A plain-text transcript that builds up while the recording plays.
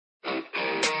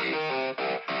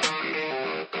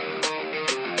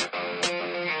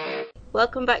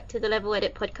welcome back to the Level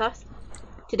Edit podcast.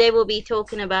 Today we'll be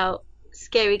talking about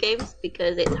scary games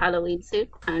because it's Halloween soon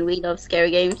and we love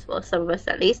scary games, well, some of us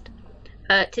at least.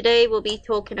 Today we'll be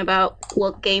talking about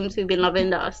what games we've been loving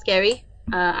that are scary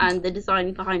and the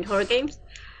design behind horror games.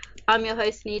 I'm your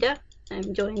host, Nida.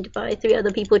 I'm joined by 3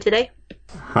 other people today.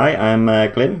 Hi, I'm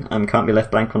Glyn. Can't be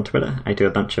left blank on Twitter. I do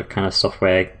a bunch of kind of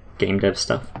software game dev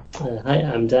stuff. Hi,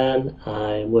 I'm Dan.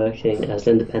 I'm working as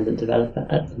an independent developer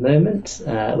at the moment,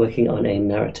 working on a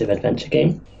narrative adventure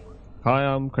game. Hi,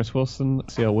 I'm Chris Wilson,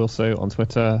 CL Wilso on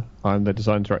Twitter. I'm the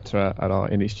design director at our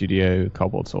indie studio,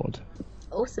 Cardboard Sword.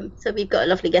 Awesome. So we've got a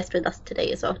lovely guest with us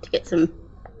today as well to get some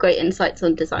great insights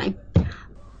on design.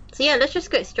 So yeah, let's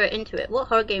just get straight into it. What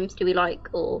horror games do we like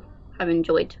or have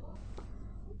enjoyed?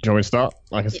 Do you want me to start?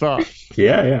 I can start.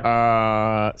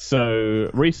 Yeah. So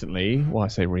recently, I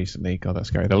say recently, God, that's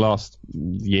scary. The last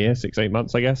year, 6-8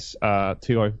 months, I guess.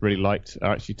 2 I've really liked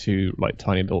are actually 2 like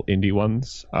tiny little indie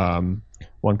ones.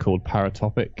 One called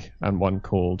Paratopic and one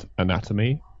called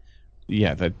Anatomy.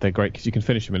 Yeah, they're great because you can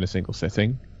finish them in a single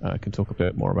sitting. I can talk a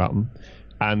bit more about them.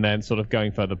 And then sort of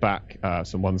going further back,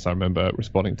 some ones I remember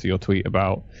responding to your tweet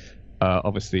about,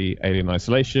 obviously Alien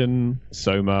Isolation,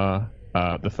 Soma,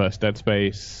 the first Dead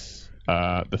Space,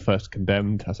 the first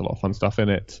Condemned has a lot of fun stuff in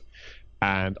it.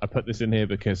 And I put this in here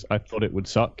because I thought it would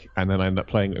suck, and then I ended up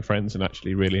playing it with friends and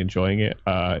actually really enjoying it,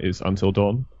 is Until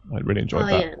Dawn. I really enjoyed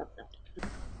that. Yeah, I love that.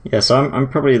 Yeah, so I'm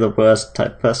probably the worst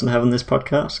type of person to have on this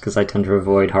podcast because I tend to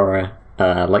avoid horror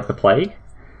like the plague.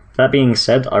 That being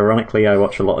said, ironically, I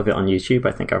watch a lot of it on YouTube.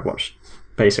 I think I've watched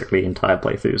basically entire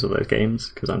playthroughs of those games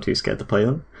because I'm too scared to play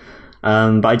them.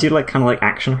 But I do like kind of like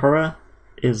action horror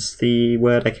is the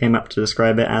word I came up to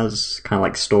describe it as, kind of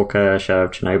like Stalker, Shadow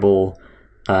of Chernobyl,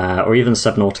 or even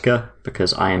Subnautica,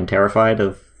 because I am terrified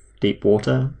of deep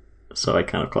water, so I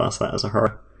kind of class that as a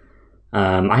horror.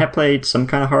 I have played some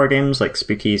kind of horror games, like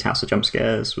Spooky's House of Jump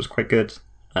Scares was quite good.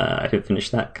 I didn't finish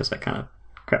that because I kind of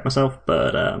crapped myself,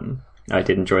 but I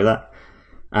did enjoy that.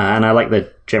 And I like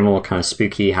the general kind of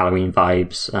spooky Halloween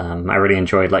vibes. I really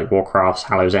enjoyed like Warcraft's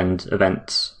Hallow's End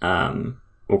events,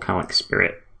 all kind of like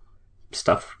spirit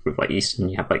stuff with like Eastern,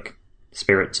 you have like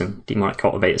spirits and demonic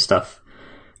cultivator stuff,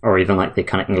 or even like the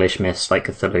kind of English myths like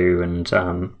Cthulhu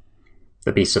and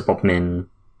the Beasts of Bodmin,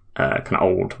 kind of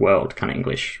old world kind of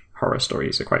English horror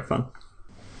stories are quite fun.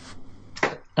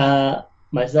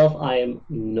 Myself, I am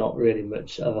not really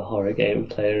much of a horror game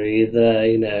player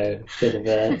either, bit of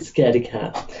a scaredy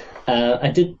cat. I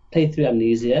did play through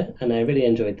Amnesia, and I really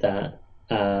enjoyed that.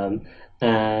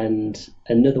 And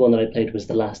another one that I played was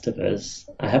The Last of Us.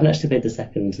 I haven't actually played the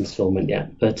second installment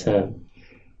yet, but The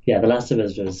Last of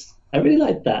Us was... I really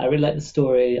liked that. I really liked the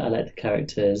story, I liked the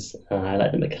characters, I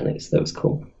liked the mechanics. That was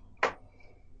cool.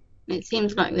 It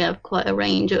seems like we have quite a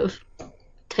range of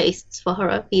tastes for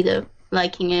horror, either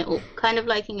liking it or kind of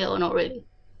liking it or not really.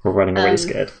 Or running away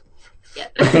scared. Yeah.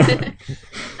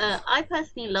 I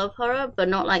personally love horror, but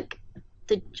not like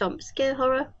the jump scare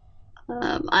horror.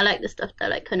 I like the stuff that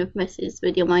like kind of messes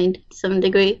with your mind to some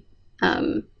degree.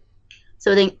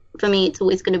 So I think for me it's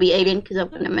always going to be Alien because I'm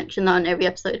going to mention that on every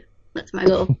episode. That's my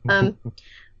goal.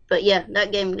 But yeah,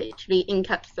 that game literally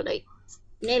encapsulates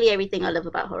nearly everything I love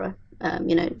about horror.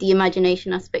 The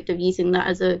imagination aspect of using that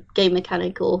as a game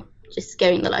mechanic or just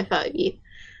scaring the life out of you.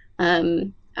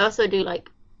 I also do like,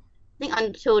 I think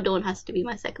Until Dawn has to be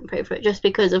my second favorite just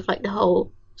because of like the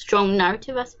whole strong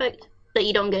narrative aspect that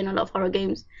you don't get in a lot of horror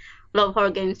games. A lot of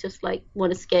horror games just like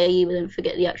want to scare you but then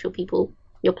forget the actual people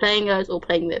you're playing as or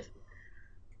playing with.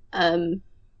 But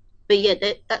yeah,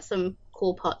 that's some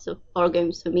cool parts of horror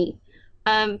games for me.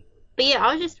 But yeah,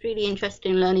 I was just really interested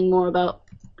in learning more about,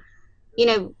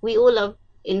 we all love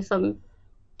in some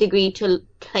degree to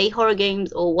play horror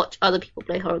games or watch other people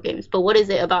play horror games, but what is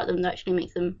it about them that actually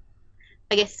makes them,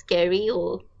 I guess, scary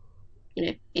or,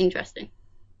 interesting?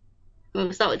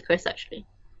 We'll start with Chris, actually.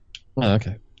 Oh,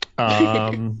 okay.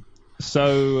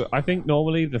 So I think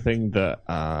normally the thing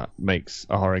that makes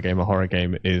a horror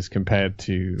game is compared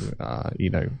to,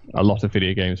 a lot of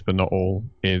video games, but not all,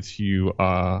 is you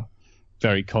are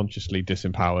very consciously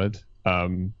disempowered.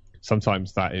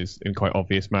 Sometimes that is in quite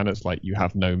obvious manners, like you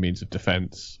have no means of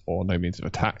defense or no means of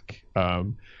attack.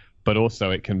 But also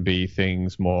it can be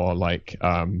things more like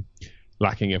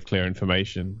lacking of clear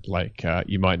information, like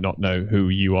you might not know who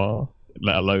you are,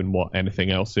 let alone what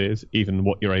anything else is, even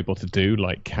what you're able to do,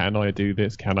 like can I do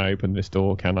this, can I open this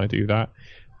door, can I do that?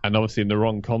 And obviously in the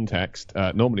wrong context,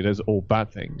 normally those are all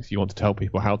bad things. You want to tell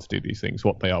people how to do these things,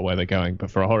 what they are, where they're going. But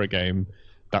for a horror game,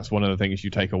 that's one of the things you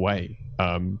take away.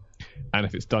 And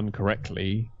if it's done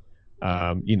correctly,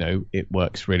 it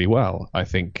works really well. I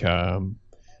think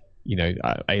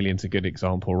Alien's a good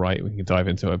example, right? We can dive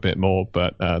into it a bit more,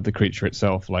 but the creature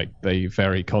itself, like, they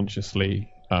very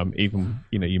consciously, even,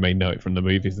 you may know it from the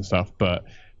movies and stuff, but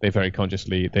they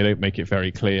don't make it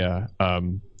very clear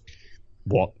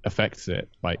what affects it.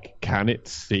 Like, can it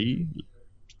see?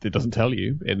 It doesn't tell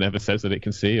you. It never says that it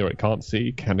can see or it can't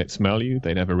see. Can it smell you?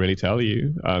 They never really tell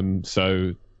you.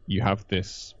 So you have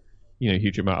this,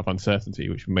 huge amount of uncertainty,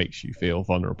 which makes you feel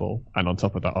vulnerable. And on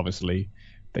top of that, obviously,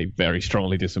 they very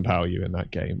strongly disempower you in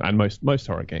that game. And most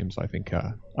horror games, I think,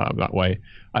 are that way.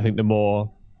 I think the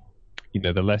more,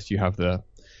 the less you have the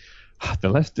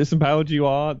less disempowered you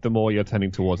are, the more you're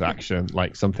tending towards action,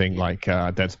 like something like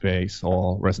Dead Space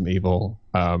or Resident Evil.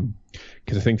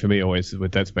 Because the thing for me always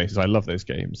with Dead Space is I love those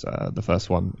games, the first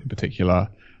one in particular.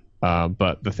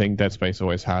 But the thing Dead Space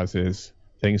always has is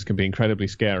things can be incredibly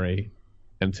scary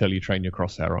until you train your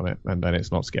crosshair on it, and then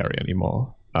it's not scary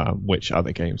anymore, which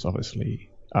other games obviously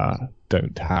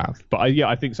don't have. But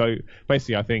I think so.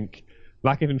 Basically, I think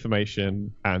lack of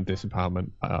information and disempowerment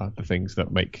are the things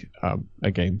that make a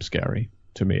game scary,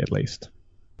 to me at least.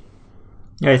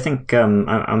 Yeah, I think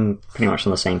I'm pretty much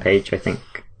on the same page. I think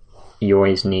you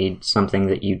always need something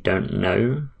that you don't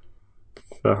know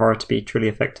for horror to be truly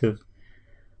effective.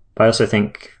 But I also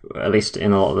think, at least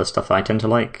in a lot of the stuff I tend to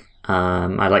like,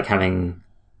 I like having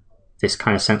this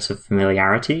kind of sense of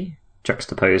familiarity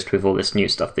juxtaposed with all this new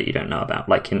stuff that you don't know about.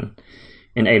 Like in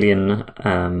Alien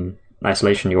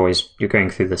Isolation, you're going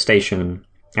through the station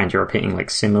and you're repeating like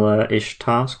similar-ish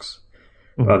tasks.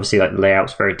 Mm-hmm. But obviously, like, the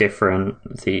layout's very different.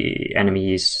 The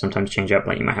enemies sometimes change up.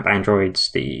 Like, you might have androids.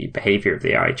 The behavior of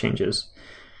the AI changes.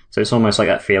 So it's almost like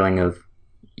that feeling of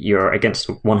you're against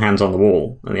one hand's on the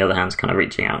wall and the other hand's kind of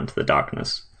reaching out into the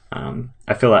darkness.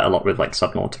 I feel that a lot with like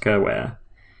Subnautica, where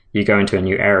you go into a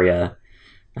new area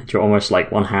and you're almost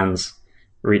like one hand's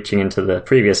reaching into the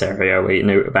previous area where you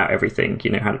know about everything.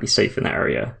 You know how to be safe in that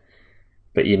area.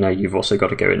 But you've also got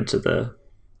to go into the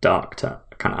dark to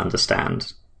kind of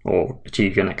understand or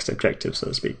achieve your next objective, so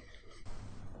to speak.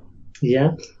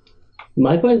 Yeah.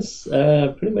 My point's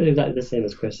pretty much exactly the same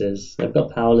as Chris's. I've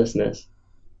got powerlessness.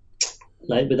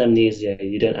 Like with Amnesia,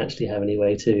 you don't actually have any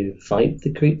way to fight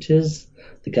the creatures,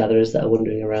 the gatherers that are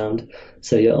wandering around.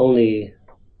 So your only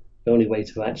way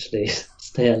to actually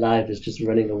stay alive is just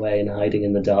running away and hiding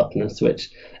in the darkness, which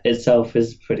itself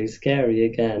is pretty scary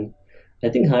again. I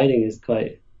think hiding is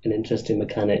quite an interesting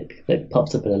mechanic that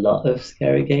pops up in a lot of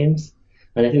scary games.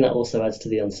 And I think that also adds to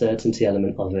the uncertainty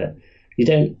element of it. You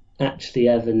don't actually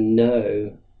ever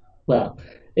know. Well,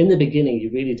 in the beginning, you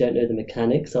really don't know the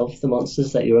mechanics of the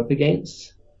monsters that you're up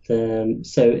against.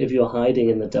 So if you're hiding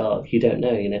in the dark, you don't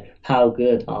know, how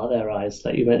good are their eyes?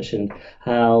 Like you mentioned,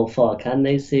 how far can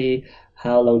they see?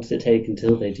 How long does it take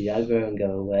until they de-aggro and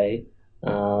go away?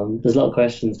 There's a lot of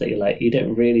questions that you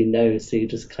don't really know, so you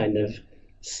just kind of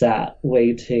sat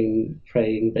waiting,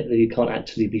 praying that you can't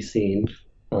actually be seen.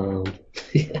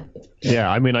 Yeah,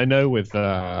 I mean, I know with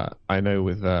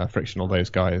Frictional, those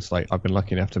guys, like, I've been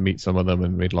lucky enough to meet some of them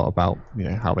and read a lot about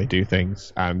how they do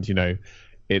things, and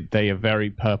they are very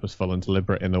purposeful and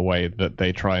deliberate in the way that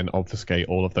they try and obfuscate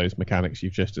all of those mechanics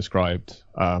you've just described.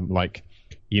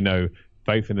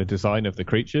 Both in the design of the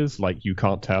creatures, like, you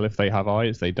can't tell if they have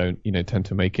eyes. They don't, tend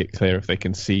to make it clear if they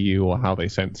can see you or how they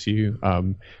sense you,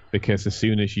 because as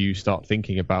soon as you start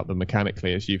thinking about them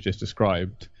mechanically, as you've just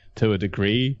described, to a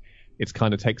degree, it's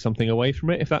kind of takes something away from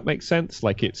it, if that makes sense.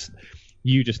 Like,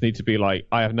 you just need to be like,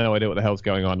 I have no idea what the hell's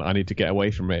going on. I need to get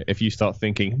away from it. If you start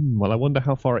thinking, well, I wonder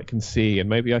how far it can see, and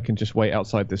maybe I can just wait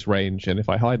outside this range, and if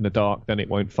I hide in the dark, then it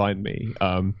won't find me.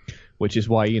 Which is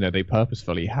why, they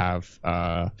purposefully have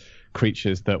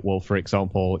creatures that will, for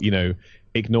example,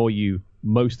 ignore you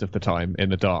most of the time in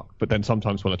the dark, but then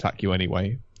sometimes will attack you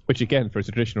anyway. Which, again, for a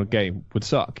traditional game would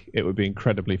suck. It would be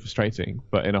incredibly frustrating.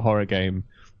 But in a horror game,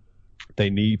 they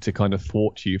need to kind of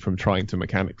thwart you from trying to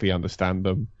mechanically understand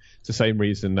them. It's the same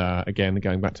reason, again,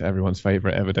 going back to everyone's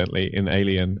favorite, evidently, in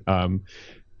Alien,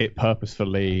 it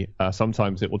purposefully,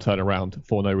 sometimes it will turn around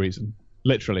for no reason.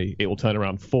 Literally, it will turn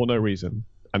around for no reason.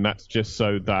 And that's just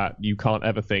so that you can't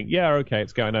ever think, yeah, okay,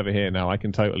 it's going over here now. I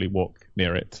can totally walk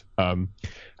near it. And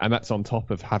that's on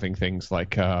top of having things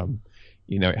like,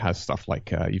 it has stuff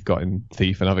like you've got in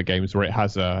Thief and other games where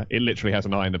it literally has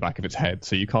an eye in the back of its head,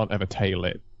 so you can't ever tail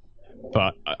it.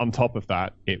 But on top of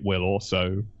that, it will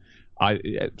also...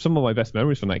 some of my best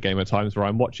memories from that game are times where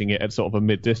I'm watching it at sort of a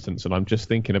mid-distance and I'm just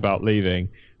thinking about leaving,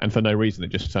 and for no reason it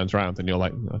just turns around and you're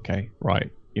like, okay,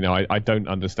 right. I don't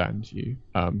understand you.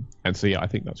 And so, yeah, I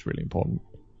think that's really important.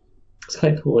 It's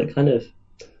quite cool. It kind of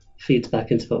feeds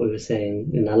back into what we were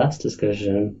saying in our last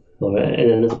discussion or in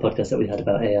another podcast that we had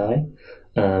about AI,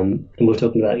 and we were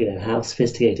talking about how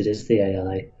sophisticated is the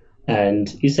AI,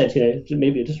 and you said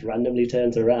maybe it just randomly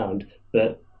turns around,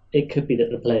 but it could be that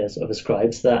the player sort of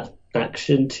ascribes that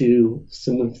action to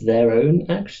some of their own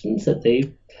actions that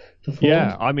they performed.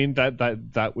 Yeah, I mean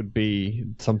that would be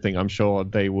something I'm sure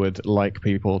they would like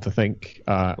people to think.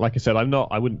 Like I said,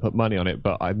 I wouldn't put money on it,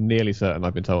 but I'm nearly certain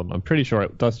I've been told. I'm pretty sure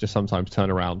it does just sometimes turn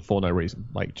around for no reason,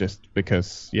 like just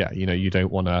because. Yeah, you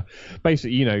don't want to.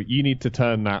 Basically, you need to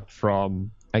turn that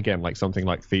from, again, like something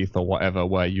like Thief or whatever,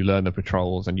 where you learn the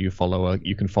patrols and you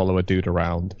can follow a dude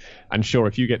around. And sure,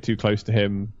 if you get too close to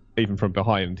him, even from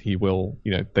behind, he will.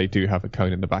 They do have a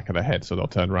cone in the back of their head, so they'll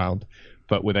turn around.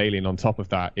 But with Alien on top of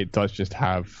that, it does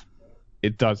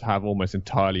have almost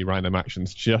entirely random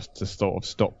actions just to sort of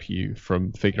stop you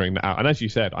from figuring that out. And as you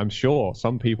said, I'm sure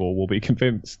some people will be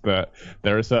convinced that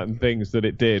there are certain things that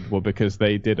it did were because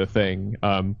they did a thing.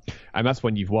 And that's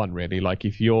when you've won, really. Like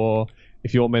if your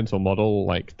mental model,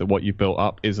 like what you built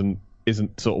up, isn't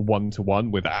sort of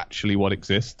one-to-one with actually what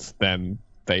exists, then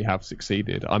they have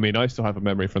succeeded. I mean, I still have a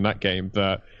memory from that game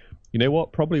that,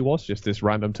 probably was just this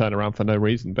random turnaround for no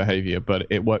reason behavior, but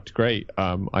it worked great.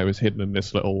 I was hidden in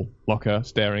this little locker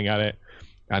staring at it,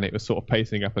 and it was sort of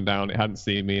pacing up and down. It hadn't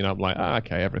seen me, and I'm like,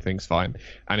 okay, everything's fine.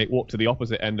 And it walked to the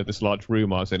opposite end of this large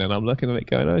room I was in, and I'm looking at it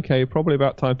going, okay, probably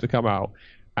about time to come out.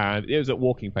 And it was at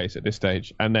walking pace at this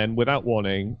stage. And then without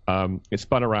warning, it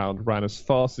spun around, ran as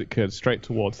fast as it could straight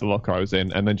towards the locker I was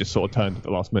in, and then just sort of turned at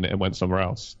the last minute and went somewhere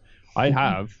else. I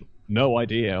have no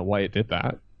idea why it did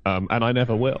that. And I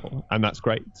never will, and that's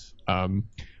great.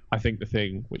 I think the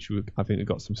thing, I think we've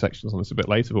got some sections on this a bit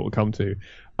later, but we'll come to,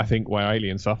 I think where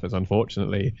Alien suffers,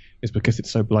 unfortunately, is because it's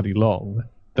so bloody long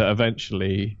that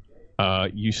eventually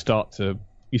you start to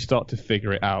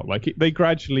figure it out. Like they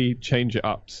gradually change it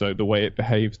up, so the way it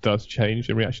behaves does change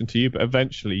in reaction to you, but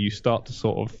eventually you start to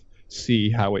sort of see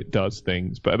how it does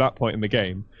things. But at that point in the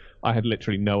game, I had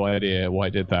literally no idea why I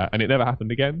did that, and it never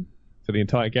happened again for the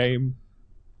entire game.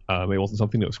 It wasn't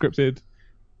something that was scripted,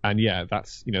 and yeah,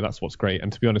 that's what's great.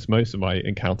 And to be honest, most of my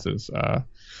encounters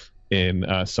in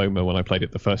Soma, when I played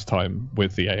it the first time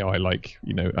with the AI,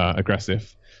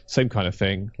 aggressive, same kind of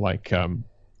thing. Like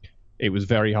it was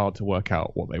very hard to work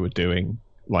out what they were doing.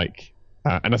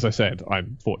 And as I said,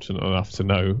 I'm fortunate enough to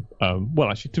know. Well,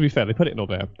 actually, to be fair, they put it in all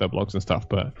their blogs and stuff,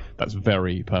 but that's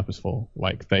very purposeful.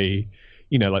 Like they.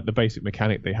 Like the basic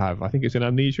mechanic they have, I think it's in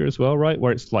Amnesia as well, right?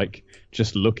 Where it's like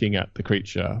just looking at the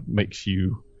creature makes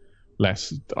you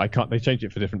less. They change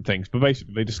it for different things, but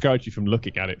basically they discourage you from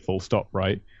looking at it full stop,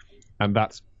 right? And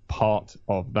that's part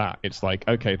of that. It's like,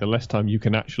 okay, the less time you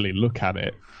can actually look at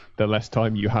it, the less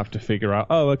time you have to figure out,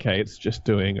 oh, okay, it's just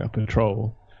doing a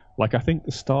patrol. Like I think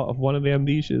the start of one of the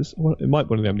Amnesias, well, it might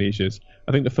be one of the Amnesias,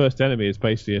 I think the first enemy is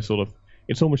basically it's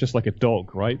almost just like a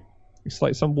dog, right? It's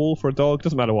like some wall for a dog,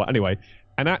 doesn't matter what. Anyway,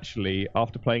 and actually,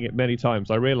 after playing it many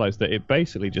times, I realised that it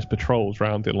basically just patrols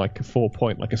around in like a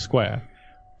 4-point, like a square.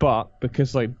 But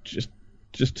because I just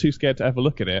too scared to ever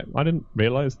look at it, I didn't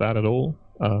realise that at all.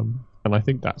 And I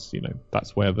think that's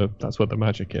where the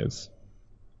magic is.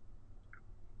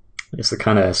 It's the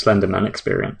kind of Slender Man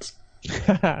experience.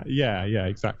 yeah,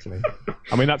 exactly.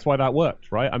 I mean, that's why that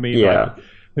worked, right? I mean, yeah.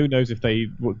 Who knows if they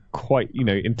would quite,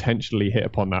 intentionally hit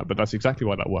upon that, but that's exactly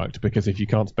why that worked, because if you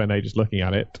can't spend ages looking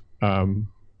at it,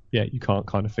 you can't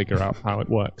kind of figure out how it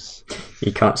works.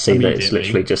 You can't see that it's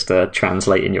literally just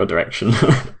translate in your direction.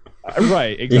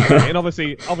 Right, exactly. Yeah. And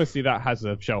obviously that has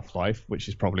a shelf life, which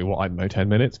is probably, 10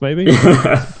 minutes maybe?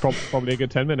 Probably a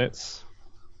good 10 minutes.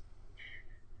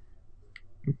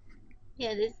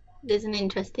 Yeah, there's an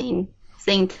interesting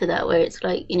thing to that where it's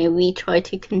like, we try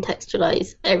to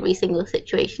contextualize every single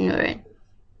situation we're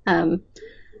in.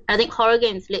 I think horror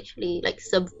games literally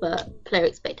subvert player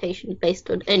expectations based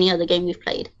on any other game we've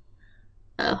played.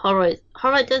 Horror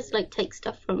does take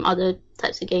stuff from other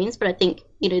types of games, but I think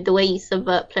the way you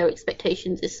subvert player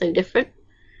expectations is so different.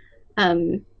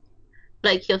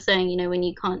 Like you're saying, when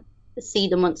you can't see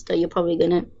the monster, you're probably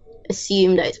gonna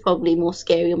assume that it's probably more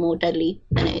scary or more deadly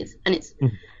than it is, and it's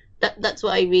that's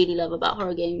what I really love about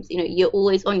horror games. You're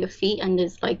always on your feet, and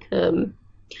there's a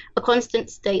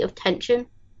constant state of tension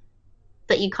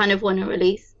that you kind of want to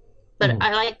release. But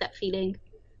I like that feeling.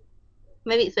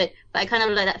 Maybe it's weird, but I kind of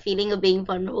like that feeling of being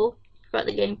vulnerable throughout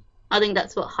the game. I think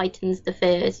that's what heightens the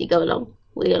fear as you go along.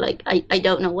 Where you're like, I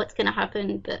don't know what's going to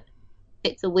happen, but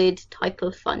it's a weird type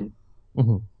of fun.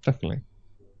 Definitely.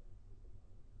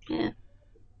 Yeah.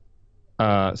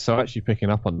 So actually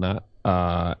picking up on that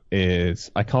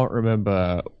is, I can't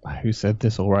remember who said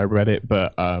this or where I read it,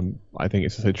 but I think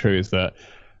it's so true, is that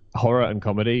horror and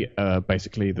comedy are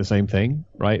basically the same thing,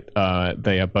 right?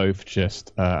 They are both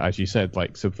just, as you said,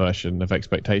 like subversion of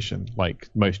expectation. Like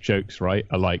most jokes, right,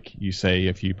 are like you say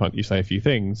a few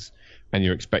things, and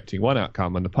you're expecting one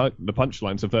outcome, and the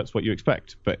punchline subverts what you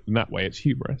expect. But in that way, it's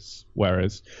humorous.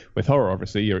 Whereas with horror,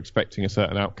 obviously, you're expecting a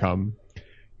certain outcome,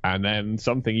 and then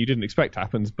something you didn't expect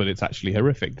happens, but it's actually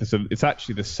horrific. So it's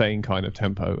actually the same kind of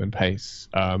tempo and pace,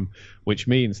 which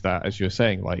means that, as you're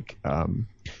saying, like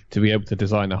to be able to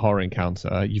design a horror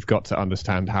encounter, you've got to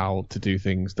understand how to do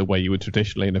things the way you would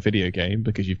traditionally in a video game,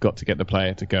 because you've got to get the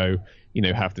player to go,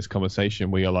 have this conversation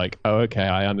where you're like, oh, okay,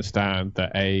 I understand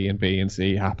that A and B and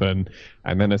C happen,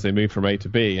 and then as they move from A to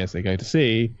B, as they go to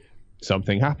C,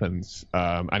 something happens,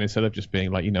 and instead of just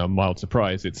being like a mild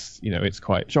surprise, it's it's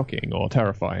quite shocking or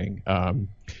terrifying,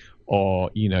 or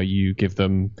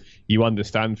you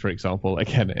understand, for example,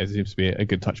 again, it seems to be a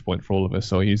good touch point for all of us,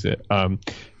 so I'll use it. In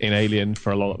Alien,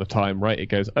 for a lot of the time, right, it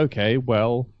goes, okay,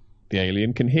 well, the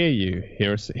alien can hear you.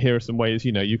 Here are some ways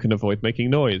you can avoid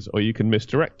making noise, or you can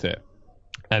misdirect it,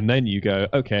 and then you go,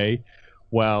 okay,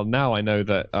 well, now I know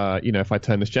that if I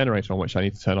turn this generator on, which I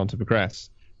need to turn on to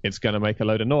progress, it's going to make a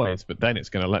load of noise, but then it's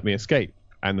going to let me escape.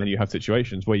 And then you have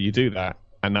situations where you do that,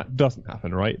 and that doesn't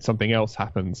happen, right? Something else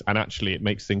happens, and actually it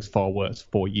makes things far worse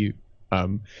for you.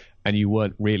 And you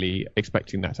weren't really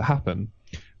expecting that to happen.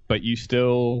 But you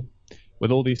still,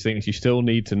 with all these things, you still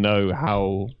need to know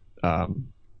how,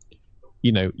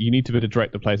 you need to be able to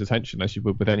direct the player's attention, as you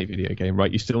would with any video game,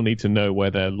 right? You still need to know where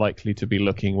they're likely to be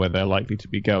looking, where they're likely to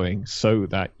be going, so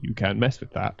that you can mess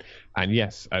with that. And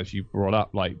yes, as you brought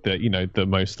up, like the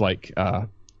most like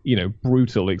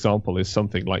brutal example is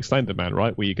something like Slenderman,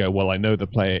 right? Where you go, well, I know the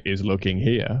player is looking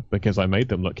here because I made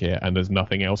them look here, and there's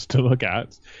nothing else to look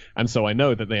at, and so I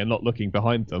know that they are not looking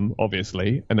behind them,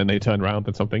 obviously, and then they turn around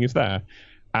and something is there.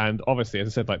 And obviously, as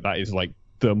I said, like that is like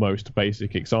the most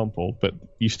basic example, but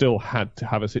you still had to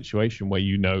have a situation where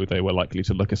they were likely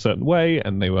to look a certain way,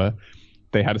 and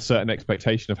they had a certain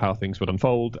expectation of how things would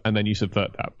unfold, and then you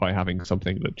subvert that by having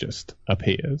something that just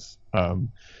appears.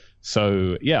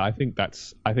 So yeah, I think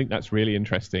that's really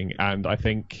interesting, and I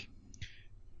think,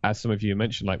 as some of you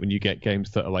mentioned, like when you get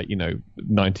games that are like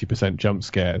 90% jump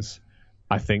scares,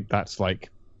 I think that's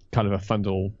like kind of a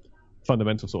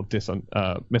fundamental sort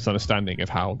of misunderstanding of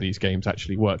how these games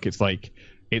actually work. It's like,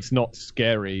 it's not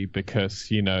scary because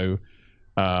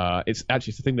it's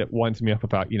actually the thing that winds me up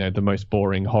about the most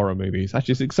boring horror movies.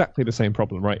 Actually, it's exactly the same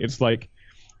problem, right? It's like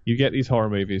you get these horror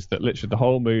movies that literally the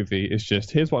whole movie is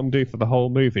just, here's what I'm doing for the whole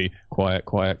movie: quiet,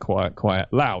 quiet, quiet, quiet,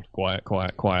 loud, quiet,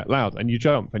 quiet, quiet, loud, and you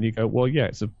jump and you go, well, yeah,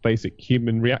 it's a basic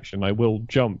human reaction. I will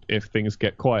jump if things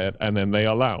get quiet and then they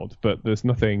are loud, but there's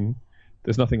nothing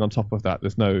on top of that.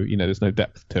 There's no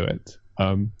depth to it.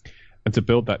 And to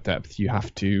build that depth, you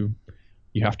have to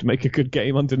make a good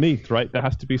game underneath, right? There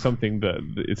has to be something that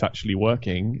it's actually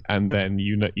working, and then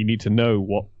you need to know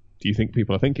what do you think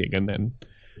people are thinking, and then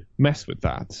mess with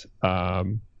that. Go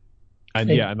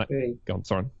on,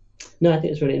 sorry. No, I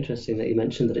think it's really interesting that you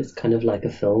mentioned that it's kind of like a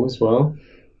film as well,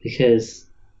 because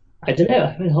I don't know,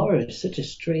 I find horror is such a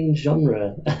strange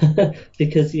genre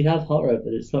because you have horror,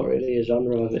 but it's not really a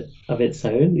genre of its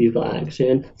own. You've got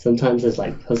action, sometimes there's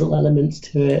like puzzle elements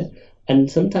to it, and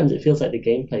sometimes it feels like the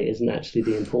gameplay isn't actually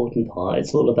the important part.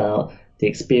 It's all about the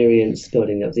experience,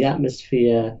 building up the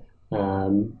atmosphere.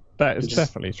 That is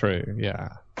definitely true, yeah.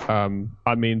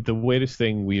 I mean, the weirdest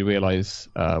thing we realize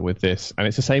with this, and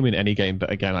it's the same in any game,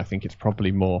 but again, I think it's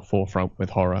probably more forefront with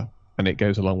horror, and it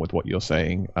goes along with what you're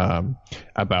saying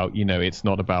about, it's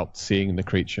not about seeing the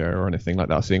creature or anything like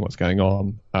that, seeing what's going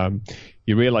on.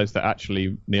 You realize that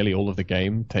actually nearly all of the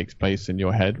game takes place in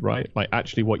your head, right? Like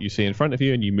actually what you see in front of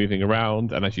you and you moving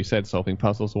around, and as you said, solving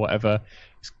puzzles or whatever,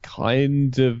 is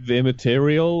kind of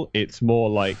immaterial. It's more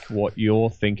like what you're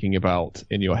thinking about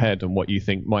in your head and what you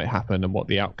think might happen and what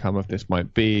the outcome of this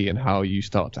might be and how you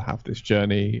start to have this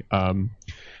journey.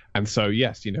 And so,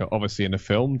 yes, obviously in a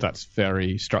film, that's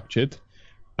very structured.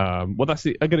 Well, that's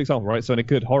a good example, right? So in a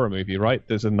good horror movie, right,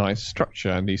 there's a nice structure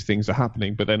and these things are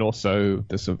happening, but then also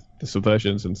the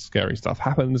subversions and scary stuff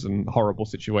happens and horrible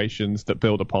situations that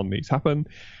build upon these happen.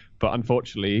 But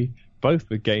unfortunately, both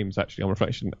with games, actually, on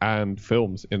reflection, and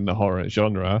films in the horror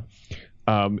genre,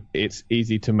 it's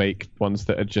easy to make ones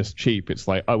that are just cheap. It's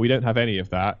like, oh, we don't have any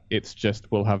of that. It's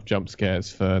just we'll have jump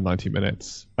scares for 90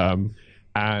 minutes.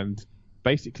 And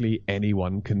basically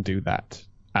anyone can do that.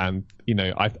 And,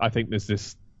 I think there's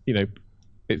this,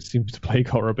 it seems to plague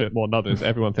horror a bit more than others.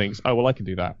 Everyone thinks, oh, well, I can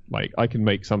do that. Like, I can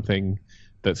make something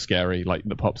that's scary, like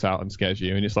that pops out and scares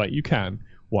you. And it's like, you can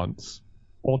once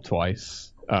or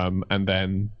twice. And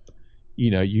then,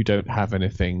 you don't have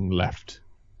anything left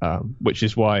which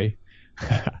is why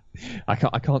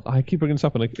I keep bringing this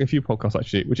up on a few podcasts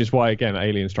actually, which is why again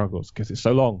Alien struggles, because it's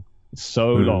so long. It's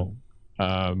so long.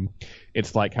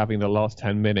 It's like having the last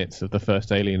 10 minutes of the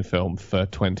first Alien film for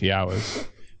 20 hours.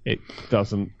 It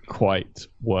doesn't quite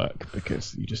work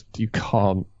because you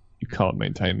can't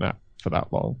maintain that for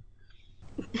that long.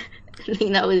 I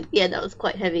think that was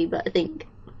quite heavy, but I think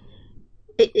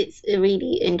it's a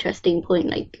really interesting point.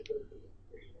 Like,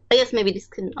 I guess maybe this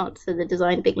can answer the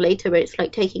design thing later, but it's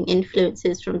like taking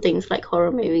influences from things like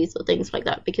horror movies or things like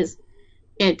that, because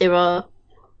there are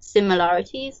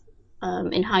similarities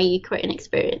in how you create an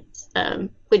experience.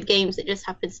 With games, it just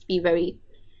happens to be very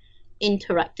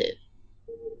interactive.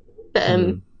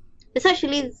 But this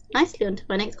actually leads nicely onto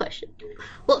my next question.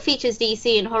 What features do you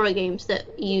see in horror games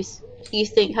that you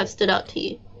think have stood out to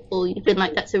you? Or you've been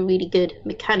like, that's a really good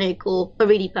mechanic or a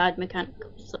really bad mechanic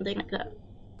or something like that?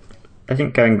 I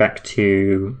think going back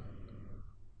to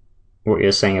what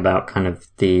you're saying about kind of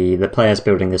the players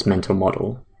building this mental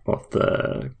model of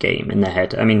the game in their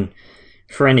head. I mean,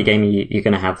 for any game you're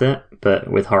going to have that,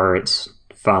 but with horror it's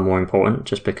far more important,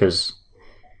 just because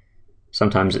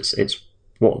sometimes it's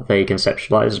what they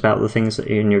conceptualize about the things that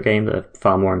are in your game that are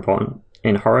far more important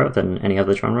in horror than any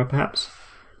other genre, perhaps.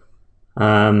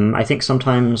 I think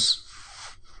sometimes,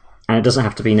 and it doesn't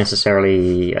have to be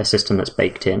necessarily a system that's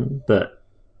baked in, but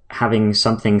having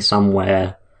something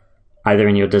somewhere, either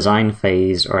in your design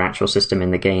phase or actual system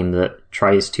in the game, that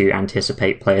tries to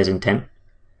anticipate players' intent.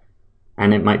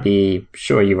 And it might be,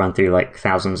 sure, you run through like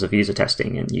thousands of user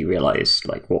testing and you realize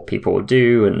like what people will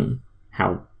do and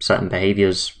how certain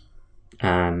behaviors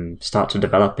start to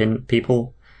develop in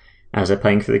people as they're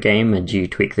playing through the game, and you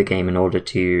tweak the game in order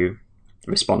to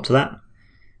respond to that.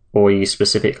 Or you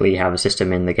specifically have a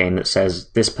system in the game that says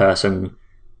this person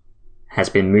has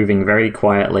been moving very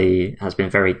quietly, has been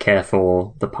very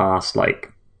careful the past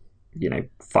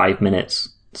 5 minutes.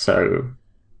 So,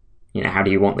 how do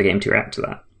you want the game to react to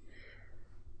that?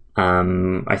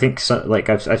 I think so,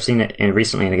 I've seen it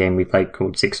recently in a game we played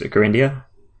called Six of Corindia,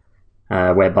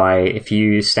 whereby if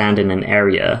you stand in an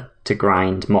area to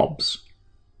grind mobs,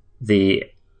 the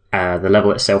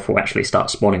level itself will actually start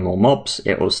spawning more mobs.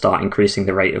 It will start increasing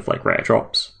the rate of rare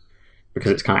drops,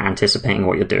 because it's kind of anticipating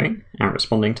what you're doing and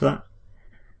responding to that.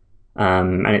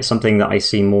 And it's something that I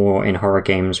see more in horror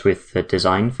games with the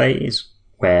design phase,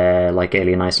 where like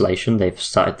Alien Isolation, they've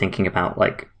started thinking about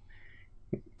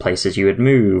places you would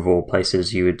move, or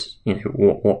places you would,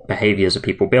 what behaviors are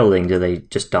people building? Do they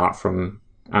just dart from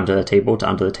under the table to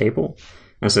under the table?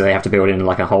 And so they have to build in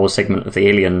a whole segment of the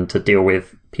alien to deal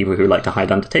with people who like to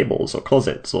hide under tables or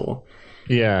closets or...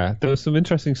 Yeah, there was some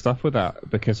interesting stuff with that,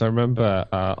 because I remember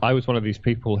I was one of these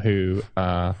people who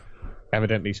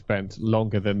evidently spent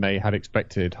longer than they had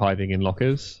expected hiding in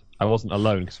lockers. I wasn't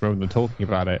alone, because I remember them talking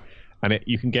about it. And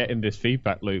you can get in this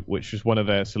feedback loop, which is one of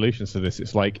their solutions to this.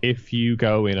 It's like, if you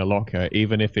go in a locker,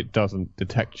 even if it doesn't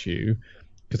detect you,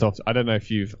 because I don't know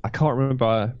if I can't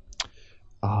remember,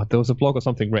 there was a blog or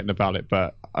something written about it,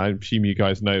 but I assume you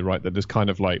guys know, right, that there's kind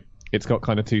of it's got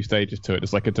kind of two stages to it.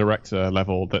 There's a director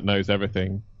level that knows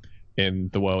everything in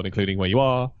the world, including where you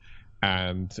are,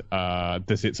 and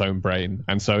there's its own brain.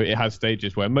 And so it has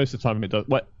stages where most of the time it does,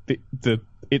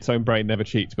 its own brain never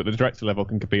cheats, but the director level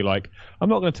can be like, I'm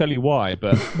not going to tell you why,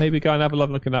 but maybe go and have a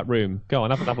look in that room. Go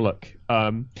on, have a look.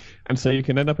 And so you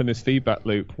can end up in this feedback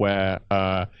loop where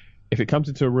if it comes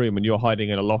into a room and you're hiding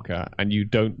in a locker and you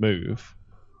don't move,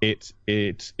 it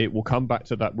will come back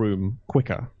to that room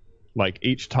quicker.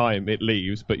 Each time it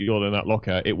leaves, but you're in that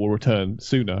locker, it will return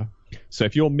sooner. So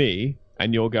if you're me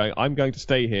and you're going, I'm going to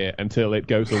stay here until it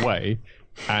goes away,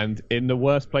 and in the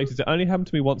worst places, it only happened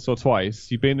to me once or twice,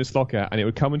 you'd be in this locker and it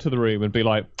would come into the room and be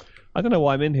like, I don't know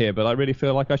why I'm in here, but I really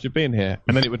feel like I should be in here.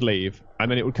 And then it would leave, and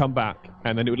then it would come back,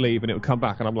 and then it would leave, and it would come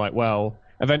back. And I'm like, well,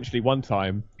 eventually one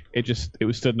time it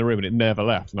was stood in the room and it never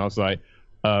left. And I was like,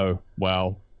 oh,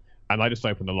 well. And I just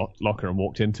opened the locker and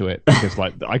walked into it, because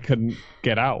I couldn't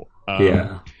get out.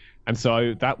 Yeah. And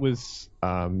so that was,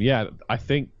 I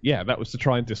think that was to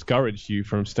try and discourage you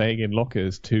from staying in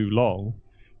lockers too long.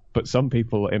 But some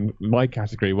people in my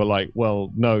category were like,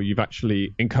 well, no, you've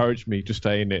actually encouraged me to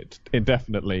stay in it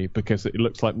indefinitely, because it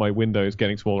looks like my window is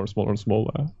getting smaller and smaller and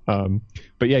smaller.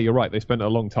 But yeah, you're right. They spent a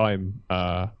long time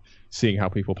seeing how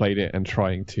people played it and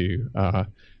trying to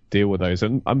deal with those.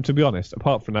 And to be honest,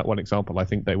 apart from that one example, I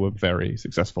think they were very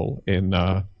successful in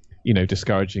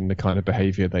discouraging the kind of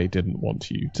behavior they didn't want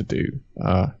you to do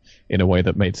in a way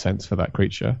that made sense for that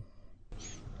creature.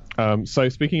 So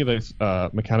speaking of those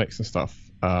mechanics and stuff,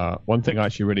 one thing I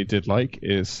actually really did like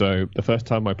is, so the first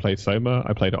time I played Soma,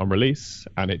 I played it on release,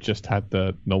 and it just had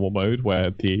the normal mode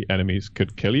where the enemies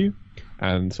could kill you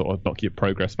and sort of knock your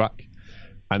progress back.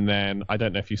 And then I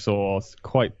don't know if you saw,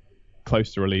 quite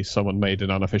close to release, someone made an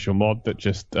unofficial mod that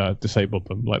just disabled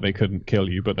them, like they couldn't kill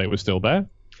you, but they were still there.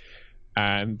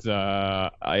 And I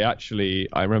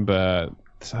remember,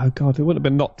 oh god, it would have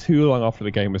been not too long after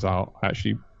the game was out.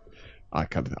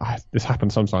 This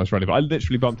happens sometimes, really, but I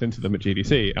literally bumped into them at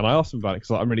GDC and I asked them about it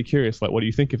because I'm really curious, like, what do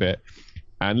you think of it?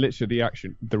 And literally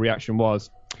the reaction was,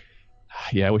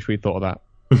 yeah, I wish we'd thought of that.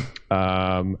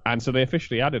 And so they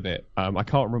officially added it. I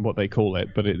can't remember what they call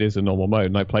it, but it is a normal mode,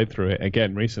 and I played through it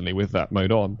again recently with that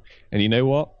mode on, and you know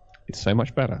what? It's so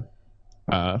much better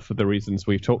for the reasons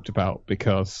we've talked about,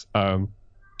 because I'm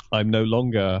no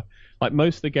longer, like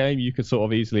most of the game, you could sort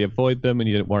of easily avoid them and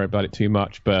you didn't worry about it too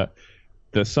much, but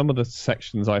some of the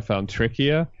sections I found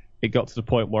trickier. It got to the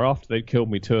point where after they'd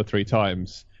killed me 2 or 3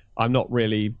 times, I'm not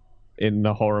really in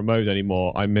the horror mode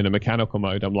anymore. I'm in a mechanical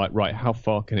mode. I'm like, right, how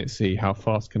far can it see? How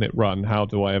fast can it run? How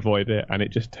do I avoid it? And it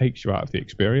just takes you out of the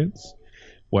experience.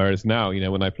 Whereas now,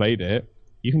 when I played it,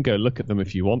 you can go look at them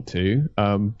if you want to,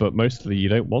 but mostly you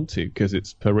don't want to because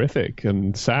it's horrific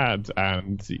and sad,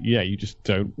 and you just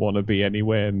don't want to be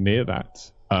anywhere near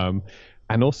that.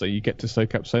 And also, you get to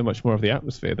soak up so much more of the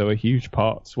atmosphere. There were huge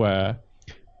parts where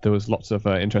there was lots of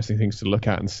interesting things to look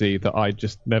at and see that I'd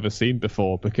just never seen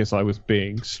before because I was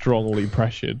being strongly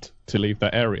pressured to leave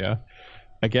that area.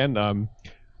 Again, I'm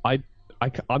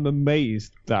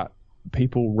amazed that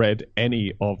people read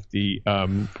any of the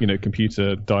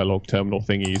computer dialogue terminal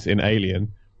thingies in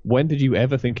Alien. When did you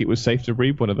ever think it was safe to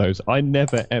read one of those? I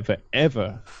never, ever,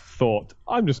 ever thought,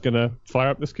 I'm just going to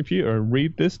fire up this computer and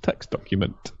read this text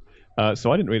document.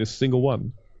 So I didn't read a single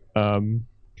one. Obviously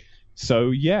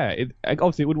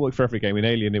it wouldn't work for every game. In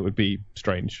Alien, it would be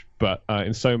strange. But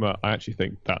in Soma, I actually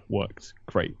think that worked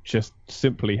great. Just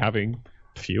simply having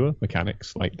fewer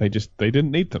mechanics. Like, they didn't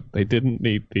need them. They didn't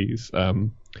need these,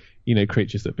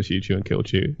 creatures that pursued you and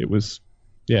killed you. It was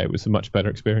a much better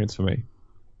experience for me.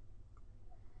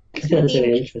 I think that's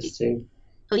really interesting.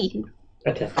 Oh, you can.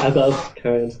 Okay, I've got to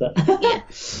carry on to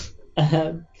that.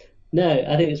 Yeah. No,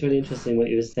 I think it's really interesting what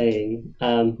you were saying.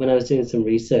 When I was doing some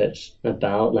research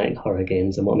about like horror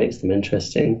games and what makes them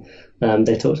interesting,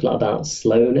 they talked a lot about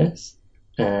slowness.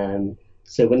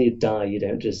 So when you die, you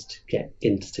don't just get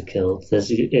insta-killed.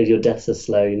 Your deaths are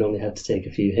slow. You normally have to take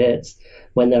a few hits.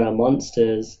 When there are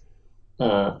monsters,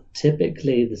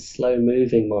 typically the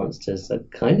slow-moving monsters are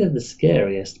kind of the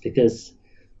scariest because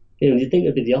you'd think it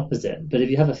would be the opposite. But if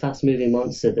you have a fast-moving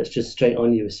monster that's just straight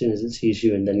on you as soon as it sees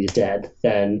you and then you're dead,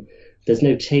 then there's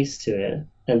no chase to it.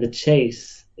 And the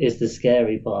chase is the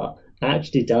scary part.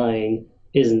 Actually dying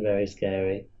isn't very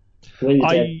scary. When you're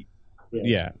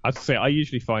dead, I'd say I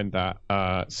usually find that.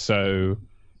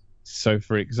 So,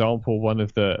 for example, one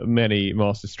of the many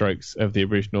masterstrokes of the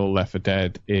original Left 4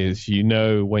 Dead is,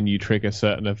 when you trigger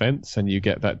certain events and you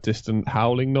get that distant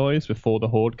howling noise before the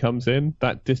horde comes in,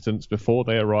 that distance before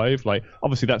they arrive, like,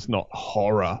 obviously that's not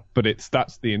horror, but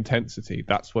that's the intensity.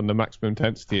 That's when the maximum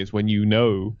intensity is, when you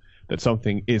know that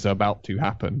something is about to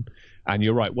happen. And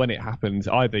you're right, when it happens,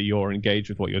 either you're engaged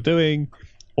with what you're doing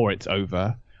or it's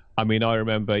over. I mean, I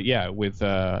remember, with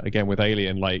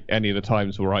Alien, like, any of the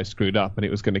times where I screwed up and it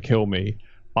was going to kill me,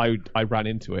 I ran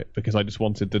into it because I just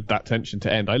wanted that tension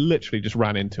to end. I literally just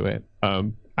ran into it.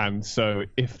 And so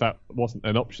if that wasn't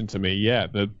an option to me,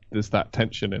 there's that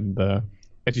tension. And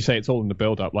as you say, it's all in the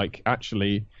build-up. Like,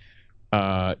 actually,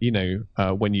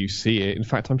 when you see it, in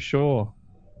fact, I'm sure,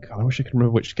 God, I wish I could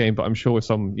remember which game, but I'm sure with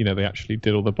some, they actually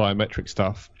did all the biometric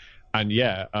stuff. And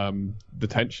the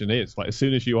tension is, like, as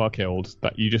soon as you are killed,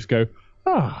 that you just go,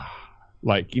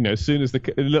 like, as soon as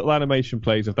the little animation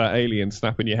plays of that alien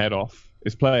snapping your head off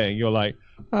is playing, you're like,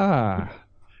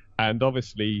 And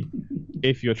obviously,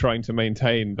 if you're trying to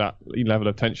maintain that level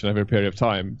of tension over a period of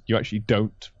time, you actually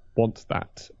don't want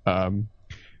that. And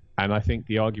I think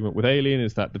the argument with Alien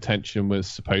is that the tension was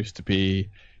supposed to be,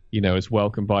 as well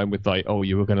combined with, like,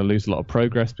 you were going to lose a lot of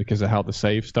progress because of how the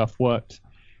save stuff worked.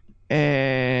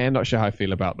 Not sure how I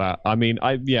feel about that. I mean,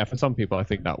 for some people, I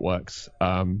think that works.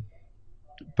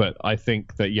 But I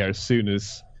think that as soon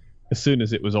as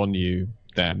it was on you,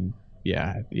 then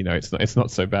it's not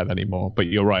so bad anymore. But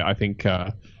you're right. I think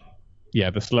the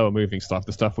slower moving stuff,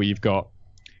 the stuff where you've got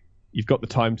the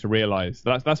time to realize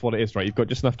that's what it is, right? You've got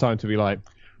just enough time to be like,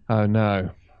 oh no,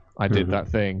 I did that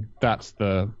thing. That's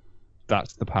the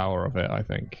power of it, I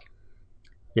think.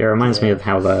 Yeah, it reminds me of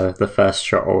how the first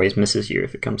shot always misses you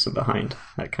if it comes from behind.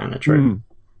 That kind of trick.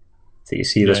 So you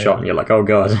see the shot and you're like, oh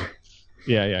god.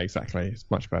 Yeah, exactly. It's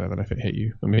much better than if it hit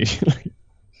you immediately.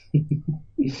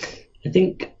 I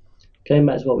think going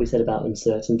back to what we said about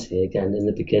uncertainty again in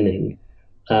the beginning,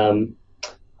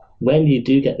 when you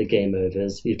do get the game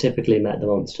overs, you've typically met the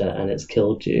monster and it's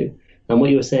killed you. And what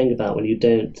you were saying about when you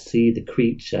don't see the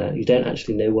creature, you don't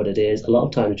actually know what it is. A lot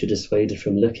of times you're dissuaded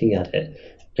from looking at it.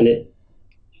 And it,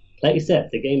 like you said,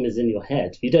 the game is in your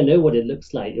head. You don't know what it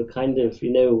looks like. You're kind of,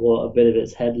 you know what a bit of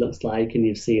its head looks like, and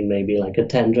you've seen maybe like a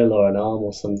tendril or an arm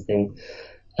or something.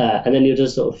 And then you're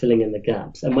just sort of filling in the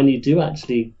gaps. And when you do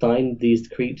actually find these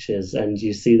creatures and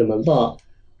you see them a lot,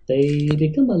 they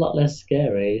become a lot less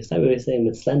scary. It's like we were saying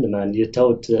with Slenderman, you're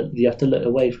told you have to look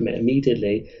away from it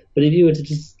immediately. But if you were to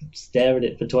just stare at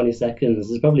it for 20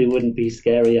 seconds, it probably wouldn't be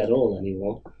scary at all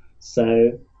anymore.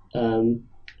 So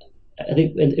I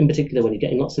think in particular, when you're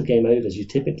getting lots of game overs, you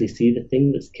typically see the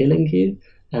thing that's killing you.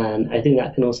 And I think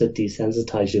that can also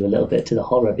desensitize you a little bit to the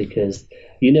horror, because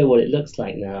you know what it looks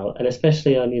like now. And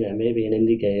especially on, maybe an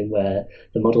indie game where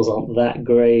the models aren't that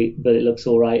great, but it looks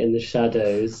all right in the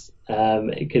shadows,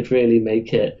 it could really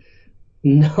make it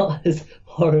not as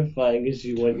horrifying as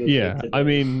you want your game to be. I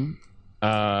mean,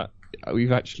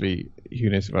 we've actually,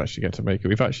 Eunice have actually get to make it.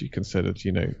 We've actually considered,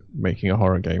 making a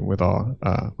horror game with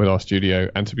our studio.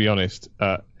 And to be honest,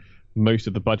 most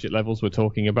of the budget levels we're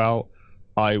talking about,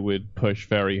 I would push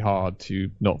very hard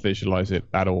to not visualize it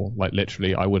at all. Like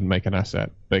literally, I wouldn't make an asset,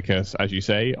 because as you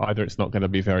say, either it's not going to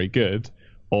be very good,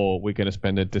 or we're going to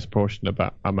spend a disproportionate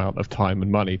amount of time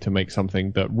and money to make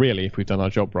something that really, if we've done our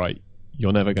job right,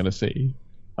 you're never going to see.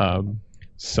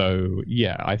 So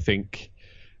yeah, I think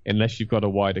unless you've got a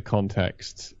wider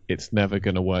context, it's never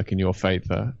going to work in your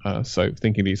favor. So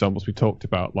thinking the examples we talked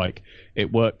about, like it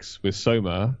works with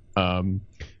Soma,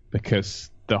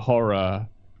 because the horror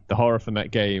from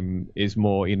that game is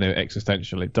more,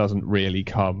 existential. It doesn't really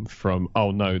come from,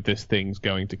 oh no, this thing's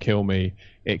going to kill me.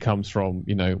 It comes from,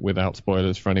 without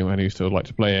spoilers for anyone who still would like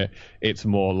to play it, it's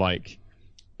more like,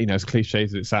 as cliche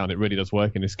as it sounds, it really does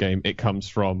work in this game. It comes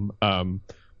from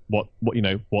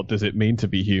what does it mean to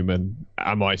be human?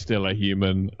 Am I still a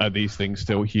human? Are these things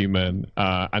still human?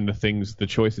 And the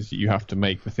choices that you have to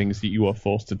make, the things that you are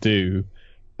forced to do,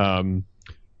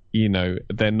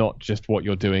 they're not just what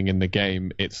you're doing in the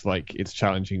game. It's like, it's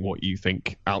challenging what you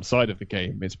think outside of the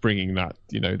game. It's bringing that,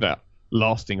 that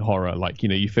lasting horror. Like,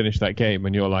 you finish that game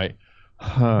and you're like,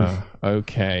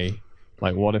 okay,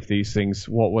 like what if these things,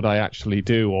 what would I actually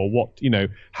do? Or what,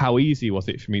 how easy was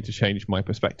it for me to change my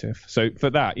perspective? So for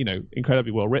that,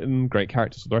 incredibly well written, great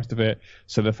characters, all the rest of it.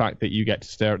 So the fact that you get to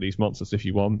stare at these monsters if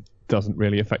you want doesn't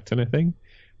really affect anything.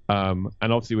 And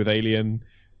obviously with Alien,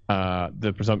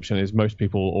 the presumption is most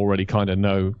people already kind of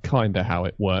know how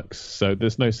it works. So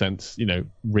there's no sense,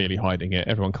 really hiding it.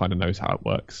 Everyone kind of knows how it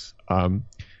works.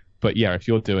 But yeah, if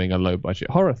you're doing a low budget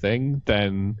horror thing,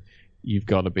 then you've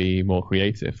got to be more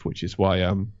creative, which is why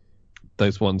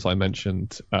those ones I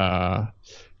mentioned,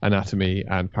 Anatomy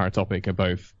and Paratopic, are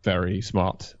both very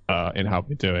smart in how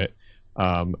they do it.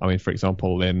 I mean, for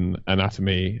example, in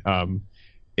Anatomy,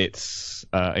 it's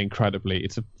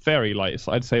it's a very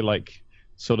I'd say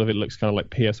sort of, it looks kind of like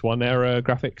PS1 era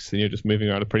graphics, and you're just moving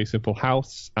around a pretty simple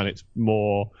house, and it's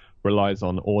more relies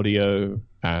on audio,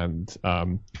 and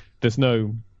there's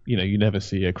no, you never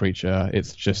see a creature.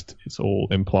 It's all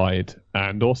implied,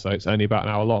 and also it's only about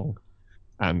an hour long,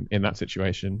 and in that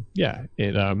situation,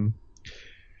 it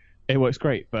works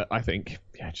great. But I think,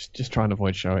 just try and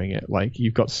avoid showing it. Like,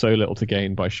 you've got so little to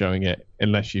gain by showing it,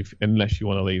 unless you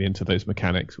want to lean into those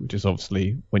mechanics, which is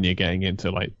obviously when you're getting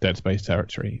into like Dead Space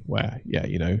territory, where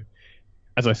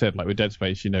as I said, like with Dead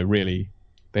Space, really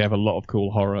they have a lot of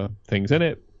cool horror things in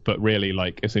it, but really,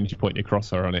 like, as soon as you point your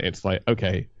crosshair on it, it's like,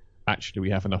 okay, actually we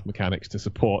have enough mechanics to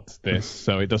support this,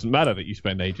 so it doesn't matter that you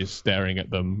spend ages staring at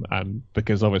them, and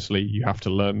because obviously you have to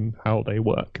learn how they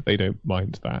work. They don't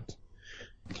mind that.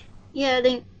 Yeah, I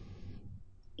think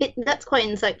that's quite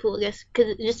insightful, I guess,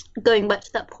 because just going back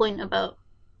to that point about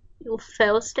your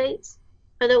fail states,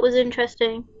 I thought was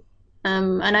interesting.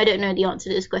 And I don't know the answer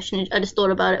to this question. I just thought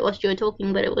about it whilst you were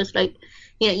talking, but it was like,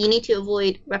 you need to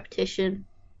avoid repetition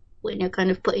when you're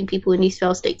kind of putting people in these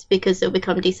fail states, because they'll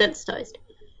become desensitized.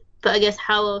 But I guess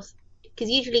how else? Because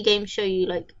usually games show you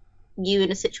like you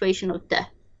in a situation of death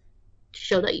to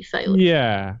show that you failed.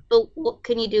 Yeah. But what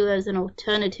can you do as an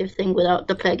alternative thing without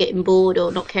the player getting bored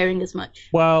or not caring as much?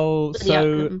 Well,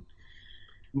 so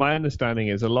my understanding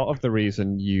is a lot of the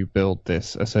reason you build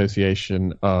this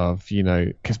association of,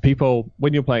 because people,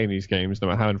 when you're playing these games, no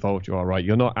matter how involved you are, right,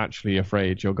 you're not actually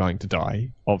afraid you're going to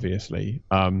die, obviously.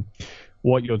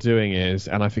 what you're doing is,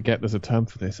 and I forget there's a term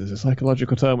for this, there's a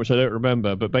psychological term which I don't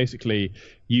remember, but basically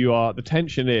the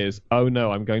tension is, oh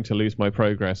no, I'm going to lose my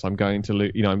progress, I'm going to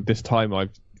lose, this time I've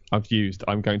used,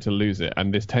 I'm going to lose it,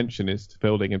 and this tension is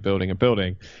building and building and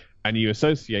building, and you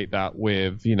associate that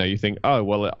with, you think, oh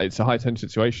well, it's a high tension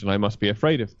situation, I must be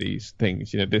afraid of these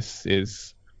things, this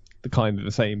is the kind of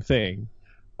the same thing.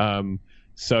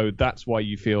 So that's why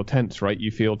you feel tense, right?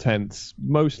 You feel tense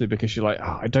mostly because you're like,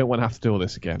 oh, I don't want to have to do all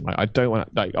this again. Like, I don't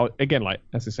want to, again, like,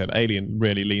 as I said, Alien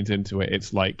really leans into it.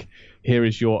 It's like, here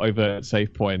is your overt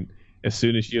save point. As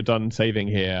soon as you're done saving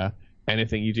here,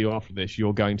 anything you do after this,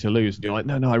 you're going to lose. And you're like,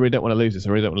 no, I really don't want to lose this. I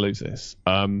really don't want to lose this.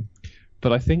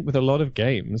 But I think with a lot of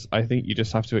games, I think you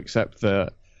just have to accept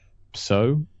that.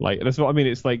 So, like, that's what I mean.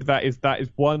 It's like, that is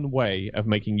one way of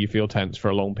making you feel tense for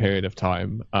a long period of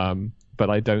time. But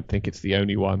I don't think it's the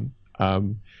only one.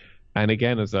 And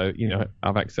again, as I've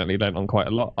accidentally learned on quite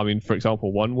a lot. I mean, for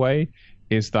example, one way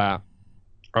is that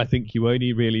I think you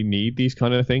only really need these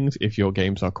kind of things if your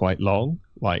games are quite long,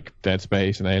 like Dead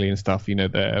Space and Alien stuff,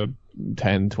 they're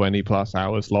 10, 20 plus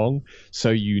hours long.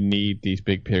 So you need these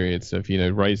big periods of,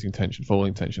 rising tension,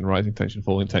 falling tension, rising tension,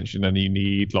 falling tension, and you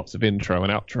need lots of intro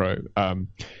and outro.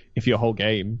 If your whole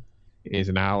game is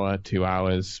an hour, 2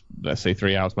 hours, let's say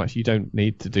 3 hours max, you don't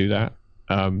need to do that.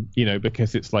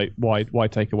 Because it's like, why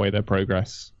take away their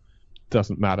progress?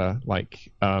 Doesn't matter. Like,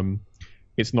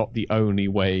 it's not the only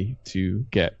way to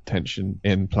get tension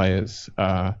in players.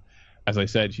 As I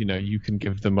said, you can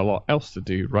give them a lot else to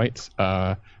do, right?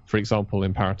 For example,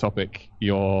 in Paratopic,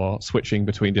 you're switching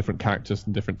between different characters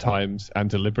and different times, and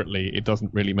deliberately, it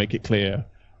doesn't really make it clear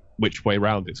which way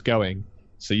round it's going.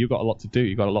 So you've got a lot to do.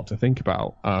 You've got a lot to think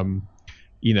about.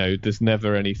 There's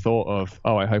never any thought of,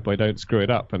 oh, I hope I don't screw it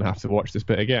up and have to watch this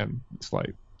bit again. It's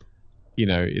like,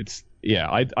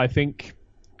 I think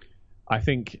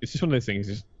it's just one of those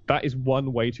things. That is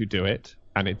one way to do it,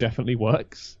 and it definitely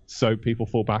works. So people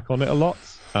fall back on it a lot.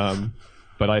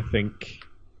 But I think,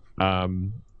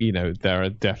 there are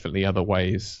definitely other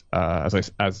ways.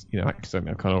 As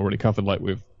accidentally I've kind of already covered, like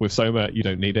with Soma, you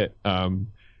don't need it.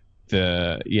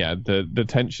 The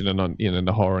tension and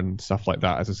the horror and stuff like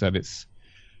that. As I said, it's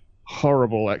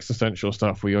horrible existential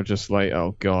stuff where you're just like,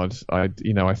 oh god, I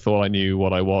thought I knew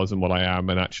what I was and what I am,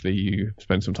 and actually you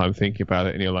spend some time thinking about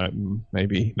it and you're like,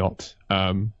 maybe not.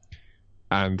 And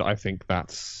I think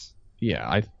that's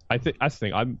I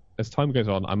think I'm, as time goes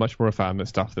on, I'm much more a fan of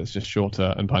stuff that's just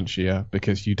shorter and punchier,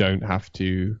 because you don't have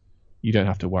to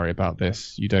worry about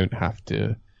this. You don't have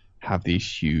to have these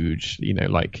huge,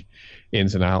 like,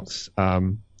 ins and outs.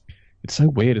 It's so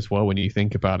weird as well when you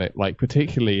think about it, like,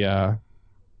 particularly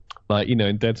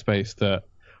in Dead Space, that,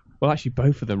 well, actually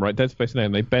both of them, right? Dead Space and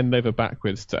Alien, they bend over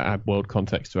backwards to add world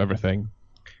context to everything,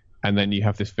 and then you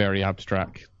have this very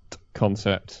abstract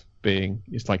concept being,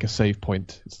 it's like a save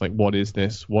point. It's like, what is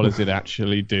this? What does it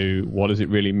actually do? What does it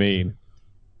really mean?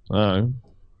 Oh,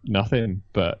 nothing.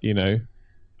 But I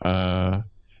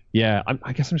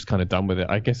guess I'm just kind of done with it.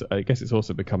 I guess it's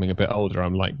also becoming a bit older.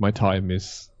 I'm like, my time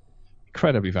is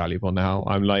incredibly valuable now.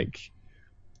 I'm like,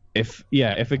 if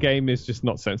a game is just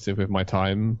not sensitive with my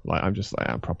time, like, I'm just like,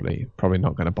 I'm probably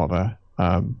not going to bother.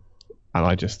 And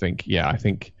I just think, I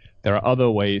think there are other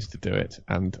ways to do it,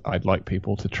 and I'd like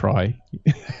people to try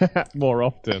more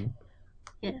often.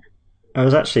 Yeah. I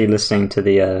was actually listening to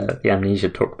the Amnesia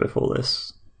talk before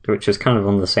this, which was kind of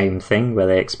on the same thing, where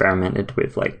they experimented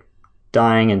with, like,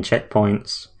 dying and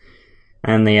checkpoints,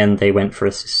 and in the end they went for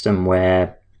a system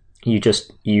where you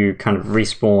kind of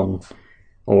respawn,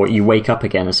 or you wake up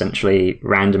again essentially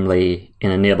randomly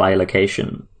in a nearby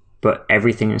location, but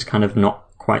everything is kind of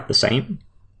not quite the same.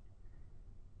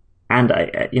 And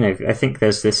I think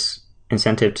there's this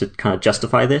incentive to kind of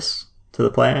justify this to the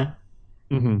player.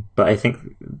 Mm-hmm. But I think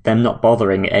them not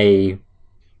bothering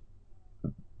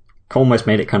almost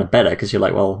made it kind of better, because you're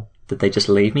like, well, did they just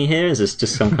leave me here? Is this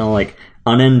just some kind of like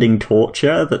unending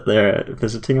torture that they're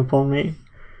visiting upon me?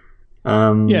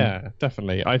 Yeah,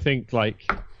 definitely. I think,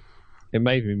 like, it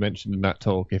may be mentioned in that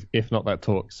talk, if not that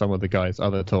talk, some of the guys'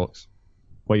 other talks,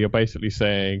 where you're basically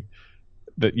saying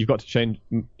that you've got to change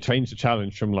the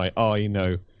challenge from, like,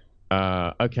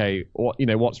 okay,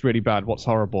 what's really bad, what's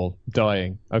horrible?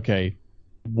 Dying. Okay,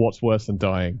 what's worse than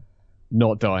dying?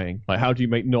 Not dying. Like, how do you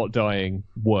make not dying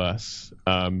worse?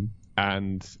 And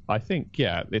I think,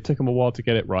 it took them a while to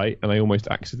get it right, and they almost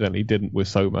accidentally didn't with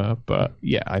Soma, but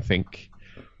I think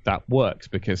that works,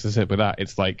 because, as I said, with that,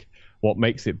 it's like, what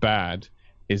makes it bad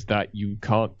is that you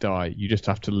can't die. You just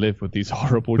have to live with these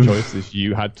horrible choices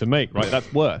you had to make, right?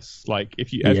 That's worse. Like,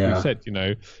 if you, as we said,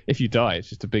 if you die, it's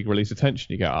just a big release of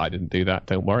tension. You go, I didn't do that,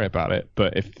 don't worry about it.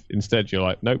 But if instead you're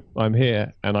like, nope, I'm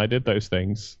here and I did those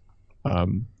things,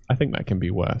 I think that can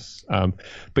be worse.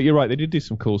 But you're right, they did do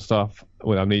some cool stuff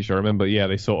with Amnesia. I remember,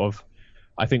 they sort of,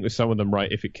 I think with some of them, right,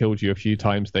 if it killed you a few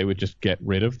times, they would just get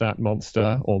rid of that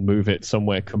monster or move it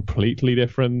somewhere completely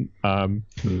different.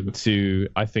 To,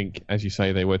 I think, as you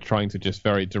say, they were trying to just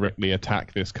very directly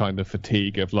attack this kind of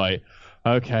fatigue of like,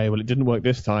 okay, well, it didn't work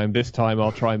this time. This time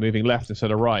I'll try moving left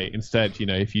instead of right. Instead,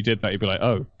 if you did that, you'd be like,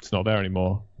 oh, it's not there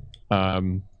anymore.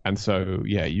 And so,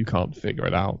 you can't figure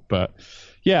it out. But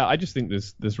yeah, I just think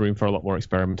there's room for a lot more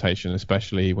experimentation,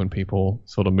 especially when people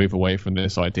sort of move away from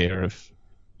this idea of,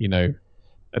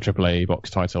 a AAA box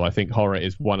title. I think horror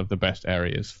is one of the best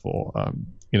areas for,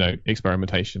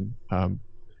 experimentation,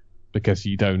 because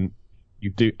you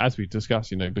do, as we've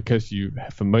discussed, because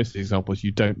for most of the examples,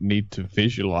 you don't need to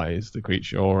visualize the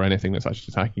creature or anything that's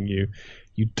actually attacking you.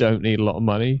 You don't need a lot of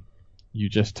money. You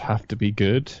just have to be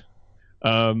good,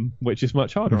 which is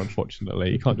much harder,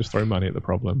 unfortunately. You can't just throw money at the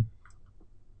problem.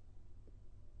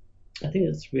 I think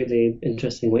it's really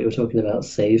interesting what you were talking about,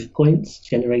 save points,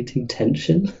 generating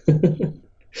tension.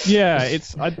 Yeah,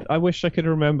 I wish I could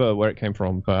remember where it came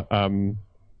from, but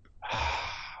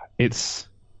it's,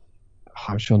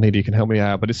 I'm sure Needy can help me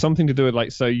out, but it's something to do with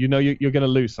like, so you're going to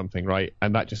lose something, right?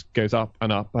 And that just goes up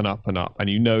and up and up and up, and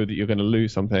that you're going to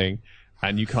lose something,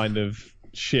 and you kind of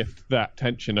shift that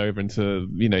tension over into,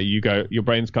 your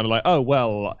brain's kind of like, oh,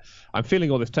 well, I'm feeling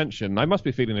all this tension. I must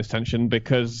be feeling this tension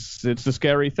because it's a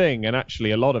scary thing. And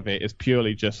actually, a lot of it is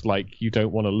purely just like, you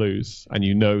don't want to lose, and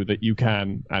you know that you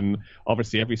can. And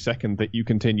obviously, every second that you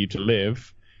continue to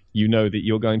live, you know that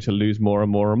you're going to lose more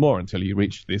and more and more until you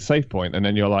reach the save point. And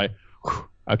then you're like,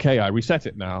 okay, I reset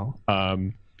it now.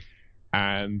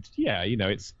 And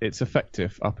it's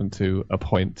effective up until a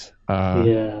point.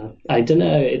 I don't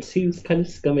know. It seems kind of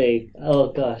scummy.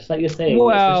 Oh gosh, like you're saying,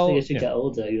 especially as you get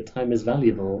older, your time is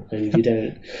valuable, and you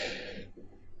don't.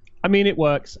 I mean, it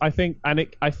works. I think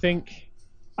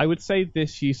I would say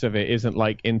this use of it isn't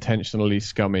like intentionally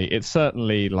scummy. It's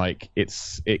certainly like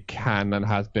it can and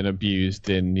has been abused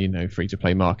in free to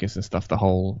play markets and stuff. The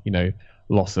whole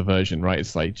loss aversion, right?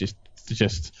 It's like just.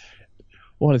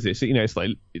 What is it? So, it's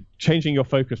like changing your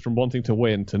focus from wanting to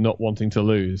win to not wanting to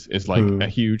lose is like a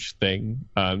huge thing.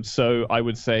 So I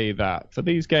would say that for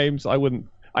these games, I know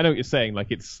what you're saying.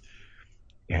 Like it's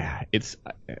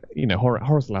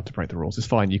horror's allowed to break the rules. It's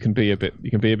fine. You can be a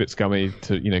bit scummy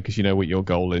to because you know what your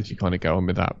goal is. You kind of go on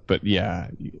with that. But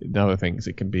in other things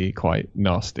it can be quite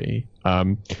nasty.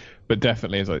 But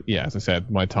definitely, as I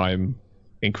said, my time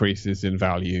increases in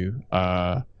value.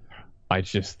 I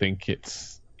just think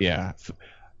it's. Yeah,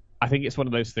 I think it's one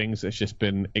of those things that's just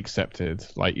been accepted.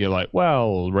 Like, you're like,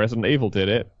 well, Resident Evil did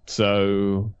it,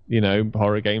 so,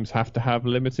 horror games have to have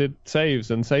limited saves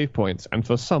and save points. And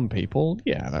for some people,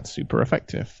 that's super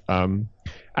effective. And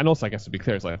also, I guess to be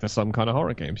clear, it's like, for some kind of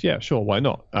horror games, sure, why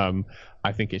not?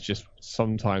 I think it's just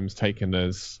sometimes taken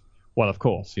as, well, of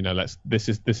course, this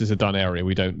is a done area.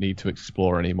 We don't need to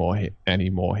explore anymore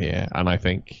here. And I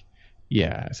think,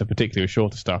 so particularly with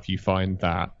shorter stuff, you find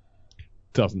that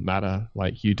doesn't matter.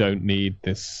 Like, you don't need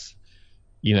this,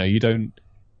 again,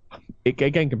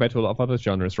 compared to a lot of other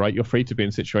genres, right? You're free to be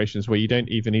in situations where you don't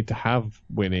even need to have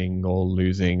winning or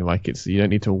losing. Like, you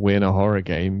don't need to win a horror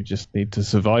game. You just need to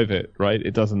survive it, right?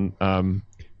 It doesn't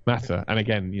matter. And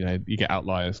again, you get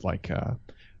outliers like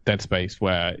Dead Space,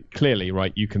 where clearly,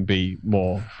 right, you can be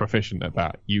more proficient at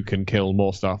that. You can kill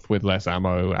more stuff with less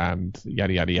ammo and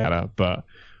yada, yada, yada. But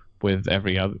with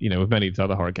every other, with many of the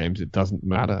other horror games, it doesn't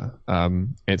matter.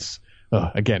 It's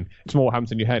again, it's more what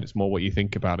happens in your head. It's more what you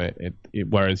think about it.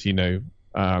 Whereas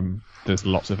there's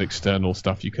lots of external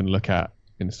stuff you can look at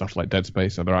in stuff like Dead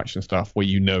Space, other action stuff, where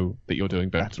that you're doing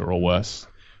better or worse.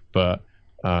 But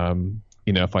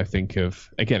if I think of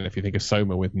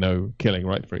Soma with no killing,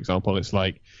 right, for example, it's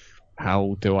like,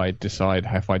 how do I decide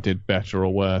if I did better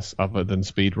or worse other than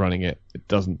speed running it? It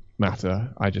doesn't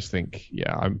matter. I just think,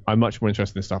 I'm much more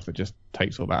interested in stuff that just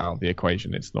takes all that out of the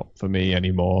equation. It's not for me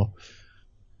anymore.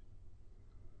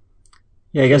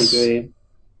 Yeah, I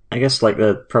guess like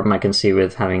the problem I can see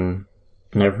with having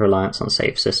an over-reliance on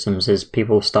save systems is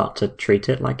people start to treat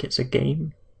it like it's a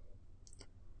game.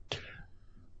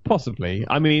 Possibly.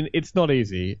 I mean, it's not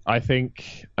easy. I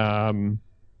think it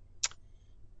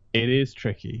is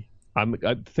tricky.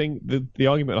 I think the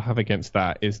argument I have against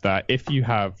that is that if you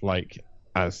have, like,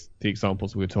 as the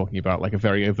examples we were talking about, like a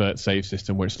very overt save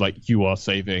system where it's like, you are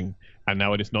saving and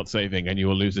now it is not saving and you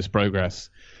will lose this progress,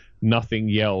 nothing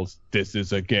yells "this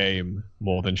is a game"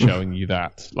 more than showing you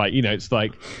that. Like, it's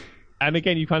like, and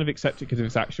again, you kind of accept it because of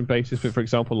its action basis. But for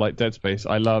example, like Dead Space,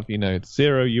 I love, it's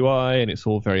zero UI and it's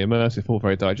all very immersive, all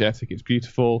very diegetic. It's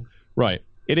beautiful, right?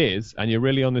 It is, and you're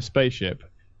really on this spaceship,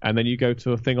 and then you go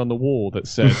to a thing on the wall that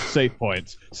says save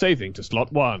points, saving to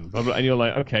slot 1, blah, blah, and you're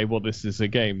like, okay, well, this is a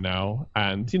game now.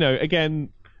 And again,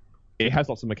 it has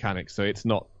lots of mechanics, so it's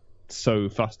not so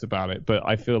fussed about it, but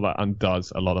I feel that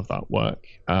undoes a lot of that work.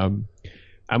 And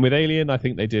with Alien, I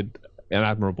think they did an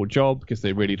admirable job because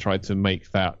they really tried to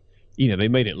make that, they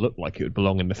made it look like it would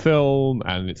belong in the film,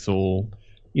 and it's all,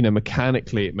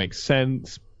 mechanically it makes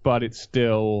sense, but it's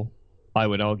still, I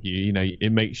would argue,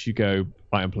 it makes you go,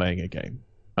 I am playing a game.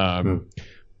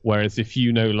 Whereas if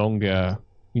you no longer,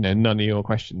 none of your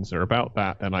questions are about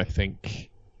that, then I think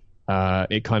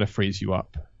it kind of frees you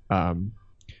up.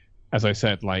 As I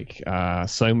said, like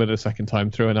Soma the second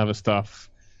time through and other stuff,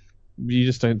 you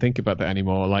just don't think about that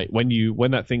anymore. Like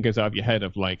when that thing goes out of your head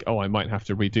of like, oh, I might have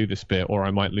to redo this bit or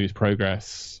I might lose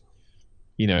progress,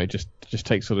 it just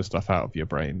takes all this stuff out of your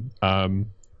brain.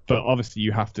 But obviously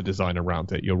you have to design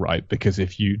around it. You're right, because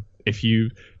if you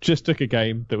just took a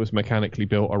game that was mechanically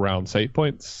built around save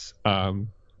points and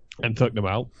took them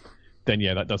out, then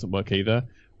yeah, that doesn't work either.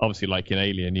 Obviously, like in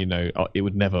Alien, it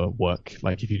would never work.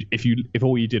 Like if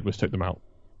all you did was took them out,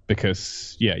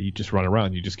 because you just run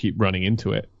around, you just keep running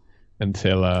into it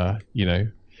until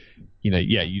you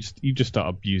just start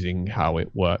abusing how it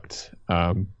worked.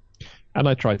 And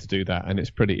I tried to do that, and it's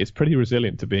pretty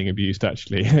resilient to being abused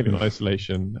actually in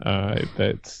isolation.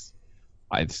 It's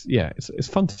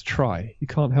fun to try. You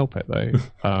can't help it though.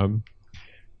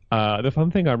 The fun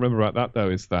thing I remember about that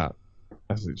though is that,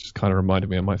 as it just kind of reminded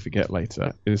me, I might forget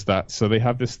later, is that so they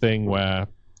have this thing where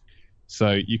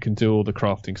so you can do all the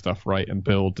crafting stuff, right, and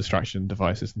build distraction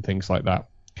devices and things like that.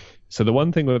 So the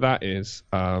one thing with that is,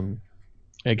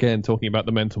 again, talking about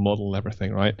the mental model and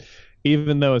everything, right?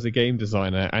 Even though as a game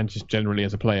designer and just generally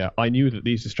as a player, I knew that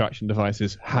these distraction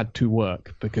devices had to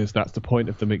work because that's the point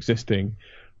of them existing,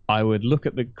 I would look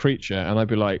at the creature and I'd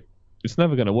be like, it's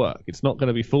never going to work. It's not going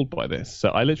to be fooled by this. So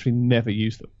I literally never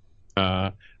used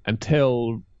them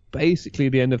until basically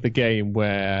the end of the game,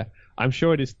 where I'm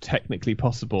sure it is technically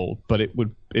possible, but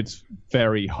it's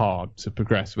very hard to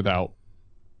progress without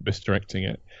misdirecting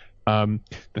it.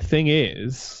 The thing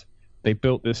is, they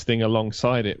built this thing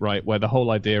alongside it, right, where the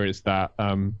whole idea is that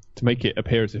to make it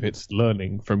appear as if it's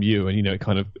learning from you and,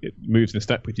 it moves in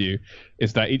step with you,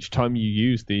 is that each time you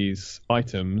use these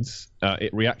items,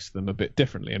 it reacts to them a bit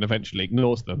differently and eventually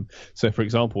ignores them. So, for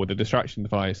example, with the distraction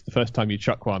device, the first time you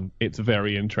chuck one, it's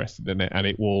very interested in it and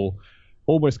it will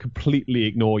almost completely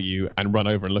ignore you and run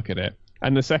over and look at it.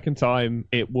 And the second time,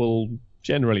 it will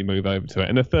generally move over to it.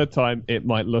 And the third time, it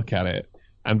might look at it.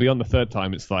 And beyond the third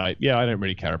time, it's like, yeah, I don't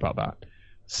really care about that.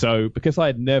 So because I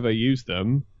had never used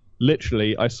them,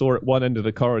 literally, I saw at one end of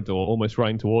the corridor almost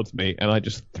running towards me, and I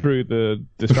just threw the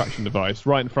distraction device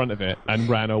right in front of it and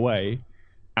ran away.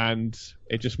 And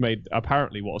it just made,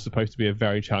 apparently, what was supposed to be a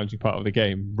very challenging part of the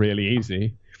game really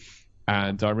easy.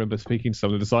 And I remember speaking to some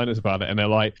of the designers about it, and they're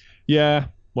like, yeah,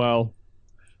 well,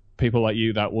 people like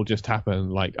you, that will just happen.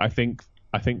 Like, I think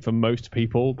for most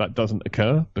people that doesn't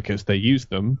occur because they use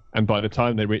them, and by the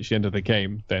time they reach the end of the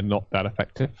game, they're not that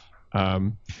effective.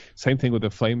 Same thing with the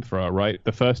flamethrower, right?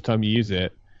 The first time you use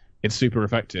it, it's super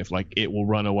effective. Like, it will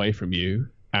run away from you.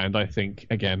 And I think,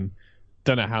 again,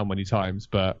 don't know how many times,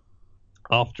 but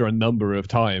after a number of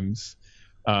times,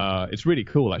 it's really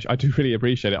cool, actually. I do really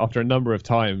appreciate it. After a number of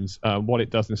times, what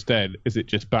it does instead is it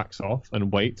just backs off and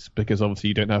waits, because obviously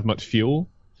you don't have much fuel.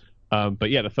 But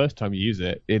yeah, the first time you use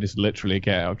it, it is literally a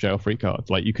get out of jail free card.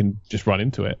 Like, you can just run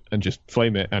into it and just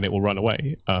flame it and it will run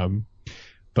away.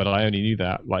 But I only knew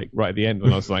that like right at the end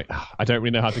when I was like, I don't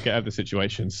really know how to get out of the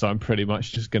situation, so I'm pretty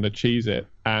much just going to cheese it,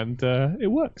 and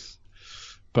it works.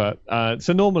 But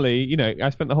so normally, I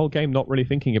spent the whole game not really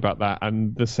thinking about that,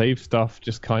 and the save stuff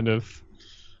just kind of,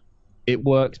 it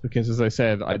works because, as I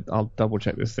said, I'll double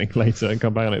check this thing later and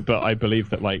come back on it, but I believe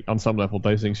that like on some level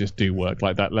those things just do work.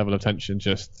 Like, that level of tension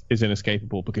just is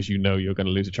inescapable because you're going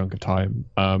to lose a chunk of time.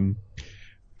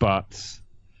 But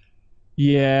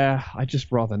yeah, I'd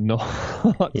just rather not.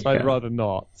 Yeah. I'd rather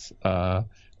not.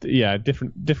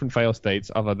 Different fail states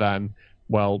other than,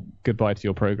 well, goodbye to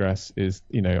your progress is,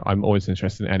 I'm always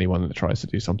interested in anyone that tries to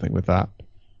do something with that.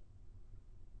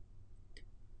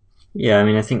 Yeah, I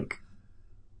mean, I think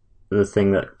the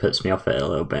thing that puts me off it a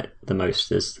little bit the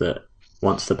most is that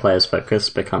once the player's focus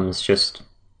becomes just,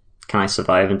 can I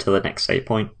survive until the next save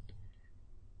point?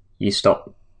 You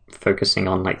stop focusing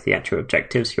on like the actual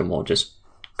objectives. You're more just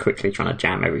quickly trying to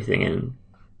jam everything in,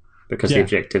 because the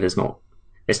objective is not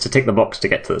it's to tick the box to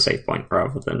get to the save point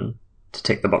rather than to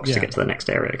tick the box to Yeah. get to the next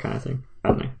area kind of thing. I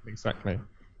don't know. Exactly.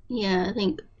 Yeah, I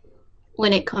think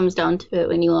when it comes down to it,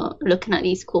 when you are looking at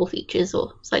these core features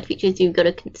or side features, you've got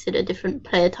to consider different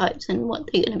player types and what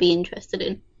they're going to be interested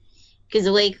in. Because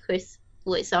the way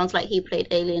what it sounds like he played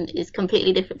Alien is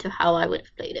completely different to how I would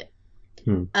have played it.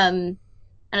 And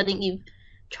I think you've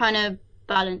trying to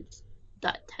balance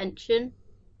that tension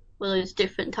with those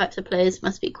different types of players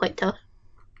must be quite tough.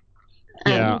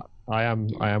 Yeah, I am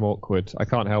awkward. I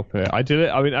can't help it. I did it.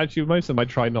 I mean, actually, most of them I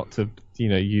try not to,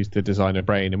 use the designer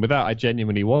brain, and with that, I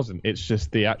genuinely wasn't. It's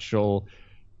just the actual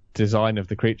design of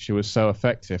the creature was so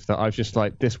effective that I was just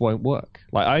like, this won't work.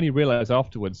 Like, I only realized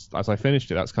afterwards, as I finished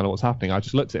it, that's kind of what's happening. I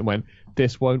just looked at it and went,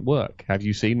 this won't work. Have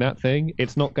you seen that thing?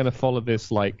 It's not going to follow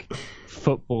this, like,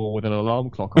 football with an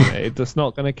alarm clock on it. It's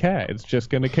not going to care. It's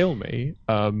just going to kill me.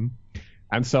 And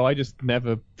so I just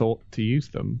never thought to use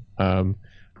them. I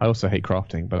also hate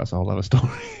crafting, but that's a whole other story.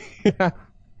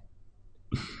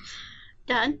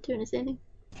 Dan, do you want to say anything?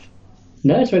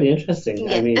 No, it's really interesting.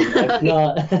 Yeah. I mean, I've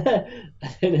not,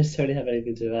 I don't necessarily have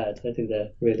anything to add. I think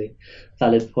they're really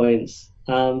valid points.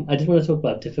 I did want to talk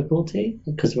about difficulty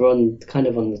because we're on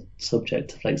the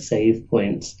subject of like save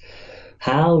points.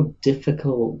 How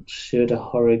difficult should a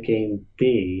horror game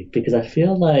be? Because I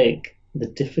feel like the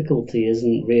difficulty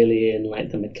isn't really in like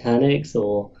the mechanics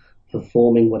or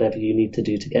performing whatever you need to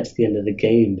do to get to the end of the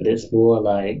game, but it's more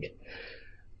like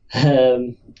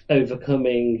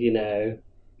overcoming,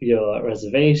 your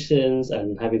reservations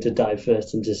and having to dive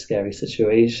first into scary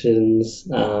situations.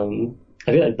 I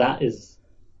feel like that is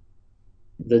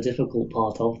the difficult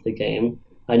part of the game.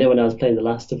 I know when I was playing The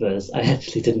Last of Us, I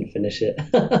actually didn't finish it.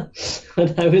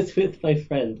 When I was with my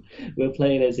friend, we were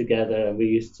playing it together, and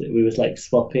we was like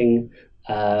swapping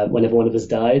whenever one of us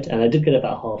died, and I did get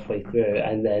about halfway through,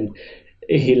 and then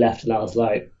he left, and I was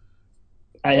like,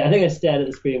 I think I stared at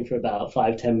the screen for about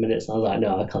 5-10 minutes, and I was like,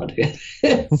 no, I can't do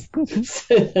it.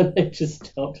 So then I just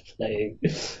stopped playing.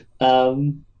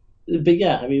 But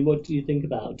yeah, I mean, what do you think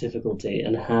about difficulty,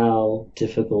 and how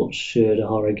difficult should a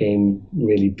horror game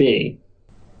really be?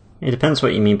 It depends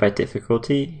what you mean by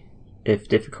difficulty. If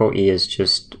difficulty is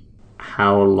just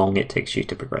how long it takes you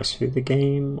to progress through the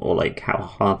game, or like how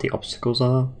hard the obstacles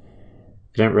are,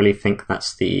 I don't really think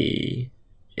that's the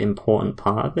important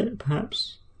part of it,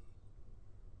 perhaps.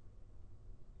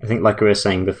 I think, like we were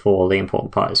saying before, the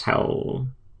important part is how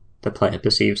the player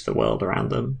perceives the world around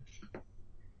them.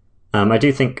 I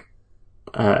do think,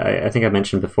 I think I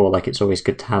mentioned before, like it's always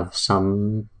good to have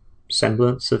some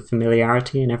semblance of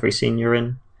familiarity in every scene you're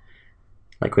in.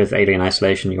 Like with Alien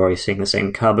Isolation, you're always seeing the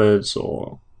same cupboards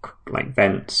or like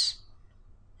vents.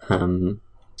 So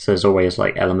there's always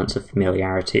like elements of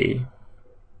familiarity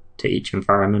to each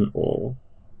environment, or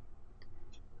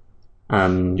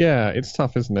Yeah, it's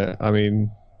tough, isn't it? I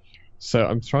mean, so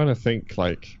I'm trying to think,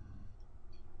 like,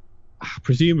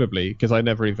 presumably, because I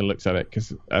never even looked at it,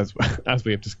 because as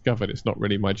we have discovered, it's not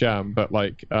really my jam, but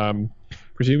like,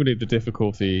 presumably the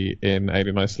difficulty in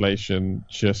Alien Isolation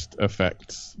just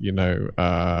affects,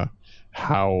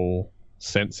 how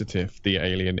sensitive the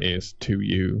alien is to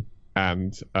you,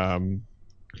 and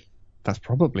that's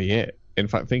probably it. In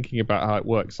fact, thinking about how it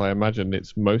works, I imagine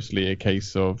it's mostly a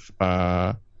case of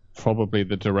probably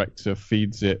the director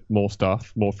feeds it more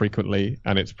stuff more frequently,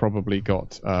 and it's probably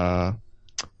got a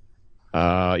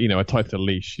tighter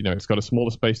leash. It's got a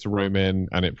smaller space to roam in,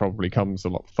 and it probably comes a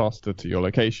lot faster to your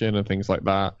location and things like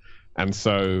that. And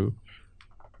so,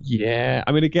 yeah,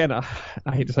 I mean, again, I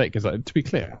hate to say it, because to be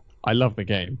clear, I love the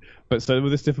game, but so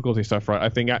with this difficulty stuff, right, I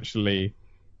think actually,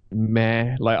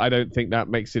 I don't think that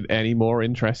makes it any more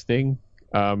interesting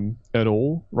at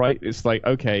all, right? It's like,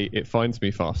 okay, it finds me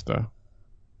faster,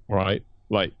 right?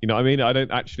 Like, you know what I mean? I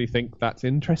don't actually think that's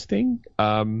interesting.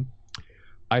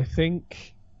 I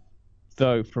think,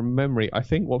 though, from memory, I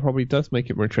think what probably does make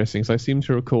it more interesting is I seem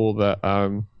to recall that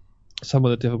some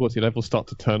of the difficulty levels start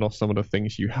to turn off some of the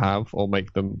things you have or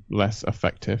make them less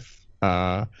effective.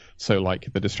 So,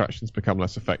 like, the distractions become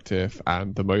less effective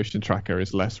and the motion tracker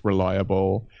is less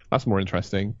reliable. That's more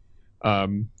interesting.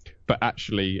 But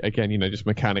actually, again, just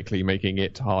mechanically making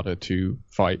it harder to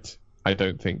fight, I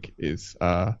don't think is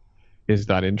that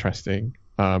interesting.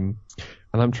 And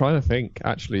I'm trying to think,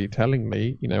 actually,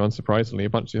 tellingly, unsurprisingly, a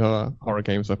bunch of other horror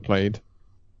games I've played,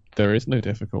 there is no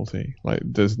difficulty. Like,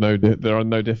 there are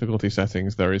no difficulty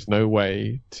settings. There is no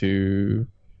way to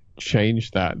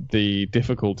change that. The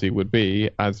difficulty would be,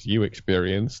 as you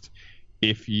experienced,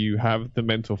 if you have the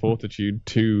mental fortitude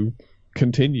to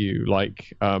continue.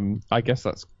 Like, I guess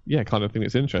that's, kind of thing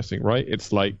that's interesting, right?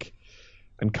 It's like,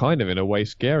 and kind of in a way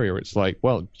scarier. It's like,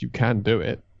 well, you can do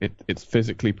it. It's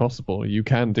physically possible. You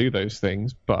can do those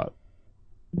things, but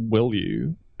will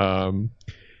you? And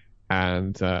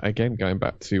again, going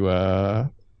back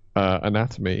to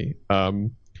Anatomy,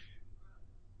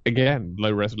 again,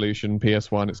 low resolution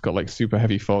PS1. It's got like super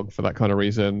heavy fog for that kind of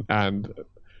reason, and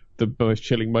the most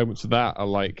chilling moments of that are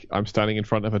like I'm standing in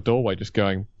front of a doorway, just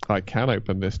going, I can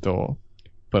open this door,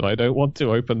 but I don't want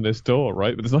to open this door,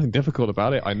 right? But there's nothing difficult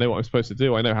about it. I know what I'm supposed to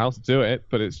do. I know how to do it,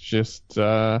 but it's just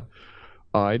I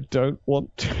don't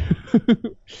want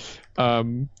to.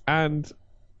 And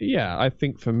yeah, I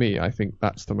think for me, I think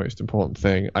that's the most important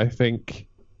thing. I think,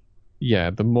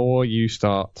 yeah, the more you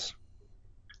start,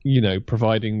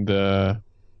 providing the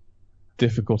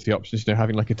difficulty options,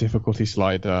 having like a difficulty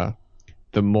slider,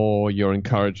 the more you're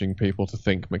encouraging people to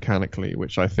think mechanically,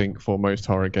 which I think for most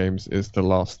horror games is the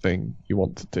last thing you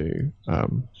want to do.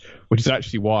 Which is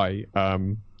actually why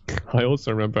I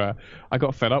also remember I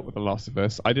got fed up with The Last of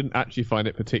Us. I didn't actually find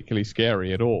it particularly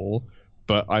scary at all,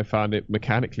 but I found it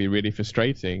mechanically really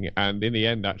frustrating. And in the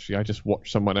end, actually, I just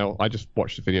watched someone else. I just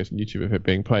watched the videos on YouTube of it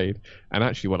being played. And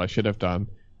actually, what I should have done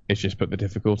is just put the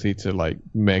difficulty to like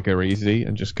mega easy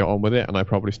and just got on with it. And I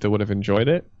probably still would have enjoyed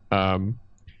it.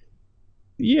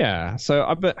 Yeah. So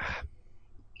I bet.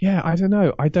 Yeah, I don't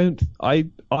know.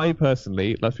 I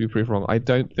personally, let's be proof wrong, I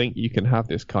don't think you can have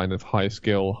this kind of high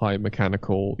skill, high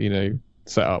mechanical,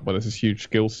 setup where there's this huge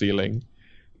skill ceiling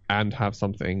and have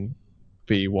something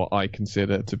be what I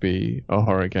consider to be a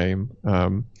horror game.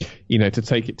 To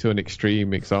take it to an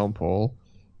extreme example,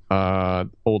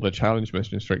 all the challenge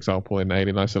missions, for example, in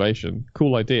Alien Isolation,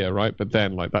 cool idea, right? But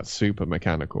then, like, that's super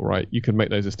mechanical, right? You can make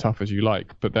those as tough as you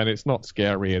like, but then it's not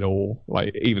scary at all,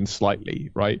 like, even slightly,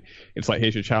 right? It's like,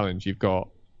 here's your challenge. You've got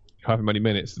however many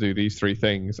minutes to do these 3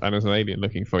 things, and there's an alien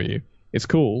looking for you. It's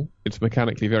cool. It's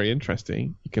mechanically very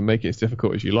interesting. You can make it as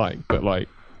difficult as you like, but, like,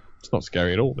 it's not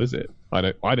scary at all, is it? I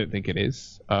don't think it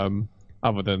is.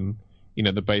 Other than,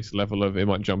 the base level of it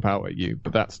might jump out at you,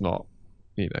 but that's not,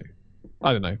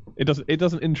 I don't know. It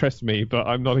doesn't interest me, but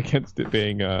I'm not against it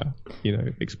being,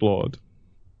 explored.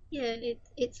 Yeah,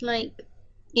 it's like,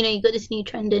 you got this new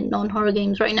trend in non-horror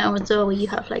games right now as well, where you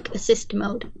have like assist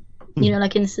mode.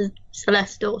 Like in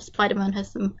Celeste or Spider-Man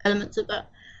has some elements of that,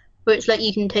 where it's like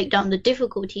you can take down the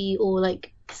difficulty or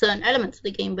like certain elements of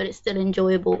the game, but it's still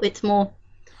enjoyable. It's more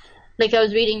like I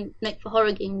was reading, like for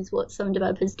horror games, what some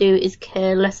developers do is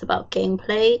care less about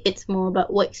gameplay. It's more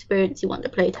about what experience you want the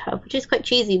player to have, which is quite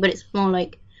cheesy, but it's more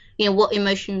like, what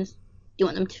emotions do you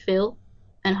want them to feel,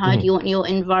 and how do you want your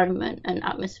environment and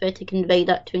atmosphere to convey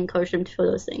that to encourage them to feel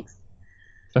those things.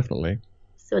 Definitely.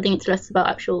 So I think it's less about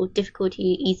actual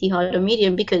difficulty, easy, hard, or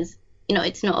medium, because,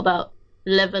 it's not about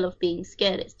level of being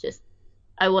scared. It's just,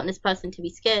 I want this person to be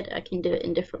scared. I can do it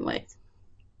in different ways.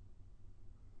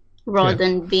 Rather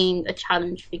than being a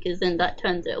challenge, because then that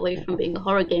turns it away from being a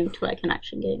horror game to like an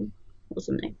action game or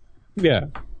something. Yeah,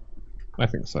 I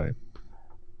think so.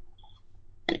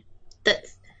 And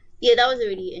that was a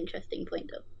really interesting point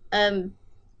though.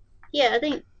 I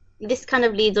think this kind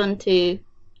of leads on to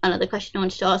another question I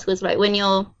wanted to ask, was like, when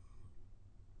you're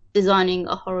designing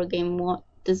a horror game, what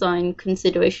design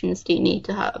considerations do you need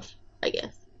to have? I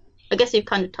guess you've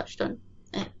kind of touched on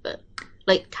it, but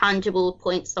like tangible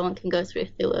points someone can go through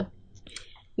if they were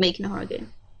making a horror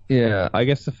game. Yeah, I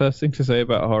guess the first thing to say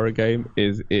about a horror game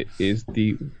is it is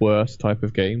the worst type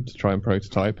of game to try and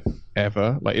prototype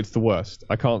ever. Like, it's the worst.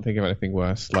 I can't think of anything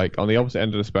worse. Like, on the opposite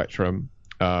end of the spectrum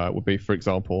would be, for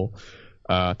example,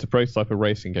 to prototype a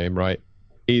racing game, right?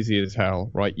 Easy as hell,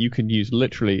 right? You can use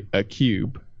literally a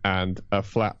cube and a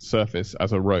flat surface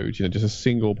as a road, just a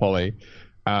single poly.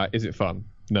 Is it fun?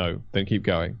 No. Then keep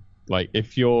going. Like,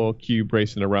 if your cube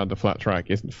racing around a flat track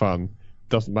isn't fun,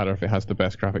 doesn't matter if it has the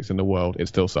best graphics in the world, it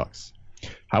still sucks.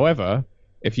 However,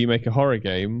 if you make a horror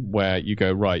game where you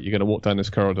go, right, you're going to walk down this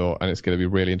corridor and it's going to be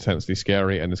really intensely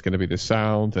scary and there's going to be this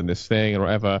sound and this thing and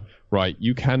whatever, right,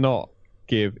 you cannot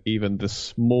give even the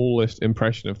smallest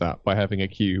impression of that by having a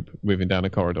cube moving down a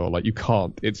corridor. Like, you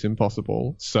can't. It's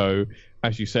impossible. So,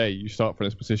 as you say, you start from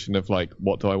this position of, like,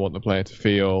 what do I want the player to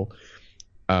feel?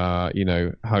 How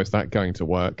is that going to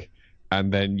work?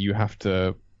 And then you have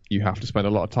to spend a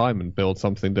lot of time and build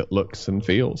something that looks and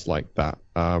feels like that.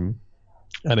 And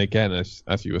again,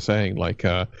 as you were saying, like,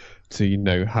 to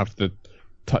have the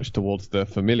touch towards the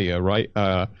familiar, right?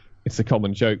 It's a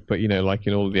common joke, but like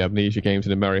in all of the Amnesia games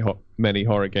and in many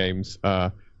horror games,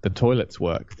 the toilets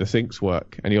work, the sinks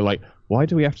work, and you're like, why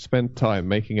do we have to spend time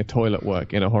making a toilet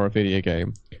work in a horror video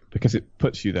game? because it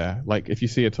puts you there. Like if you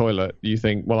see a toilet, you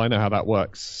think, well, I know how that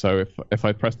works. So if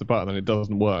I press the button and it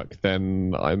doesn't work,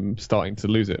 then I'm starting to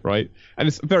lose it, right? And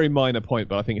it's a very minor point,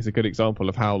 but I think it's a good example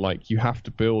of how like you have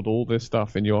to build all this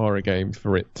stuff in your horror game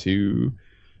for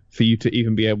you to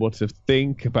even be able to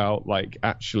think about like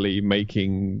actually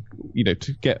making,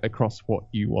 to get across what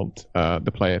you want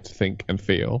the player to think and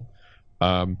feel.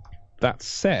 That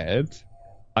said,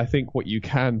 I think what you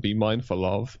can be mindful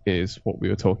of is what we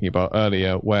were talking about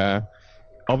earlier, where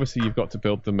obviously you've got to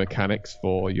build the mechanics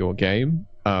for your game,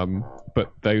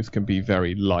 but those can be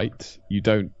very light.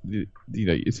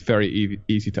 It's very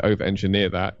easy to over-engineer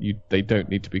that. They don't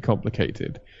need to be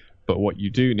complicated. But what you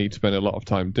do need to spend a lot of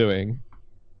time doing,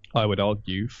 I would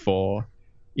argue, for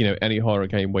any horror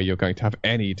game where you're going to have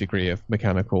any degree of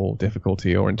mechanical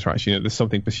difficulty or interaction, there's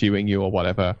something pursuing you or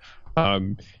whatever,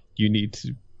 you need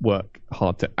to work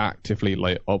hard to actively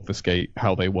obfuscate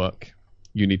how they work.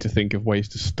 You need to think of ways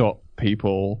to stop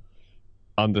people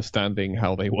understanding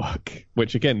how they work,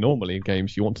 which again, normally in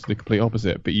games you want to do the complete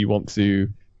opposite, but you want to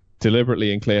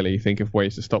deliberately and clearly think of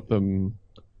ways to stop them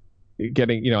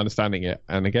getting, understanding it.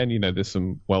 And again, there's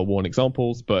some well-worn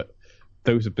examples, but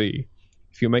those would be,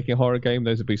 if you're making a horror game,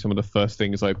 those would be some of the first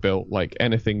things I built, like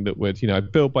anything that would,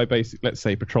 I'd build by basic, let's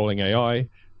say, patrolling AI,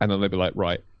 and then they'd be like,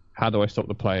 right, how do I stop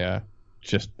the player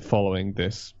just following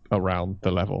this around the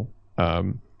level?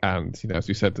 And, as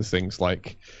we said, there's things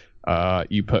like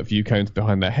you put view cones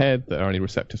behind their head that are only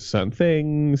receptive to certain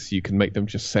things. You can make them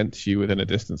just sense you within a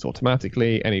distance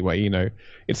automatically. Anyway,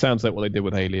 it sounds like what they did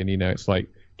with Alien. It's like,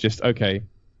 just, okay,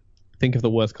 think of the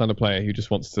worst kind of player who just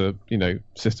wants to,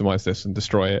 systemize this and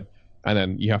destroy it. And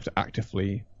then you have to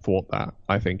actively thwart that,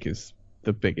 I think, is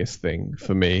the biggest thing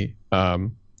for me.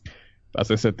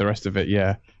 As I said, the rest of it,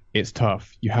 yeah, it's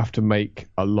tough. You have to make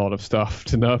a lot of stuff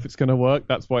to know if it's going to work.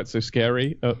 That's why it's so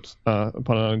scary, pun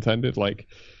unintended. Like,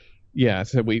 yeah,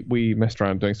 so we messed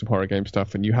around doing some horror game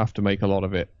stuff, and you have to make a lot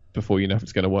of it before you know if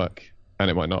it's going to work, and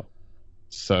it might not.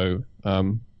 So,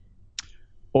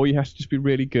 or you have to just be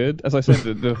really good. As I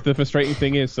said, the frustrating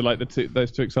thing is, so like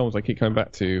those two examples I keep coming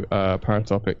back to,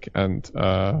 Paratopic and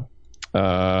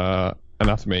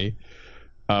Anatomy.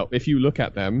 If you look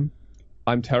at them,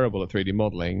 I'm terrible at 3D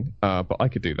modeling, but I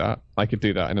could do that. I could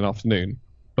do that in an afternoon,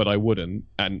 but I wouldn't.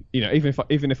 And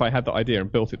even if I had the idea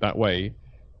and built it that way,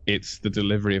 it's the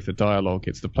delivery of the dialogue,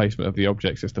 it's the placement of the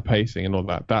objects, it's the pacing and all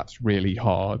that. That's really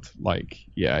hard. Like,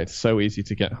 yeah, it's so easy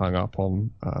to get hung up on,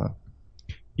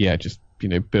 just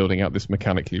building out this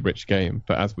mechanically rich game.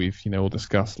 But as we've all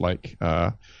discussed, like,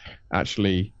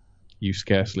 actually, you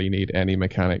scarcely need any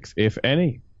mechanics, if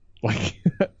any. Like,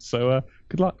 so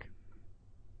good luck.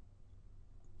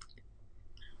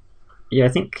 Yeah, I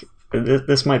think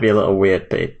this might be a little weird,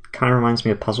 but it kind of reminds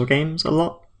me of puzzle games a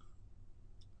lot.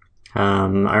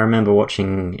 I remember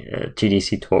watching a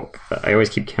GDC talk that I always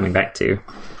keep coming back to.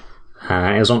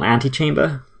 It was on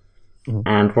Antichamber,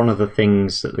 and one of the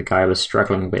things that the guy was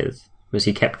struggling with was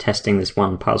he kept testing this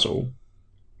one puzzle.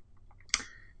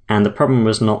 And the problem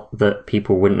was not that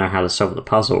people wouldn't know how to solve the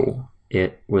puzzle,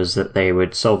 it was that they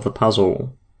would solve the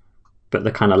puzzle, but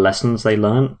the kind of lessons they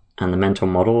learnt and the mental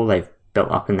model they've built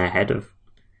up in their head of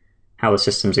how the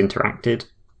systems interacted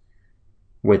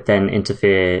would then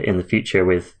interfere in the future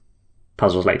with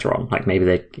puzzles later on. Like maybe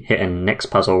they hit a next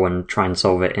puzzle and try and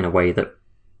solve it in a way that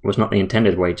was not the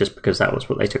intended way just because that was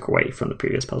what they took away from the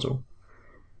previous puzzle.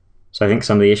 So I think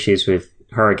some of the issues with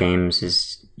horror games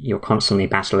is you're constantly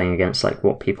battling against like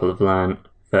what people have learned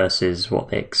versus what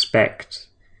they expect,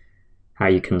 how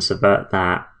you can subvert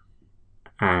that,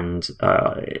 and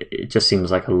it just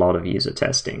seems like a lot of user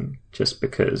testing just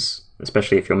because,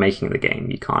 especially if you're making the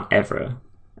game, you can't ever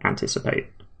anticipate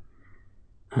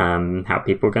how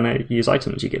people are going to use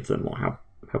items you give them, or how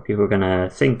people are going to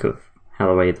think of how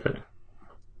the way that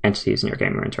entities in your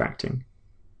game are interacting.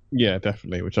 Yeah,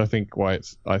 definitely. Which I think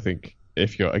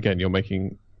if you're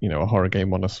making a horror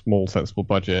game on a small sensible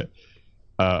budget,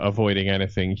 avoiding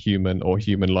anything human or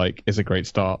human-like is a great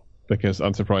start, because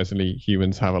unsurprisingly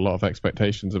humans have a lot of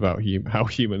expectations about how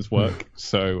humans work.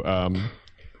 So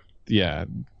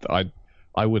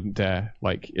I wouldn't dare.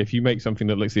 Like, if you make something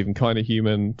that looks even kind of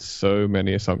human, so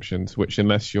many assumptions, which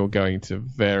unless you're going to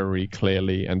very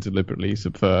clearly and deliberately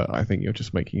subvert, I think you're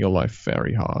just making your life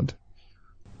very hard.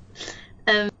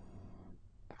 An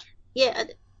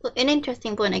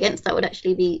interesting point against that would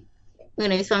actually be,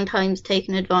 sometimes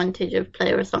taking advantage of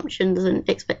player assumptions and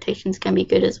expectations can be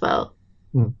good as well.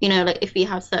 Like if we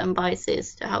have certain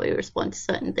biases to how we respond to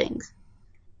certain things,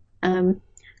 kind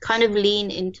of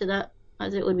lean into that,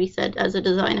 as it would be said, as a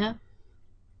designer.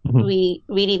 We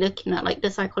really looking at like the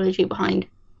psychology behind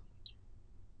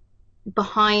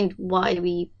behind why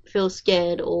we feel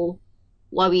scared or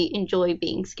why we enjoy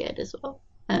being scared as well.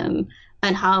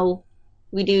 And how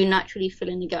we do naturally fill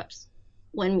in the gaps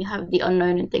when we have the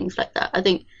unknown and things like that. I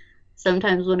think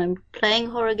sometimes when I'm playing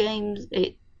horror games,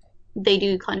 they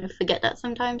do kind of forget that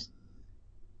sometimes.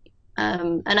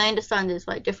 And I understand there's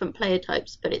like different player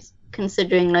types, but it's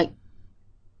considering like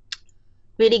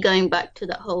really going back to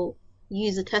that whole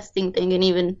user testing thing and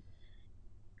even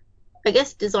I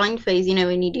guess design phase,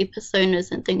 when you do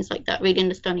personas and things like that, really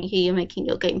understanding who you're making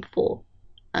your game for.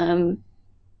 Um,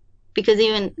 because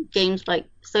even games like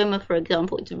Soma, for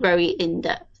example, it's very in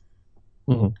depth.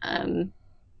 Mm-hmm.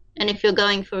 And if you're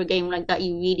going for a game like that,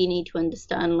 you really need to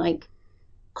understand like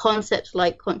concepts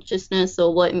like consciousness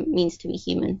or what it means to be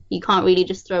human. You can't really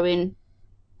just throw in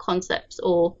concepts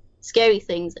or scary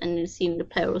things and assume the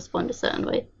player will respond a certain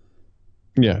way.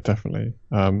 Yeah, definitely.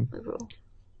 Overall.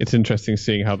 It's interesting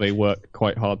seeing how they work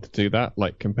quite hard to do that,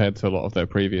 like compared to a lot of their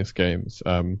previous games.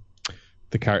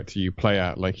 The character you play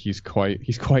at, like he's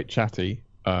quite chatty.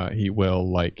 He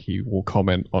will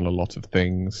comment on a lot of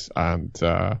things, and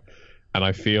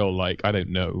I feel like, I don't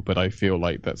know, but I feel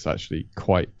like that's actually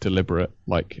quite deliberate.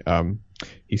 Like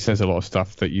he says a lot of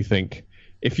stuff that you think,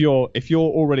 if you're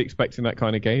already expecting that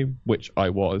kind of game, which I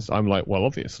was, I'm like, well,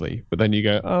 obviously. But then you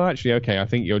go, oh, actually, okay, I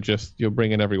think you're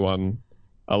bringing everyone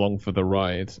along for the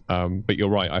ride. But you're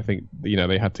right. I think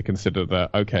they had to consider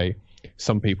that. Okay,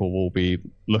 some people will be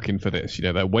looking for this.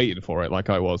 They're waiting for it, like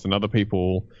I was, and other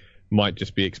people might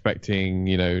just be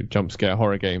expecting jump scare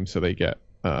horror games, so they get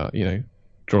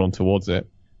drawn towards it.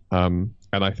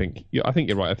 And I think you're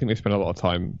right. I think they spend a lot of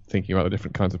time thinking about the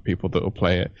different kinds of people that will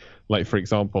play it. Like, for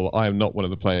example, I am not one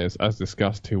of the players, as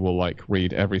discussed, who will like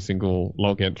read every single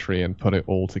log entry and put it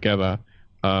all together.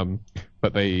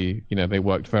 But they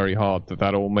worked very hard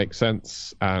that all makes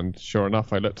sense. And sure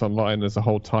enough, I looked online. There's a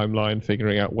whole timeline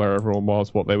figuring out where everyone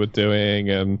was, what they were doing,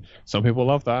 and some people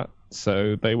love that,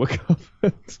 so they were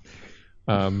covered.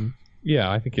 I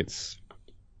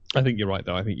think you're right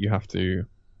though. I think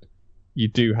you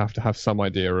do have to have some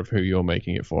idea of who you're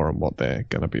making it for and what they're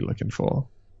going to be looking for.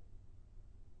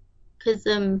 Because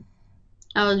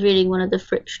I was reading one of the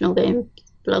Frictional Game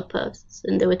blog posts,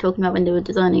 and they were talking about when they were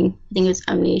designing, I think it was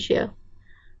Amnesia,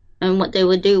 and what they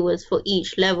would do was for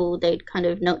each level they'd kind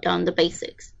of note down the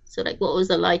basics. So like, what was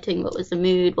the lighting, what was the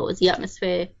mood, what was the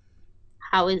atmosphere,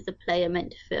 how is the player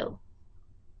meant to feel,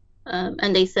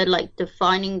 and they said like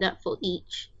defining that for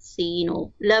each scene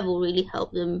or level really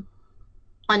helped them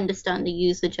understand the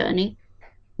user journey.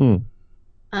 And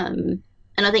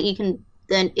I think you can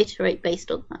then iterate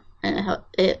based on that, and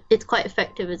it's quite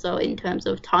effective as well in terms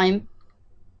of time,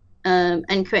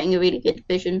 and creating a really good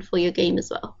vision for your game as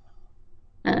well.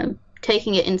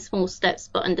 Taking it in small steps,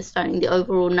 but understanding the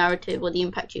overall narrative or the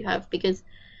impact you have, because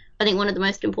I think one of the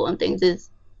most important things is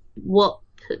what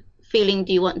feeling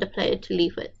do you want the player to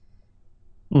leave with,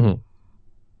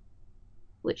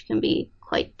 which can be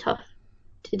quite tough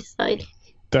to decide.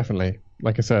 Definitely.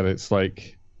 Like I said, it's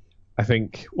like, I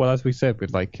think, well, as we said,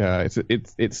 with like,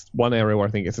 it's one area where I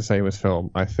think it's the same as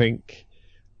film. I think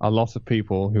a lot of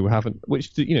people who haven't,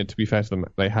 which, to be fair to them,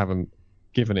 they haven't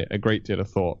given it a great deal of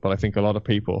thought, but I think a lot of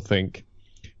people think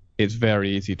it's very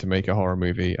easy to make a horror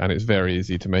movie and it's very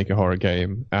easy to make a horror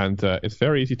game, and it's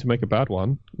very easy to make a bad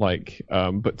one,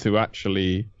 but to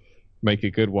actually make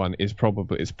a good one is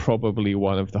probably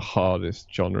one of the hardest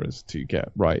genres to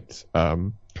get right.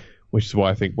 Which is why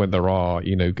I think when there are,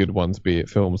 good ones, be it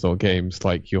films or games,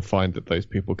 like, you'll find that those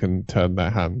people can turn their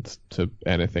hand to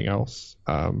anything else.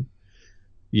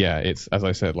 It's, as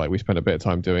I said, like, we spent a bit of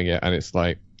time doing it, and it's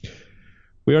like,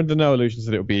 we're under no illusions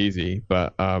that it'll be easy,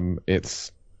 but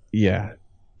you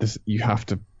have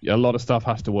to, a lot of stuff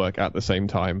has to work at the same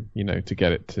time, to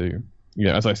get it to,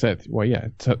 as I said,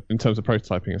 in terms of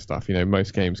prototyping and stuff,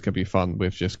 most games can be fun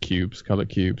with just color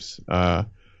cubes.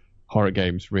 Horror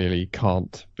games really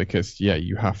can't, because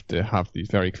you have to have these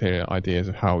very clear ideas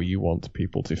of how you want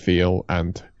people to feel,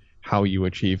 and how you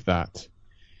achieve that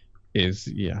is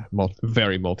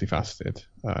very multifaceted.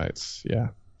 It's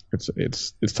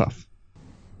tough.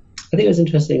 I think it was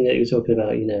interesting that you were talking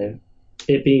about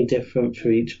it being different for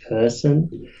each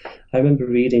person. I remember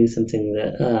reading something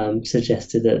that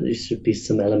suggested that there should be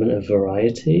some element of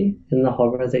variety in the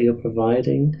horror that you're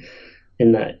providing,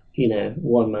 in that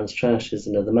one man's trash is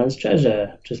another man's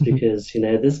treasure. Just because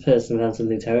this person found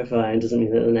something terrifying doesn't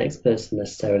mean that the next person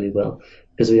necessarily will,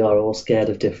 because we are all scared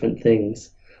of different things.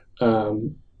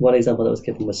 One example that was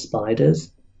given was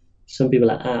spiders. Some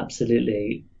people are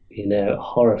absolutely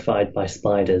horrified by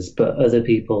spiders, but other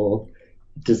people,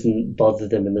 it doesn't bother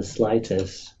them in the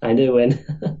slightest. I know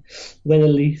when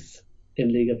Elise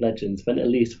in League of Legends, when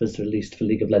Elise was released for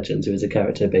League of Legends, it was a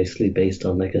character basically based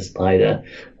on like a spider.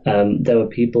 There were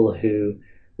people who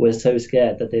were so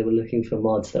scared that they were looking for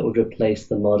mods that would replace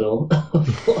the model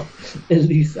of what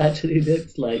Elise actually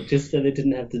looks like, just so they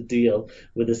didn't have to deal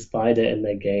with a spider in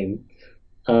their game.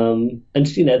 And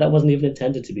that wasn't even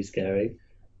intended to be scary.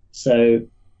 So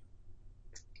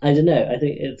I don't know. I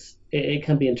think it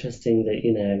can be interesting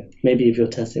that maybe if you're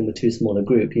testing with too small a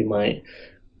group, you might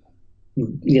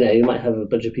have a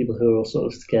bunch of people who are all sort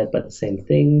of scared by the same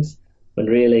things, when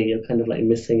really you're kind of like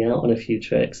missing out on a few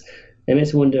tricks. It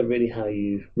makes me wonder really how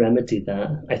you remedy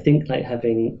that. I think like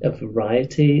having a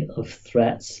variety of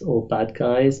threats or bad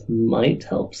guys might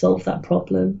help solve that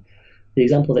problem. The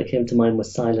example that came to mind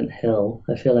was Silent Hill.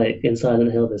 I feel like in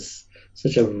Silent Hill there's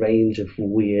such a range of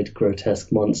weird,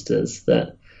 grotesque monsters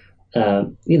that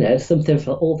something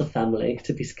for all the family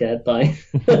to be scared by.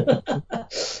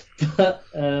 But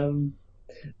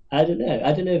I don't know.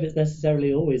 I don't know if it's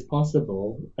necessarily always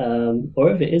possible,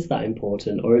 or if it is that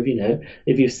important, or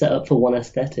if you've set up for one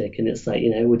aesthetic and it's like,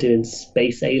 we're doing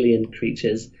space alien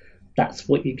creatures, that's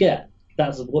what you get.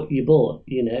 That's what you bought.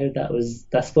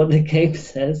 That's what the game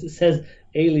says. It says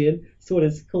alien. That's what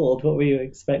it's called. What were you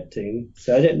expecting?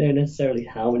 So I don't know necessarily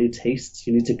how many tastes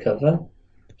you need to cover.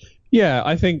 Yeah,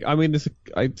 I feel there's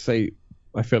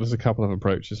a couple of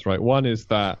approaches, right? One is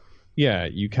that,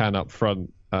 you can upfront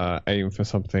aim for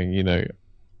something,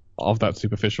 of that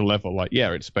superficial level, like,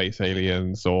 it's space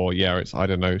aliens, or it's, I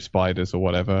don't know, spiders or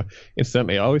whatever.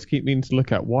 Instantly, I always keep meaning to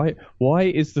look at why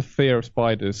is the fear of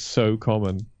spiders so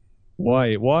common?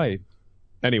 Why?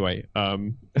 Anyway, I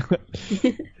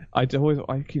keep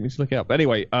meaning to look it up.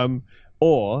 Anyway,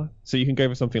 or so you can go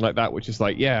for something like that, which is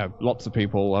like, lots of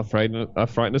people are frightened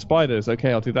of spiders.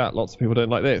 Okay, I'll do that. Lots of people don't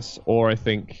like this. Or I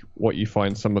think what you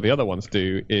find some of the other ones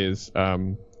do is,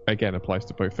 again, applies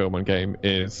to both film and game,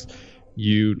 is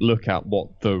you look at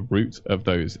what the root of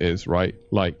those is, right?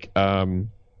 Like,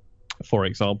 for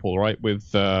example, right,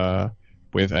 with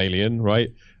Alien, right?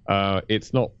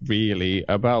 It's not really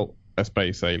about a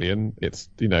space alien.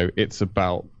 It's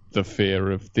about the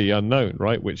fear of the unknown,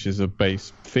 right? Which is a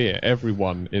base fear.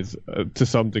 Everyone is, to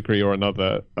some degree or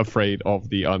another, afraid of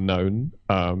the unknown.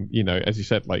 As you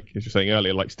said, like as you were saying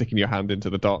earlier, like sticking your hand into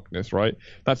the darkness, right?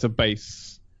 That's a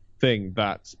base thing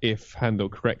that, if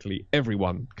handled correctly,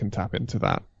 everyone can tap into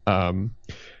that. And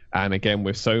again,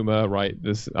 with Soma, right,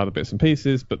 there's other bits and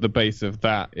pieces, but the base of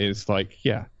that is like,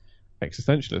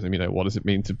 existentialism. What does it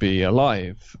mean to be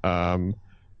alive?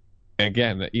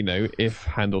 Again, if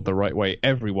handled the right way,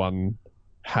 everyone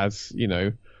has,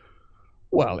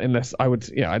 unless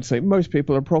I'd say most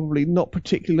people are probably not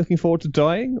particularly looking forward to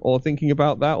dying or thinking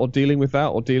about that or dealing with that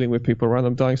or dealing with people around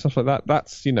them dying, stuff like that.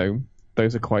 That's,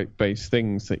 those are quite base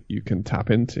things that you can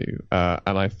tap into.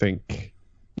 And I think,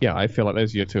 I feel like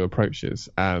those are your two approaches.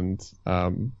 And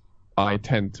I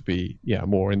tend to be,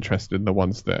 more interested in the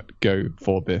ones that go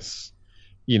for this,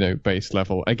 base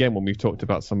level. Again, when we've talked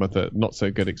about some of the not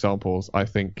so good examples, I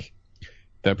think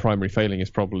their primary failing is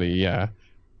probably,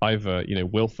 either,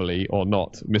 willfully or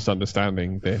not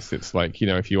misunderstanding this. It's like,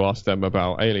 if you ask them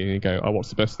about Alien, you go, oh, what's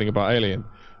the best thing about Alien?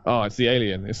 Oh, it's the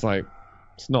alien. It's like,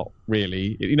 it's not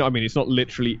really, it's not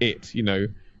literally it,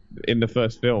 in the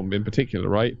first film in particular,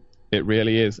 right? It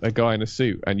really is a guy in a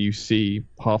suit, and you see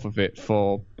half of it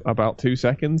for about 2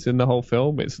 seconds in the whole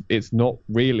film. It's not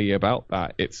really about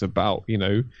that. It's about,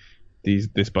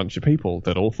 this bunch of people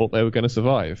that all thought they were going to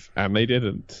survive, and they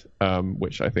didn't,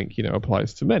 which I think,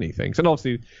 applies to many things. And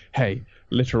obviously, hey,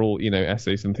 literal,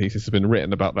 essays and theses have been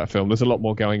written about that film. There's a lot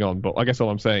more going on, but I guess all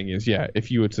I'm saying is,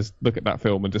 if you were to look at that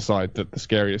film and decide that the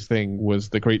scariest thing was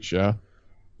the creature,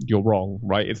 you're wrong,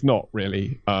 right? It's not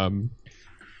really.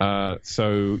 I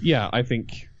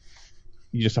think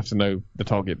you just have to know the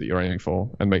target that you're aiming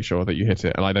for and make sure that you hit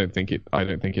it. And I don't think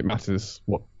it matters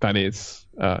what that is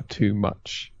too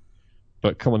much.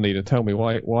 But come on, Nina, tell me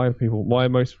why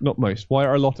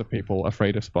are a lot of people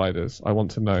afraid of spiders? I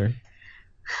want to know.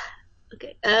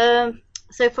 Okay.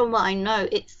 So from what I know,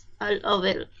 a lot of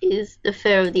it is the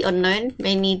fear of the unknown,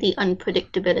 mainly the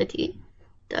unpredictability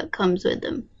that comes with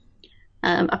them.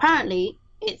 Apparently,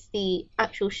 it's the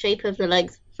actual shape of the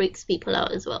legs freaks people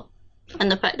out as well,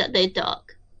 and the fact that they're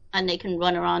dark and they can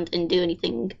run around and do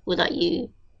anything without you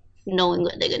knowing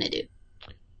what they're going to do.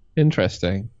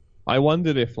 Interesting. I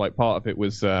wondered if like part of it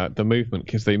was the movement,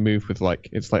 because they move with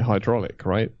it's like hydraulic,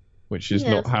 right? Which is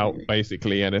not how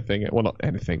basically anything, well, not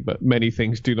anything, but many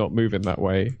things do not move in that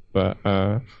way. But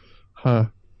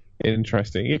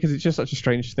interesting. Yeah, because it's just such a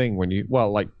strange thing when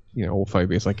all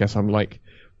phobias, I guess.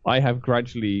 I have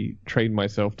gradually trained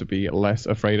myself to be less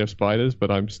afraid of spiders, but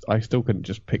I still couldn't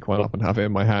just pick one up and have it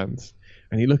in my hands.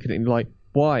 and you look at it and you're like,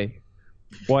 why?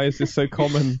 Why is this so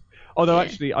common? Although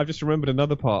actually, I've just remembered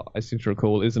another part I seem to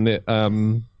recall, isn't it?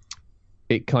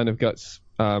 It kind of gets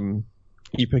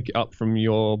you pick it up from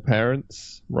your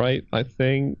parents, right? I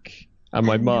think, and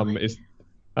my mum is.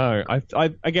 Oh,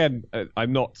 again,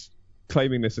 I'm not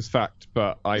claiming this as fact,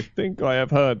 but I think I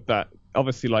have heard that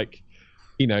obviously, like,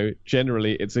 you know,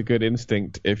 generally it's a good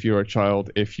instinct if you're a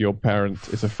child, if your parent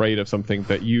is afraid of something,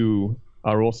 that you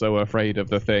are also afraid of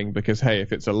the thing, because hey,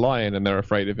 if it's a lion and they're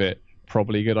afraid of it,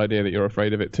 probably a good idea that you're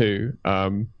afraid of it too.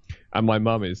 And my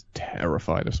mum is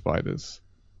terrified of spiders.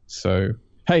 So,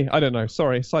 hey, I don't know.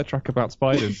 Sorry, sidetrack about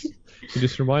spiders. You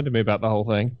just reminded me about the whole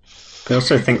thing. I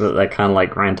also think that they're kind of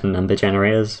like random number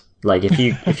generators. Like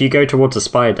if you go towards a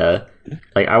spider,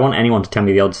 like I want anyone to tell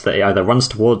me the odds that it either runs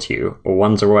towards you or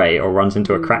runs away or runs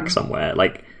into a crack somewhere.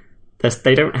 Like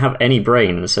they don't have any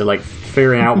brain, so like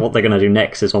figuring out what they're going to do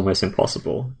next is almost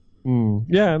impossible.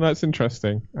 Yeah, that's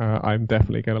interesting. I'm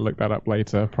definitely going to look that up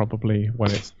later, probably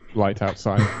when it's light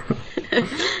outside.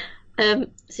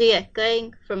 So yeah,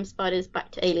 going from spiders back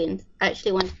to aliens, I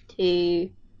actually want to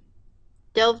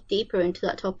delve deeper into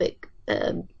that topic.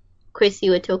 Chris,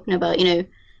 you were talking about, you know,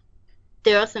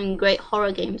 there are some great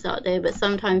horror games out there, but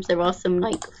sometimes there are some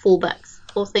like fallbacks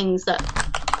or things that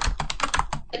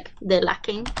like they're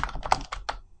lacking.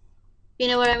 You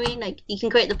know what I mean? Like you can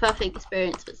create the perfect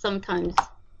experience, but sometimes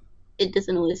it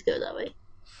doesn't always go that way.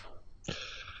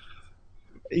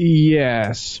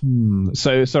 Yes.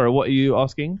 So, sorry, what are you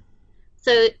asking?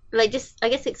 So, like, just I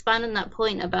guess expand on that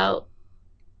point about,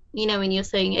 you know, when you're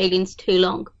saying aliens too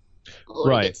long,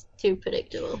 or it's too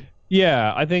predictable.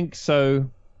 Yeah, I think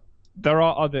so. There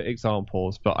are other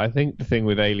examples, but I think the thing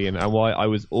with Alien and why I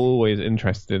was always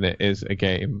interested in it as a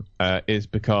game is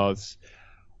because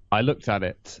I looked at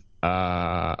it.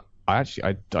 I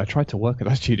tried to work at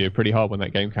that studio pretty hard when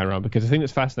that game came around, because the thing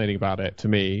that's fascinating about it to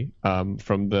me,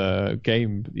 from the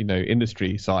game, you know,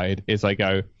 industry side, is I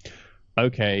go,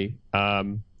 okay,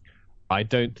 I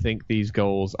don't think these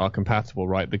goals are compatible,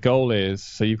 right? The goal is,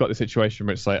 so you've got the situation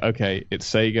where it's like, okay, it's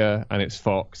Sega and it's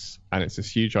Fox and it's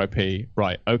this huge IP,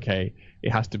 right? Okay, it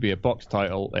has to be a box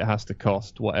title. It has to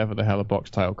cost whatever the hell a box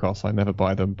title costs. I never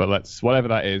buy them, but whatever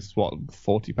that is, what,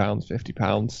 £40,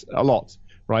 £50, a lot,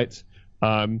 right?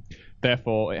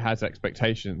 Therefore, it has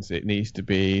expectations. It needs to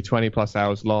be 20 plus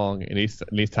hours long. It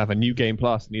needs to have a new game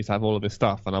plus. It needs to have all of this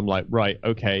stuff. And I'm like, right,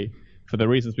 okay, for the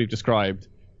reasons we've described,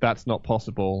 that's not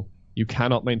possible. You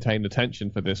cannot maintain the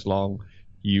tension for this long.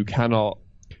 You cannot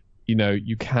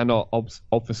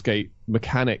obfuscate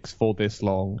mechanics for this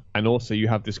long. And also you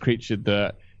have this creature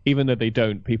that, even though they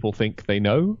don't, people think they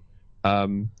know.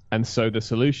 And so the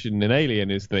solution in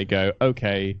Alien is they go,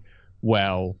 okay,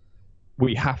 well,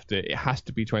 it has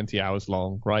to be 20 hours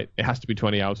long, right? It has to be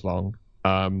 20 hours long.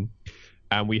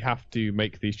 And we have to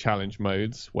make these challenge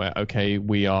modes where, okay,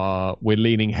 we're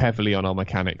leaning heavily on our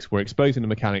mechanics. We're exposing the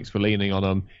mechanics. We're leaning on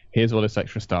them. Here's all this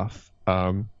extra stuff.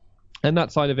 And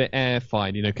that side of it,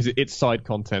 fine, you know, because it's side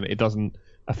content. It doesn't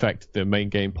affect the main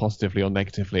game positively or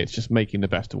negatively. It's just making the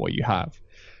best of what you have.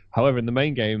 However, in the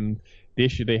main game, the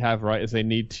issue they have, right, is they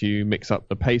need to mix up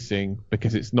the pacing,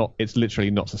 because it's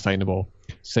literally not sustainable.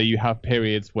 So you have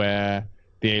periods where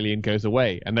the alien goes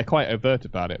away, and they're quite overt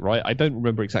about it, right? I don't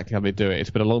remember exactly how they do it.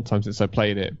 It's been a long time since I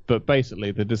played it, but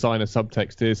basically the designer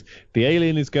subtext is the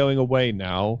alien is going away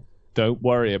now. Don't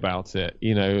worry about it,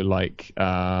 you know, like,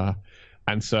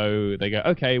 and so they go,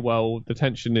 okay, well, the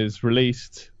tension is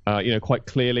released, you know, quite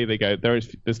clearly. They go,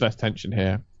 there's less tension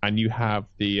here, and you have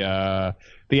the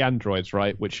androids,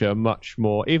 right, which are much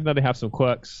more, even though they have some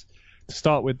quirks. To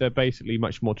start with, they're basically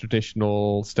much more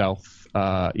traditional stealth,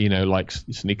 you know, like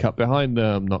sneak up behind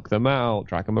them, knock them out,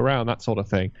 drag them around, that sort of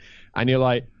thing. And you're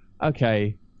like,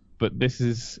 okay, but this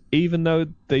is, even though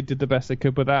they did the best they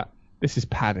could with that, this is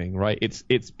padding, right?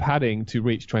 It's padding to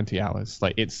reach 20 hours.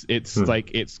 Like it's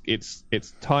like it's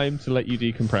time to let you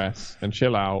decompress and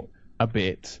chill out a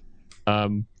bit,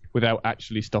 without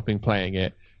actually stopping playing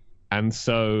it. And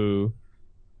so,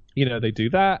 you know, they do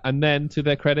that, and then to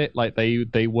their credit, like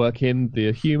they work in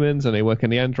the humans and they work in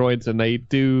the androids, and they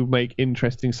do make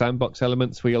interesting sandbox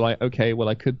elements where you're like, okay, well,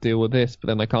 I could deal with this, but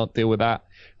then I can't deal with that,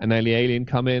 and then the alien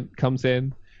comes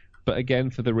in. But again,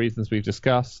 for the reasons we've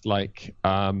discussed, like,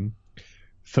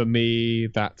 for me,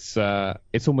 that's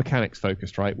it's all mechanics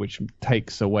focused, right, which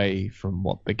takes away from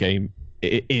what the game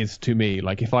it is to me.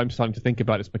 Like, if I'm starting to think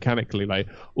about it mechanically, like,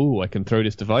 oh, I can throw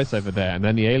this device over there, and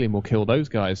then the alien will kill those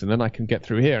guys, and then I can get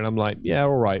through here, and I'm like, yeah, all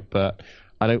right, but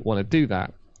I don't want to do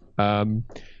that. And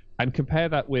compare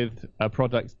that with a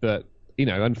product that, you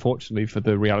know, unfortunately for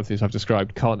the realities I've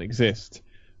described, can't exist.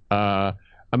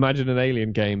 Imagine an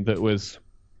Alien game that was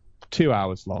 2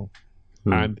 hours long.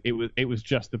 And it was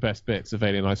just the best bits of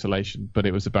Alien Isolation, but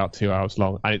it was about 2 hours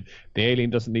long. And the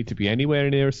alien doesn't need to be anywhere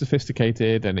near as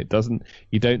sophisticated, and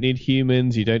you don't need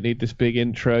humans, you don't need this big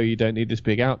intro, you don't need this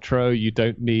big outro, you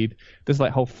don't need there's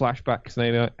like whole flashbacks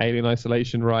in Alien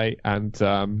Isolation, right?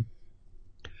 And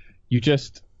you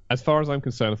just, as far as I'm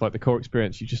concerned, with like the core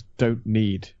experience, you just don't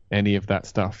need any of that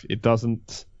stuff. It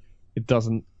doesn't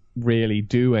really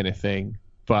do anything,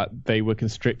 but they were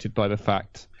constricted by the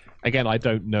fact. Again, I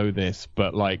don't know this,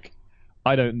 but like,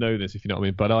 I don't know this if you know what I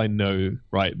mean. But I know,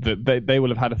 right, that they will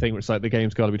have had a thing where it's like the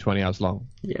game's got to be 20 hours long.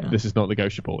 Yeah. This is not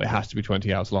negotiable. It has to be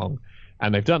 20 hours long,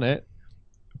 and they've done it.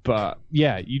 But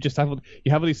yeah, you have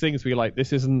all these things where you're like,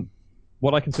 this isn't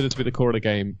what I consider to be the core of the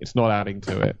game. It's not adding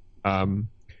to it.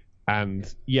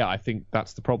 And yeah, I think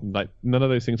that's the problem. Like, none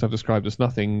of those things I've described, there's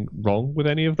nothing wrong with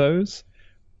any of those,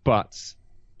 but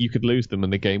you could lose them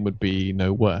and the game would be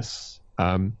no worse.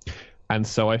 And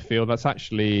so I feel that's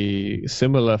actually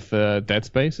similar for Dead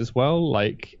Space as well.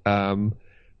 Like,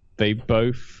 they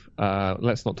both,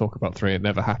 let's not talk about 3, it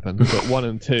never happened, but 1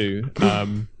 and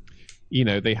 2,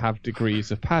 they have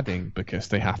degrees of padding because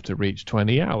they have to reach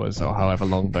 20 hours or however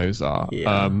long those are.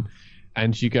 Yeah.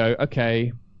 And you go,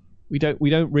 okay, we don't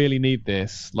really need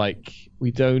this. Like,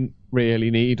 we don't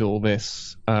really need all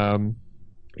this.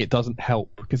 It doesn't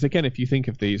help because, again, if you think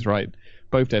of these, right,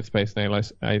 both Dead Space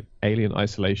and Alien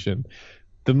Isolation,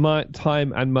 the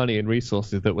time and money and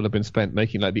resources that would have been spent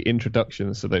making like the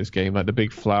introductions to those games, like the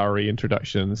big flowery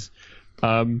introductions,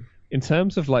 in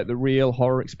terms of like the real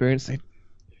horror experience,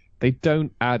 they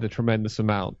don't add a tremendous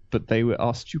amount, but they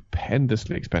are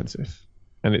stupendously expensive.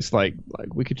 And it's like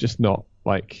we could just not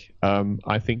like.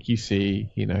 I think you see,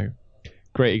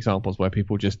 great examples where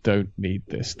people just don't need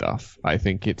this stuff. I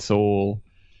think it's all.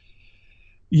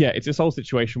 Yeah, it's this whole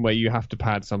situation where you have to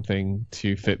pad something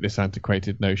to fit this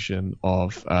antiquated notion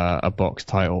of a box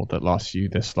title that lasts you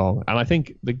this long. And I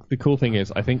think the cool thing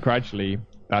is, I think gradually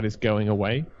that is going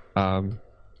away.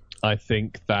 I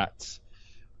think that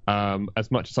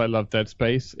as much as I love Dead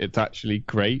Space, it's actually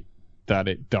great that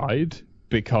it died,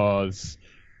 because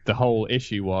the whole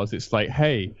issue was, it's like,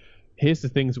 hey, here's the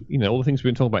things, all the things we've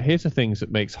been talking about. Here's the things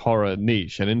that makes horror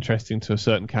niche and interesting to a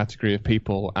certain category of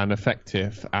people and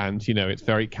effective. And, it's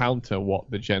very counter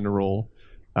what the general,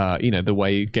 the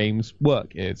way games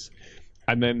work is.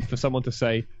 And then for someone to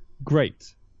say,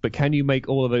 great, but can you make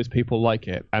all of those people like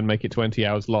it and make it 20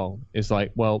 hours long? Is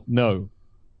like, well, no,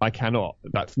 I cannot.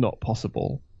 That's not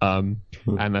possible. And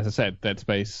as I said, Dead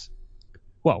Space,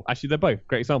 well, actually, they're both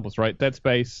great examples, right? Dead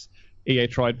Space, EA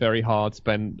tried very hard,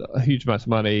 spent a huge amount of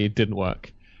money, didn't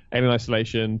work. Alien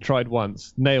Isolation, tried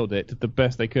once, nailed it, did the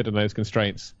best they could in those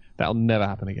constraints. That'll never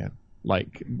happen again.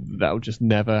 Like, that'll just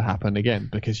never happen again,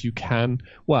 because you can,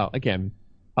 well, again,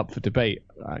 up for debate.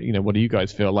 What do you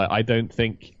guys feel like? I don't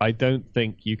think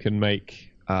you can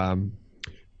make,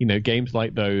 games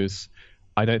like those.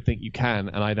 I don't think you can,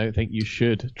 and I don't think you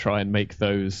should try and make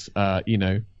those,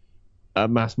 a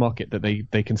mass market that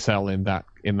they can sell in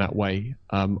that way.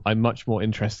 I'm much more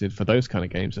interested for those kind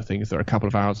of games, the things that are a couple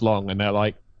of hours long and they're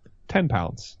like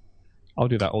 £10. I'll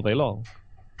do that all day long.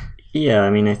 Yeah, I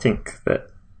mean, I think that,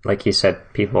 like you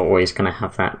said, people are always going to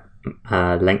have that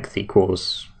length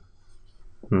equals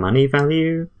money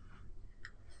value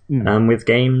with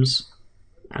games,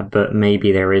 but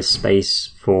maybe there is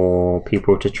space for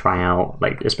people to try out,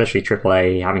 like especially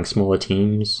AAA, having smaller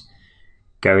teams,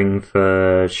 going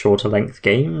for shorter length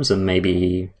games and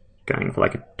maybe going for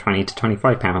like a £20 to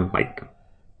 £25 like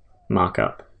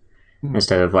markup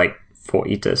instead of like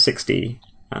 40 to 60.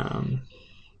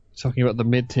 Talking about the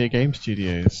mid-tier game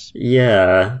studios.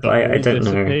 Yeah, I don't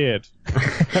know. Disappeared.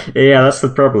 Yeah, that's the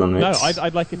problem. No,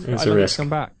 I'd like it to risk. come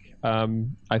back.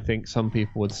 I think some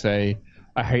people would say,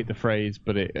 I hate the phrase,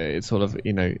 but it's sort of,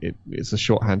 it's a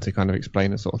shorthand to kind of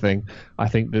explain the sort of thing. I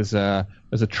think there's a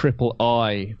triple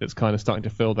I that's kind of starting to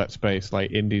fill that space,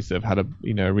 like indies that have had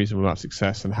a reasonable amount of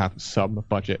success and have some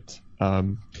budget.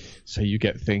 So you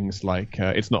get things like,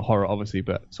 it's not horror obviously,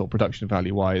 but sort of production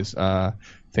value wise,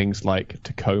 things like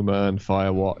Tacoma and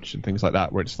Firewatch and things like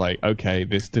that, where it's like, okay,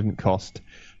 this didn't cost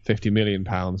 £50 million,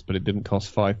 but it didn't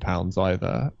cost £5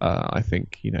 either. I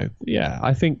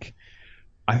think,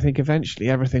 I think eventually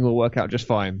everything will work out just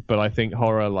fine, but I think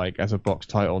horror, like as a box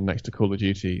title next to Call of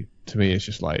Duty, to me is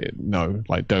just like, no,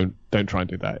 like don't try and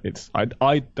do that.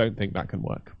 I don't think that can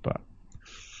work. But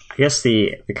I guess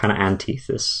the kind of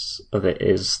antithesis of it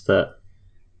is that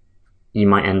you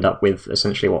might end up with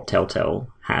essentially what Telltale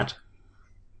had,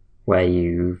 where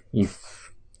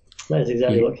that's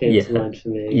exactly what came to mind for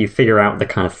me. You figure out the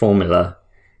kind of formula,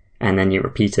 and then you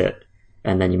repeat it,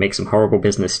 and then you make some horrible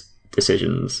business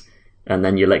decisions, and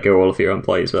then you let go all of your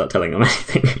employees without telling them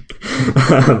anything.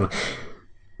 um,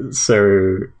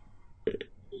 so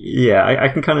yeah, I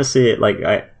can kind of see it, like,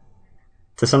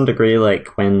 to some degree,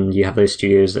 like when you have those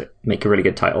studios that make a really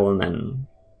good title and then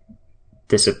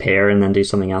disappear and then do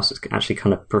something else, it's actually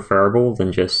kind of preferable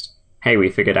than just, hey, we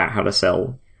figured out how to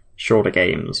sell shorter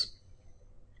games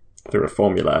through a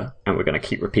formula and we're going to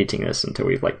keep repeating this until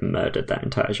we've like murdered that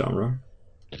entire genre.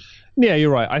 Yeah,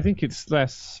 you're right. I think it's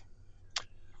less,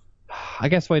 I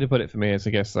guess way to put it for me is,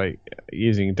 I guess, like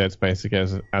using Dead Space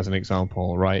as an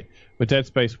example, right? With Dead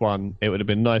Space 1, it would have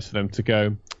been nice for them to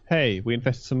go, hey, we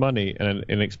invested some money in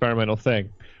an experimental thing.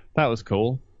 That was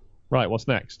cool. Right, what's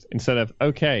next? Instead of,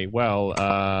 okay, well,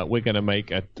 we're gonna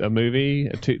make a movie,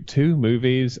 two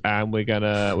movies, and we're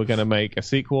gonna make a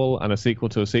sequel and a sequel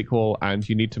to a sequel, and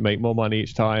you need to make more money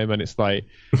each time, and it's like,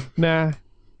 nah,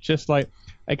 just like,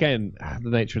 again, the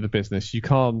nature of the business, you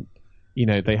can't,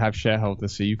 they have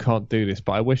shareholders, so you can't do this.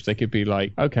 But I wish they could be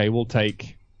like, okay, we'll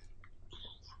take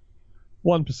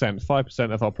 1%,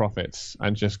 5% of our profits,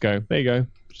 and just go, there you go,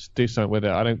 just do something with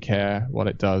it. I don't care what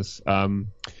it does.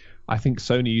 I think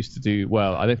Sony used to do,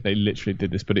 well, I don't think they literally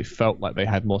did this, but it felt like they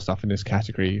had more stuff in this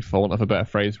category, for want of a better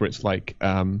phrase, where it's like,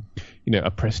 a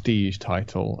prestige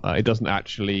title. It's not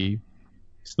actually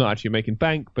making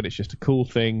bank, but it's just a cool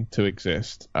thing to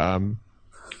exist. I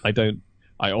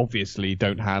obviously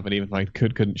don't have, and even if I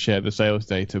couldn't share the sales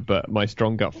data, but my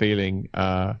strong gut feeling,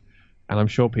 and I'm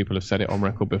sure people have said it on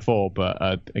record before,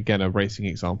 but again, a racing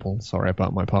example, sorry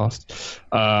about my past,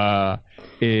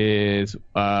 is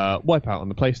Wipeout on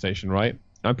the PlayStation, right?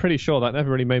 I'm pretty sure that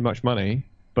never really made much money,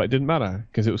 but it didn't matter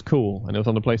because it was cool and it was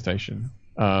on the PlayStation.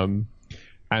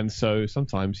 And so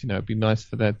sometimes, it'd be nice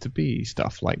for there to be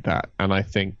stuff like that. And I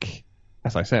think,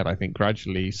 as I said,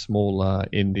 gradually smaller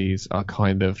indies are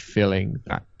kind of filling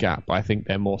that gap. I think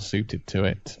they're more suited to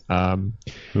it.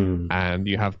 And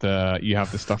you have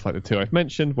the stuff like the two I've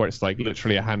mentioned, where it's like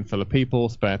literally a handful of people,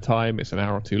 spare time, it's an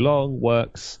hour or two long,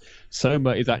 works.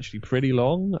 Soma is actually pretty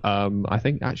long. I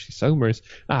think actually Soma's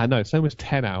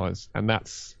 10 hours, and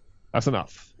that's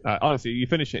enough. Honestly, you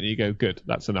finish it and you go, good,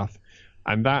 that's enough.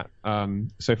 And that,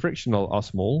 so Frictional are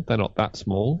small, they're not that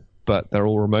small, but they're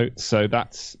all remote, so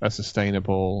that's a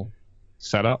sustainable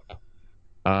setup.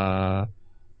 And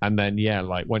then,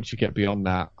 like once you get beyond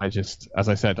that, as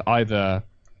I said, either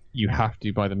you have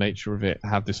to, by the nature of it,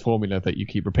 have this formula that you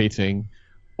keep repeating,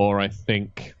 or I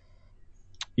think,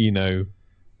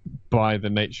 by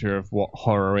the nature of what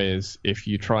horror is, if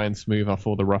you try and smooth off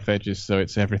all the rough edges so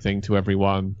it's everything to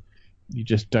everyone, you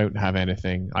just don't have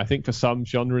anything. I think for some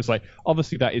genres, like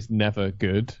obviously that is never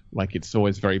good, like it's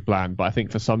always very bland, but I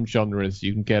think for some genres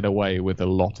you can get away with a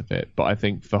lot of it. But I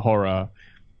think for horror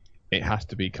it has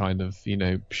to be kind of,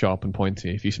 sharp and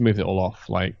pointy. If you smooth it all off,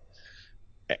 like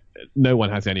no one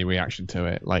has any reaction to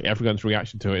it. Like everyone's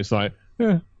reaction to it is like,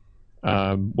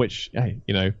 which, hey,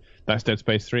 that's Dead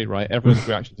Space 3, right? Everyone's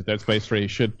reaction to Dead Space 3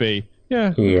 should be,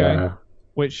 okay.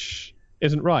 Which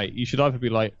isn't right. You should either be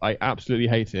like, I absolutely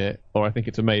hate it, or I think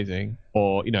it's amazing,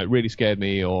 or, it really scared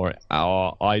me, or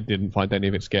I didn't find any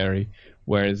of it scary.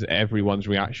 Whereas everyone's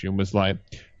reaction was like,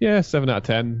 7 out of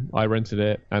 10, I rented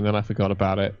it, and then I forgot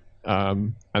about it.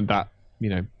 And that,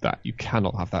 that you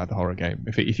cannot have that at the horror game.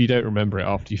 If you don't remember it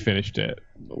after you finished it,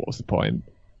 what's the point?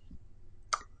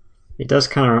 It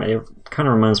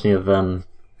reminds me of,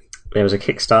 there was a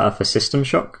Kickstarter for System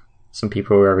Shock. Some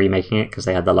people were remaking it because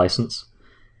they had the license.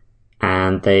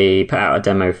 And they put out a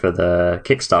demo for the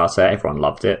Kickstarter. Everyone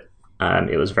loved it.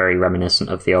 It was very reminiscent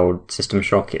of the old System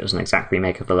Shock. It was an exact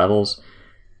remake of the levels.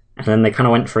 And then they kind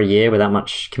of went for a year without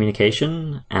much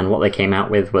communication. And what they came out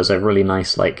with was a really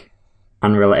nice, like,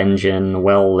 Unreal Engine,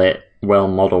 well-lit,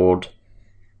 well-modeled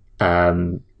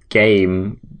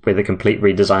game with a complete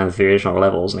redesign of the original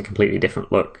levels and a completely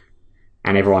different look.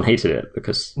 And everyone hated it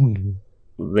because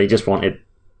they just wanted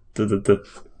the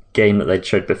game that they'd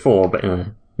showed before, but in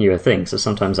a newer thing. So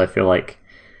sometimes I feel like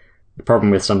the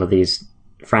problem with some of these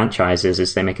franchises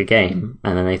is they make a game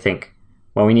and then they think,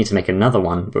 well, we need to make another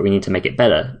one, but we need to make it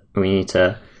better. We need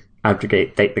to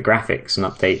update the graphics and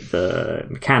update the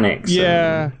mechanics.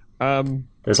 Yeah.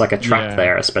 There's like a trap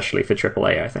there, especially for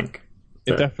AAA, I think.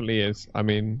 It definitely is. I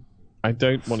mean, I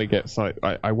don't want to get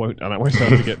I won't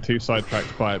have to get too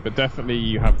sidetracked by it, but definitely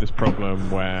you have this problem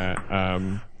where,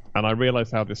 and I realise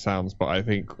how this sounds, but I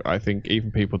think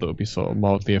even people that would be sort of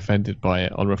mildly offended by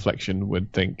it on reflection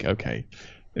would think, okay,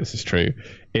 this is true,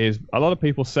 is a lot of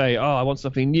people say, oh, I want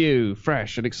something new,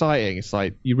 fresh and exciting. It's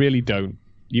like, you really don't.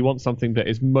 You want something that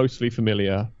is mostly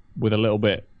familiar with a little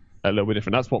bit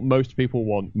different. That's what most people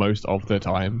want most of the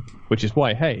time, which is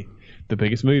why, hey, the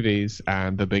biggest movies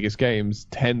and the biggest games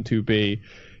tend to be,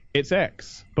 it's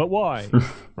X, but why?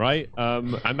 Right?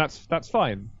 And that's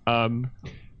fine.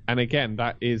 And again,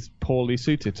 that is poorly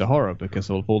suited to horror because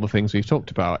of all the things we've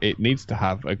talked about. It needs to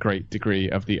have a great degree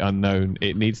of the unknown.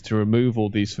 It needs to remove all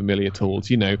these familiar tools.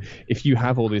 You know, if you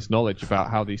have all this knowledge about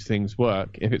how these things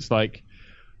work, if it's like,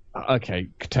 okay,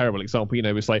 terrible example, you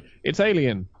know, it's like, it's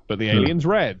Alien, but the alien's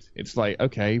red. It's like,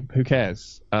 okay, who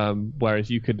cares? Whereas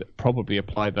you could probably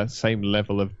apply that same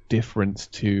level of difference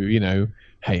to, you know,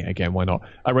 hey, again, why not?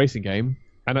 A racing game,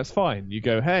 and that's fine. You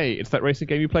go, hey, it's that racing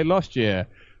game you played last year.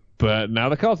 But now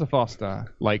the cars are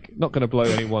faster. Like, not going to blow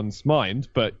anyone's mind,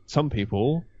 but some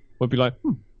people would be like,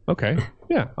 okay,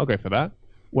 yeah, I'll go for that.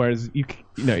 Whereas, you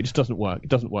know, it just doesn't work. It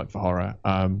doesn't work for horror.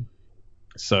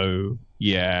 So,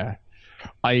 yeah.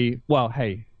 Hey,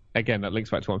 again, that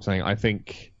links back to what I'm saying.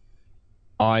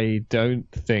 I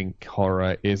don't think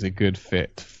horror is a good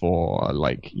fit for,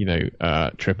 like, you know,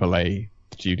 AAA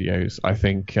studios. I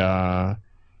think...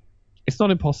 it's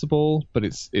not impossible, but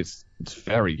it's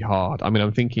very hard. I mean,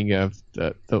 I'm thinking of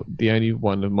the only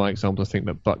one of my examples I think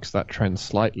that bucks that trend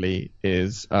slightly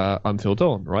is Until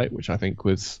Dawn, right? Which I think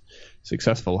was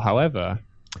successful. However,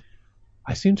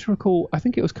 I seem to recall, I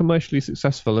think it was commercially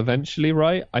successful eventually,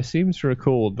 right? I seem to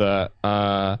recall that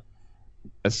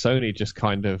as Sony just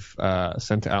kind of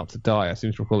sent it out to die, I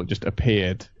seem to recall it just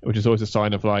appeared, which is always a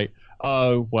sign of like,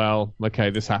 oh, well,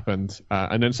 okay, this happened.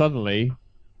 And then suddenly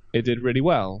it did really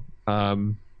well.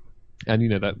 And you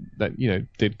know that you know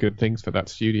did good things for that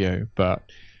studio, but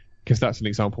because that's an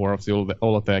example where obviously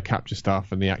all of their capture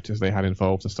stuff and the actors they had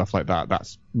involved and stuff like that,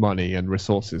 that's money and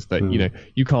resources that you know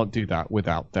you can't do that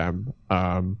without them.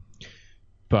 But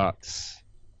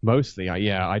mostly,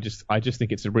 I just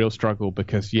think it's a real struggle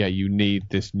because you need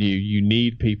you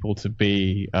need people to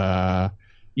be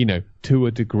you know, to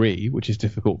a degree, which is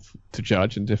difficult to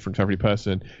judge and different for every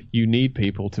person. You need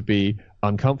people to be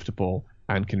uncomfortable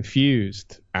and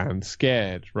confused and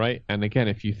scared, right? And again,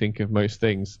 if you think of most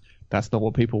things, that's not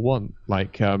what people want.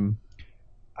 Like,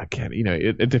 again, you know,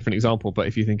 a different example, but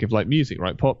if you think of like music,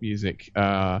 right? Pop music,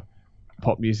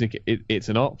 it's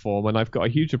an art form, and I've got a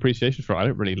huge appreciation for it. I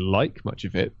don't really like much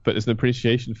of it, but there's an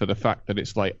appreciation for the fact that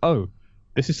it's like, oh,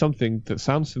 this is something that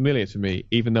sounds familiar to me,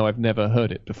 even though I've never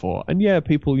heard it before. And yeah,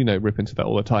 people, you know, rip into that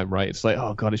all the time, right? It's like,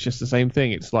 oh God, it's just the same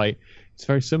thing. It's like, it's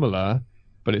very similar,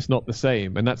 but it's not the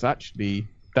same. And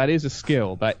that is a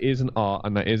skill, that is an art,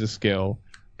 and that is a skill.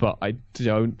 But I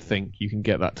don't think you can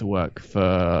get that to work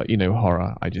for, you know,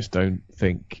 horror. I just don't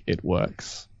think it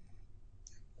works.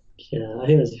 Yeah, I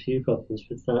think there's a few problems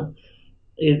with that.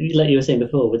 Like you were saying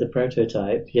before, with the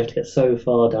prototype, you have to get so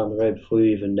far down the road before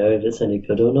you even know if it's any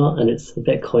good or not. And it's a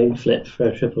bit coin flip for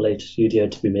a AAA studio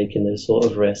to be making those sort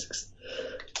of risks.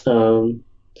 And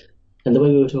the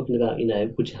way we were talking about, you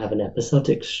know, would you have an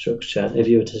episodic structure if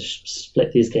you were to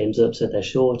split these games up so they're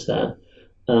shorter?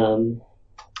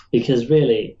 Because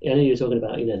really, I know you were talking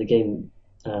about, you know, the game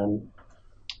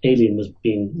Alien was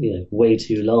being, you know, way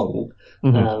too long.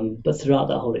 But throughout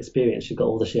that whole experience, you've got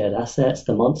all the shared assets,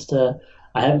 the monster.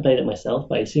 I haven't played it myself,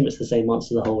 but I assume it's the same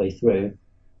monster the whole way through.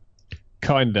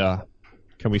 Kinda.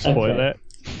 Can we spoil it?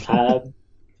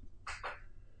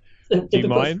 Do you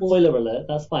mind? Spoiler alert,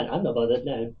 that's fine. I'm not bothered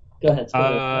now. Go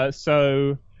ahead.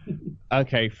 So,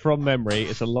 okay, from memory,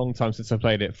 it's a long time since I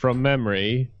played it. From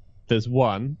memory, there's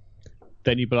one,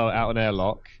 then you blow it out an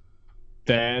airlock,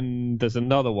 then there's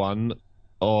another one,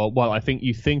 or, well, I think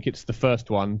you think it's the first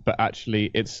one, but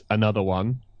actually it's another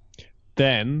one.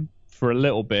 Then, for a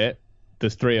little bit,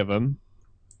 there's three of them,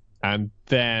 and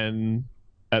then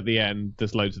at the end,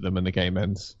 there's loads of them and the game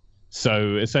ends.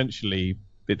 So, essentially,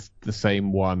 it's the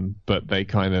same one, but they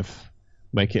kind of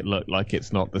make it look like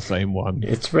it's not the same one.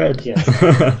 It's red.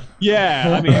 Yeah,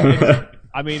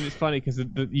 I mean, it's funny because you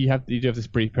do have this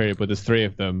brief period where there's three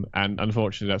of them, and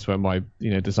unfortunately, that's where my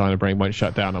designer brain won't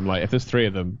shut down. I'm like, if there's three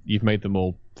of them, you've made them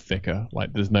all thicker.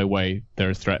 Like, there's no way they're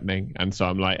as threatening. And so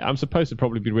I'm like, I'm supposed to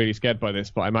probably be really scared by this,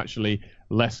 but I'm actually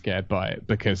less scared by it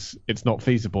because it's not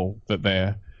feasible that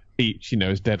they're each,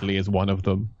 as deadly as one of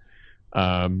them.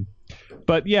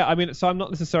 But yeah, I mean, so I'm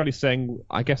not necessarily saying,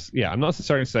 I'm not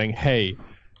necessarily saying, hey,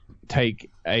 take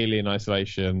Alien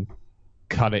Isolation,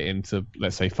 cut it into,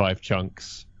 let's say, 5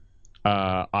 chunks.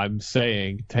 I'm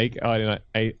saying take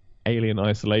Alien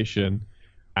Isolation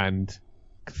and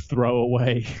throw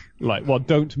away,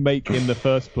 don't make in the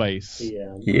first place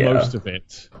most of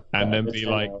it, and then be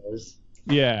like,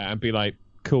 and be like,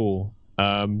 cool.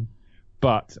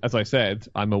 But as I said,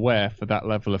 I'm aware for that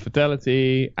level of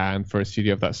fidelity and for a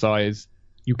studio of that size,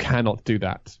 you cannot do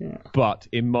that. Yeah. But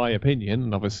in my opinion,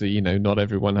 and obviously, not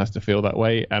everyone has to feel that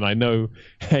way, and I know,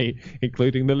 hey,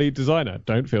 including the lead designer,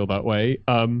 don't feel that way.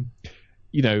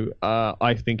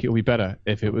 I think it would be better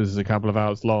if it was a couple of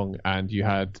hours long and you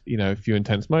had, a few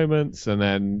intense moments and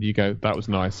then you go, that was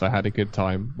nice, I had a good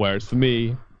time. Whereas for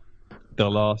me, the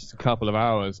last couple of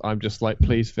hours, I'm just like,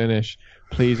 please finish,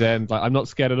 please end. Like, I'm not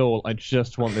scared at all. I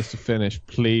just want this to finish.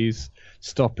 Please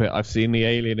stop it. I've seen the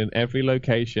alien in every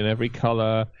location, every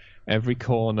color, every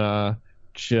corner.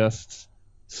 Just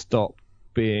stop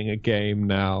being a game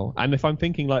now. And if I'm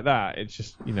thinking like that, it's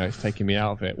just, it's taking me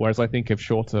out of it. Whereas I think of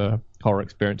shorter horror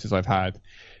experiences I've had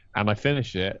and I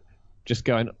finish it just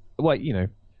going, well,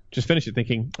 just finish it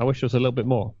thinking, I wish there was a little bit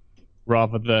more,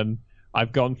 rather than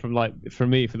I've gone from like, for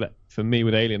me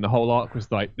with Alien, the whole arc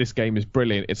was like, this game is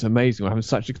brilliant. It's amazing. We're having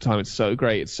such a good time. It's so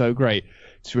great. It's so great.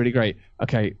 It's really great.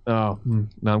 Okay. No,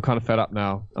 I'm kind of fed up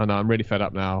now. Oh no, I'm really fed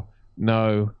up now.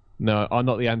 No, I'm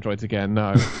not the androids again.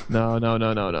 No.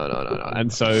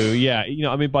 And so, yeah,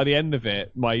 by the end of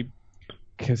it,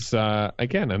 because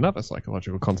again, another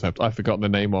psychological concept I've forgotten the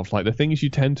name of, like the things you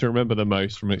tend to remember the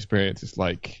most from an experience is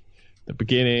like the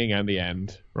beginning and the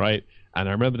end, right? And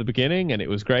I remember the beginning and it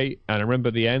was great, and I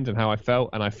remember the end and how I felt,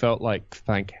 and I felt like,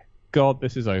 thank God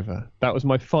this is over. That was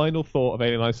my final thought of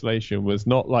Alien Isolation, was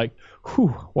not like, whew,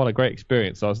 what a great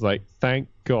experience. I was like, thank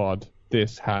God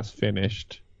this has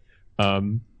finished.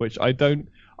 Which I don't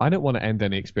want to end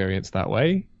any experience that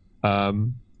way. But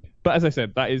as I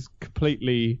said, that is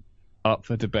completely up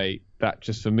for debate. That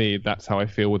just, for me, that's how I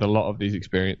feel with a lot of these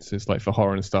experiences. Like for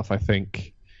horror and stuff, I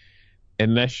think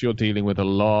unless you're dealing with a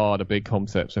lot of big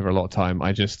concepts over a lot of time,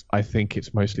 I think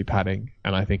it's mostly padding,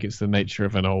 and I think it's the nature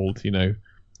of it's the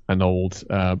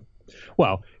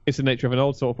nature of an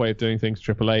old sort of way of doing things,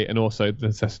 AAA, and also the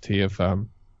necessity of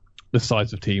the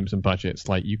size of teams and budgets.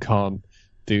 Like, you can't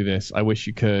do this. I wish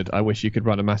you could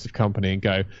run a massive company and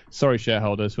go, sorry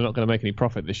shareholders, we're not going to make any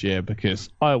profit this year because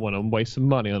I want to waste some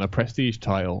money on a prestige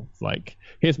title. Like,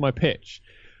 here's my pitch.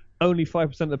 Only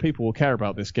 5% of the people will care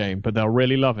about this game, but they'll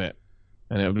really love it.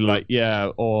 And it'll be like, yeah,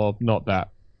 or not that.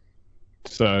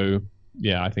 So,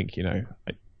 yeah, I think, I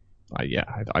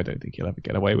don't think you'll ever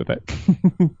get away with it.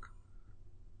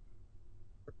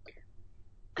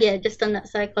 Yeah, just on that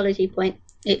psychology point,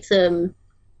 it's a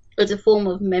form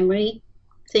of memory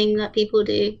thing that people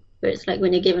do, where it's like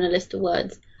when you're given a list of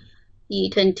words, you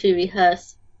tend to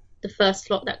rehearse the first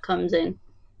slot that comes in.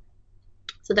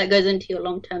 So that goes into your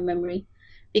long-term memory.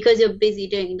 Because you're busy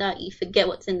doing that, you forget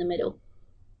what's in the middle.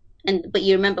 But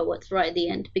you remember what's right at the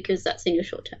end because that's in your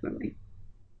short-term memory.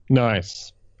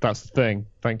 Nice. That's the thing.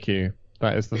 Thank you.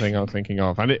 That is the thing I was thinking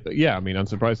of. And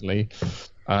unsurprisingly,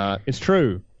 it's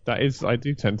true. That is, I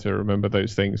do tend to remember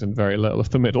those things and very little of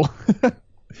the middle.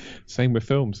 Same with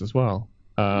films as well.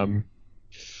 But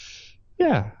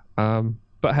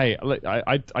hey, look,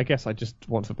 I guess I just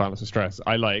want to balance the stress.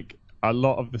 I like a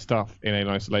lot of the stuff in Alien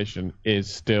Isolation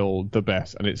is still the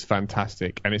best, and it's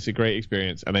fantastic, and it's a great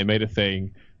experience. And they made a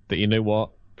thing that, you know what,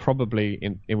 probably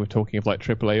in we're talking of like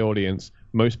AAA audience,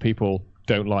 most people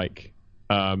don't like.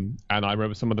 And I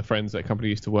remember some of the friends that a company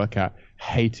used to work at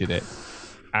hated it.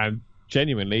 And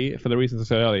genuinely, for the reasons I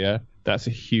said earlier, that's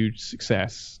a huge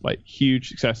success. Like, huge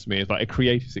success to me. It's like a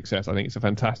creative success. I think it's a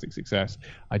fantastic success.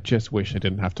 I just wish I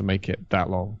didn't have to make it that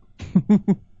long.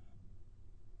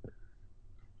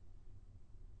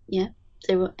 Yeah.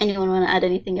 So anyone want to add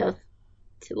anything else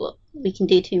to what we can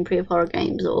do to improve horror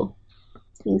games or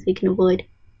things we can avoid?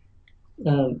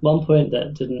 One point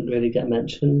that didn't really get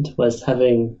mentioned was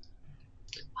having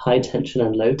high tension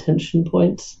and low tension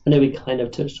points. I know we kind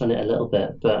of touched on it a little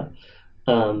bit, but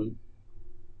I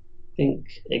think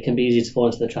it can be easy to fall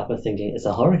into the trap of thinking it's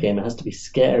a horror game, it has to be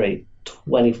scary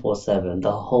 24/7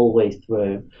 the whole way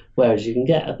through, whereas you can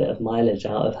get a bit of mileage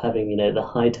out of having the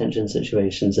high tension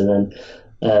situations and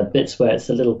then bits where it's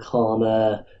a little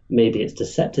calmer, maybe it's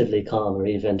deceptively calmer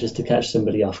even, just to catch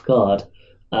somebody off guard,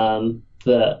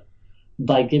 but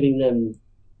by giving them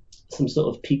some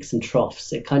sort of peaks and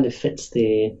troughs, it kind of fits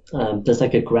there's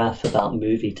like a graph about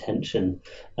movie tension,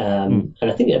 and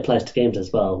I think it applies to games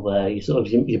as well, where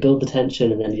you build the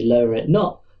tension and then you lower it,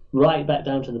 not right back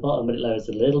down to the bottom, but it lowers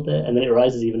a little bit, and then it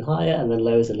rises even higher and then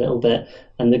lowers a little bit,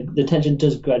 and the tension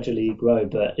does gradually grow.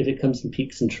 But if it comes in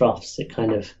peaks and troughs, it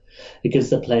gives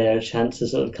the player a chance to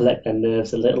sort of collect their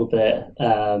nerves a little bit,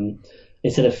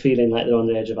 instead of feeling like they're on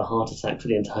the edge of a heart attack for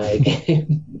the entire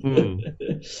game.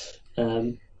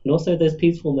 And also those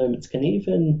peaceful moments can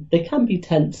be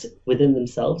tense within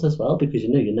themselves as well, because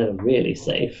you're never really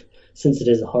safe since it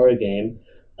is a horror game.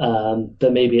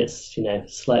 But maybe it's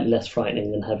slightly less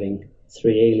frightening than having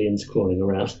 3 aliens crawling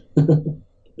around.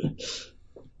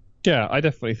 Yeah, I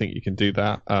definitely think you can do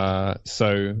that.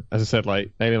 So as I said,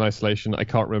 like Alien Isolation, I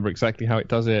can't remember exactly how it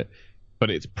does it. but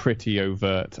it's pretty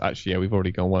overt. Actually, yeah, we've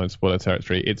already gone well in spoiler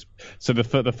territory. It's so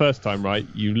the first time, right?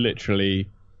 You literally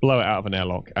blow it out of an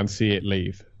airlock and see it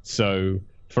leave. So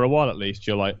for a while at least,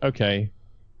 you're like, okay,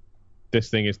 this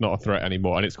thing is not a threat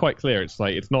anymore, and it's quite clear. It's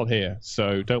like it's not here,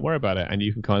 so don't worry about it, and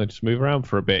you can kind of just move around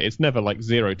for a bit. It's never like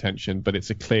zero tension, but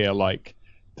it's a clear like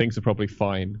things are probably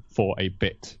fine for a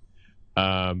bit.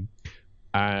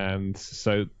 And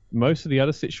so most of the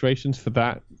other situations for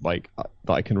that, like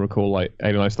that I can recall, like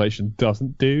Alien Isolation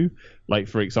doesn't do. Like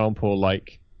for example,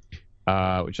 like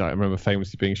which I remember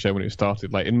famously being shown when it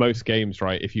started. Like in most games,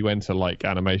 right, if you enter like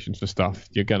animations for stuff,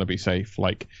 you're gonna be safe.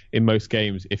 Like in most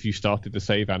games, if you started the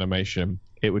save animation,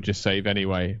 it would just save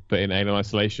anyway. But in Alien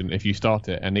Isolation, if you start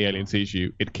it and the alien sees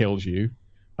you, it kills you.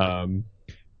 And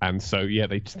so yeah,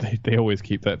 they always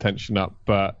keep that tension up.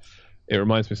 But it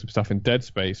reminds me of some stuff in Dead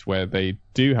Space where they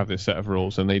do have this set of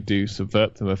rules and they do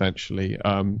subvert them eventually.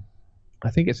 I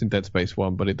think it's in Dead Space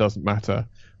 1, but it doesn't matter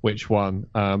which one.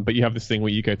 But you have this thing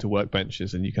where you go to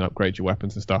workbenches and you can upgrade your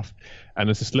weapons and stuff. And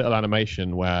there's this little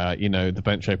animation where, you know, the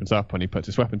bench opens up and he puts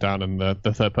his weapon down and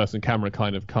the third-person camera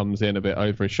kind of comes in a bit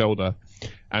over his shoulder.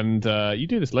 And you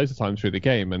do this loads of times through the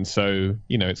game. And so,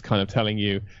 you know, it's kind of telling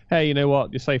you, hey, you know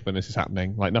what? You're safe when this is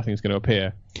happening. Like, nothing's going to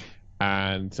appear.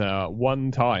 And one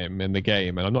time in the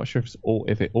game, and I'm not sure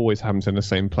if it always happens in the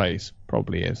same place,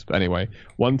 probably is, but anyway,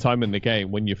 one time in the game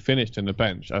when you're finished in the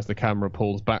bench, as the camera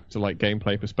pulls back to like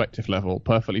gameplay perspective level,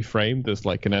 perfectly framed as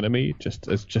like an enemy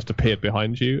just appeared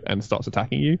behind you and starts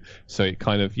attacking you. So it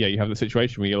kind of, yeah, you have the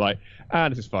situation where you're like,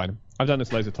 this is fine. I've done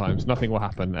this loads of times, nothing will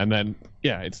happen. And then,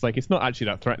 yeah, it's like, it's not actually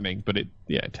that threatening, but it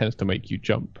tends to make you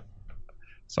jump.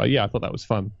 So yeah, I thought that was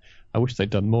fun. I wish they'd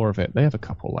done more of it. They have a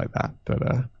couple like that, but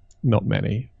not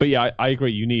many. But yeah, I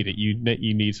agree. You need it. You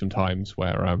need some times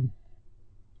where,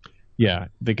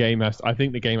 the game has. I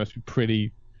think the game has to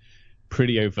be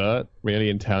pretty overt,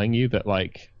 really, in telling you that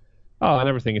like, and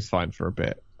everything is fine for a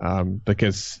bit.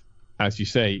 Because, as you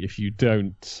say, if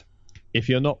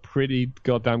you're not pretty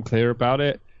goddamn clear about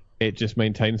it, it just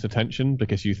maintains the tension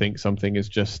because you think something is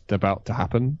just about to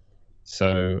happen.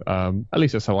 So at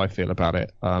least that's how I feel about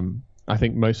it. I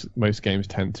think most games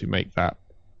tend to make that,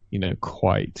 you know,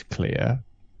 quite clear.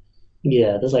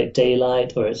 Yeah, there's like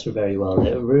daylight, or it's a very well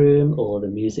lit room, or the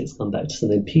music's gone back to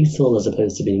something peaceful as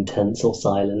opposed to being tense or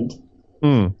silent.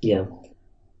 Yeah.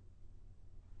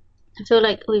 I feel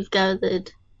like we've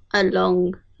gathered a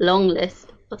long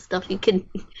list of stuff you can,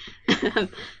 a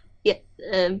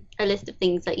list of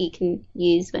things that you can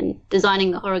use when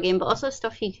designing a horror game, but also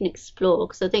stuff you can explore,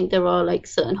 because I think there are like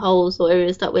certain holes or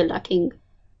areas that we're lacking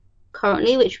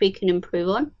currently, which we can improve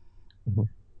on. Mm-hmm.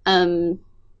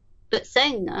 But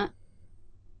saying that,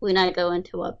 we now go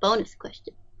into our bonus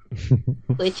question,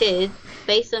 which is,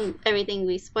 based on everything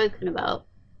we've spoken about,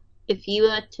 if you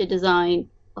were to design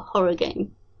a horror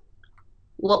game,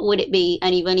 what would it be?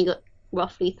 And you've only got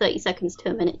roughly 30 seconds to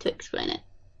a minute to explain it.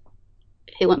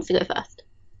 Who wants to go first?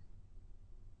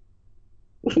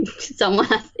 Someone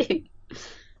has to.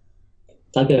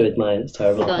 I'll go with mine. It's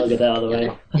terrible. I'll get that out of the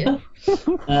way. Yeah.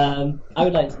 I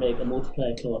would like to make a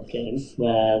multiplayer co-op game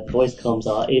where the voice comms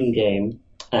are in-game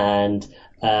and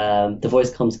the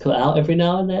voice comms cut out every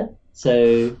now and then.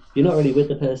 So you're not really with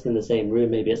the person in the same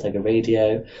room. Maybe it's like a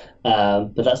radio.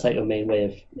 But that's like your main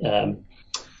way of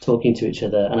talking to each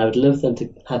other. And I would love them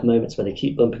to have moments where they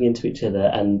keep bumping into each other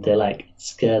and they like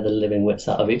scare the living whips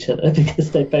out of each other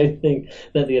because they both think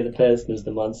that the other person is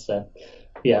the monster.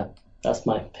 Yeah. That's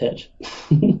my pitch.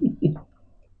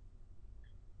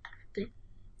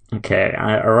 Okay,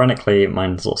 ironically,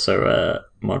 mine's also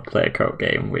a multiplayer co-op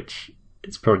game, which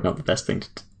is probably not the best thing to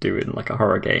do in like a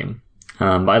horror game.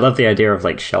 But I love the idea of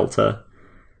like shelter.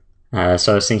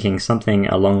 So I was thinking something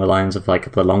along the lines of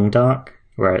like The Long Dark,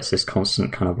 where it's this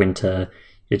constant kind of winter.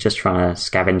 You're just trying to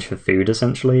scavenge for food,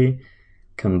 essentially,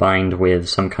 combined with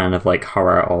some kind of like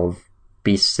horror of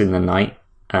beasts in the night,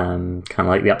 kind of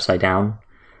like the Upside Down.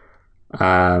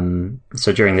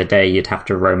 So during the day you'd have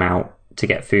to roam out to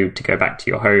get food to go back to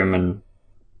your home and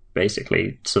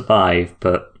basically survive,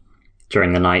 but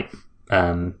during the night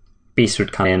beasts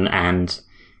would come in, and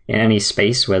in any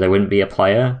space where there wouldn't be a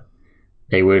player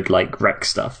they would like wreck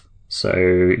stuff, so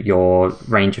your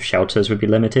range of shelters would be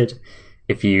limited.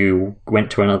 If you went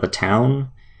to another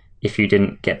town, if you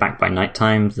didn't get back by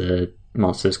nighttime, the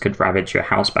monsters could ravage your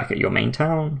house back at your main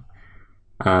town.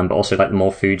 But also, like, the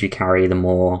more food you carry, the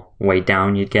more weighed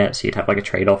down you'd get. So you'd have, like, a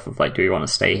trade-off of, like, do we want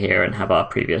to stay here and have our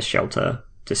previous shelter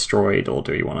destroyed, or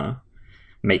do we want to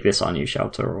make this our new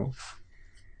shelter? Or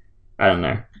I don't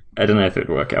know. I don't know if it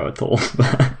would work out at all.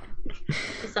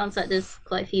 It sounds like there's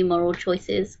quite a few moral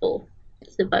choices, or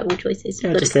survival choices.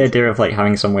 Yeah, just the idea of like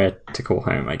having somewhere to call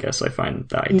home. I guess I find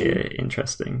that idea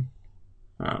interesting,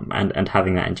 and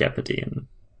having that in jeopardy. And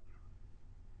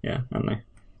yeah, I don't know.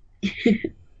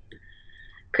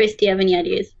 Chris, do you have any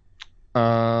ideas?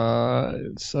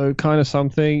 So kind of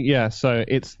something, yeah. So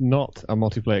it's not a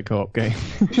multiplayer co-op game.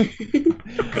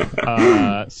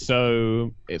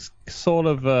 So it's sort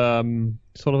of a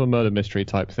murder mystery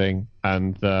type thing,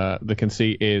 and the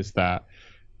conceit is that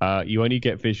you only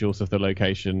get visuals of the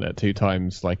location at 2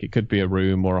 times. Like it could be a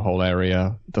room or a whole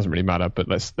area. It doesn't really matter. But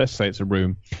let's say it's a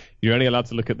room. You're only allowed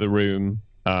to look at the room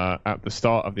at the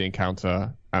start of the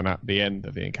encounter and at the end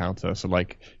of the encounter. So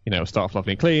like, start off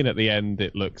lovely and clean, at the end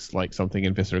it looks like something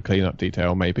in Viscera cleanup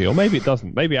detail maybe, or maybe it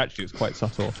doesn't, maybe actually it's quite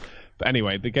subtle. But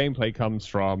anyway, the gameplay comes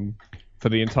from, for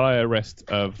the entire rest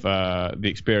of the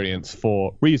experience,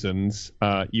 for reasons,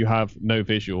 you have no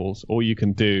visuals. All you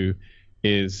can do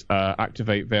is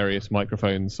activate various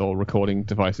microphones or recording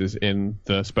devices in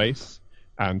the space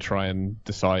and try and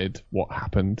decide what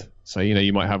happened. So,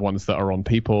 you might have ones that are on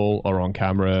people or on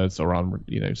cameras or on,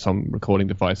 some recording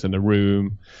device in a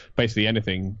room, basically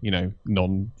anything,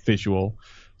 non-visual.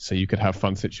 So you could have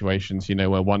fun situations,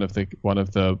 where one of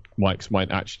the mics might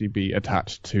actually be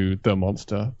attached to the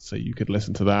monster. So you could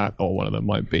listen to that, or one of them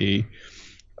might be,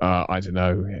 I don't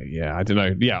know. Yeah,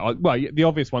 well, the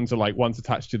obvious ones are like one's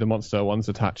attached to the monster, one's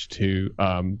attached to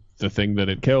the thing that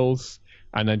it kills,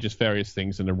 and then just various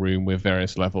things in a room with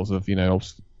various levels of,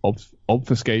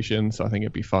 obfuscation. So I think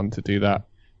it'd be fun to do that.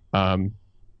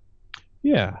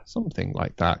 Yeah, something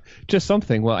like that. Just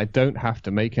something where I don't have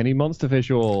to make any monster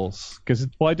visuals, because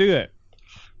why do it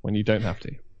when you don't have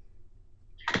to?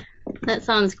 That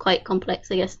sounds quite complex,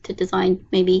 I guess, to design.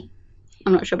 Maybe,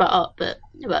 I'm not sure about art, but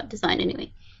about design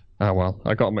anyway. Oh well,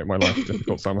 I got to make my life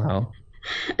difficult somehow.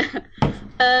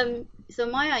 So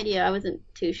my idea, I wasn't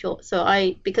too sure. So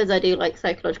because I do like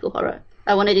psychological horror,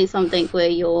 I want to do something where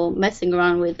you're messing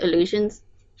around with illusions,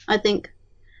 I think.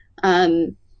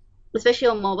 Especially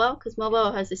on mobile, because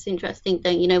mobile has this interesting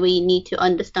thing, where you need to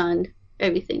understand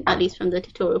everything, at least from the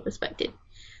tutorial perspective.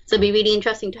 So it'd be really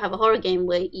interesting to have a horror game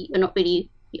where you're not really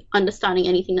understanding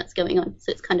anything that's going on.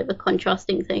 So it's kind of a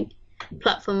contrasting thing,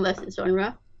 platform versus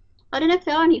genre. I don't know if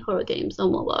there are any horror games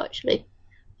on mobile, actually.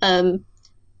 I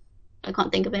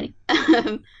can't think of any.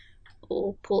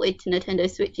 Or ported to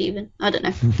Nintendo Switch even. I don't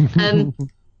know.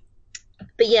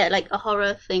 But yeah, like a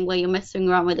horror thing where you're messing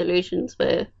around with illusions,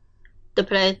 where the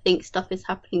player thinks stuff is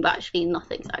happening, but actually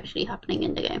nothing's actually happening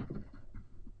in the game.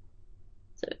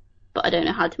 So, but I don't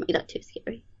know how to make that too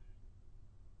scary.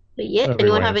 But yeah,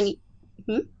 anyone have any?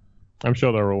 I'm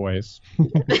sure there are ways.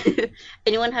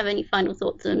 Anyone have any final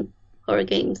thoughts on horror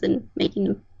games and making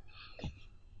them?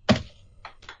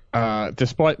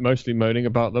 Despite mostly moaning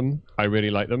about them, I really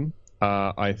like them.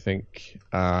 I think,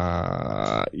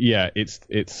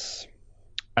 it's,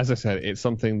 as I said, it's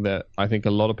something that I think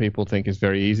a lot of people think is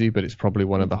very easy, but it's probably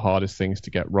one of the hardest things to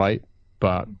get right.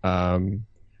 But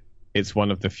it's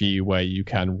one of the few where you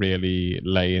can really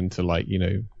lay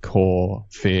into core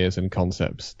fears and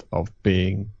concepts of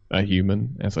being a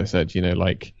human. As I said,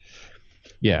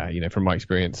 from my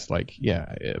experience,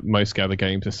 most other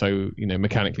games are so,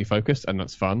 mechanically focused, and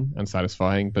that's fun and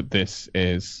satisfying. But this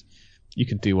is, you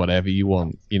can do whatever you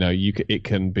want. It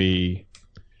can be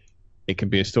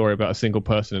a story about a single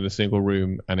person in a single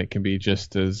room, and it can be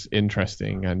just as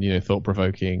interesting and,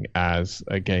 thought-provoking as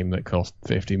a game that cost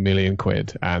 50 million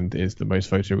quid and is the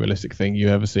most photorealistic thing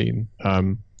you've ever seen.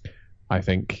 I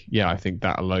think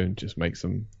that alone just makes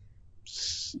them,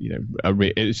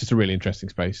 it's just a really interesting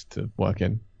space to work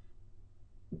in.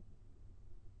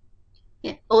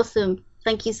 Yeah, awesome.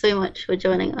 Thank you so much for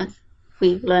joining us.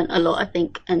 We've learned a lot, I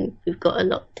think, and we've got a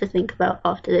lot to think about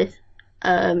after this.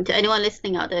 To anyone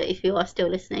listening out there, if you are still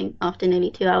listening after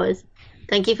nearly 2 hours,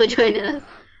 thank you for joining us.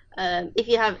 If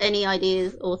you have any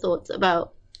ideas or thoughts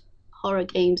about horror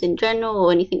games in general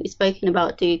or anything we've spoken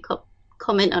about, do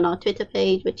comment on our Twitter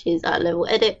page, which is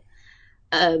 @LevelEdit.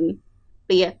 But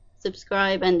yeah,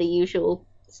 subscribe and the usual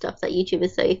stuff that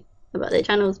YouTubers say about their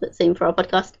channels, but same for our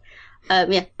podcast.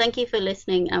 Thank you for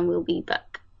listening, and we'll be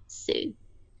back soon.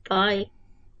 Bye.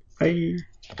 Bye.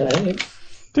 Bye.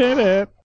 Did it.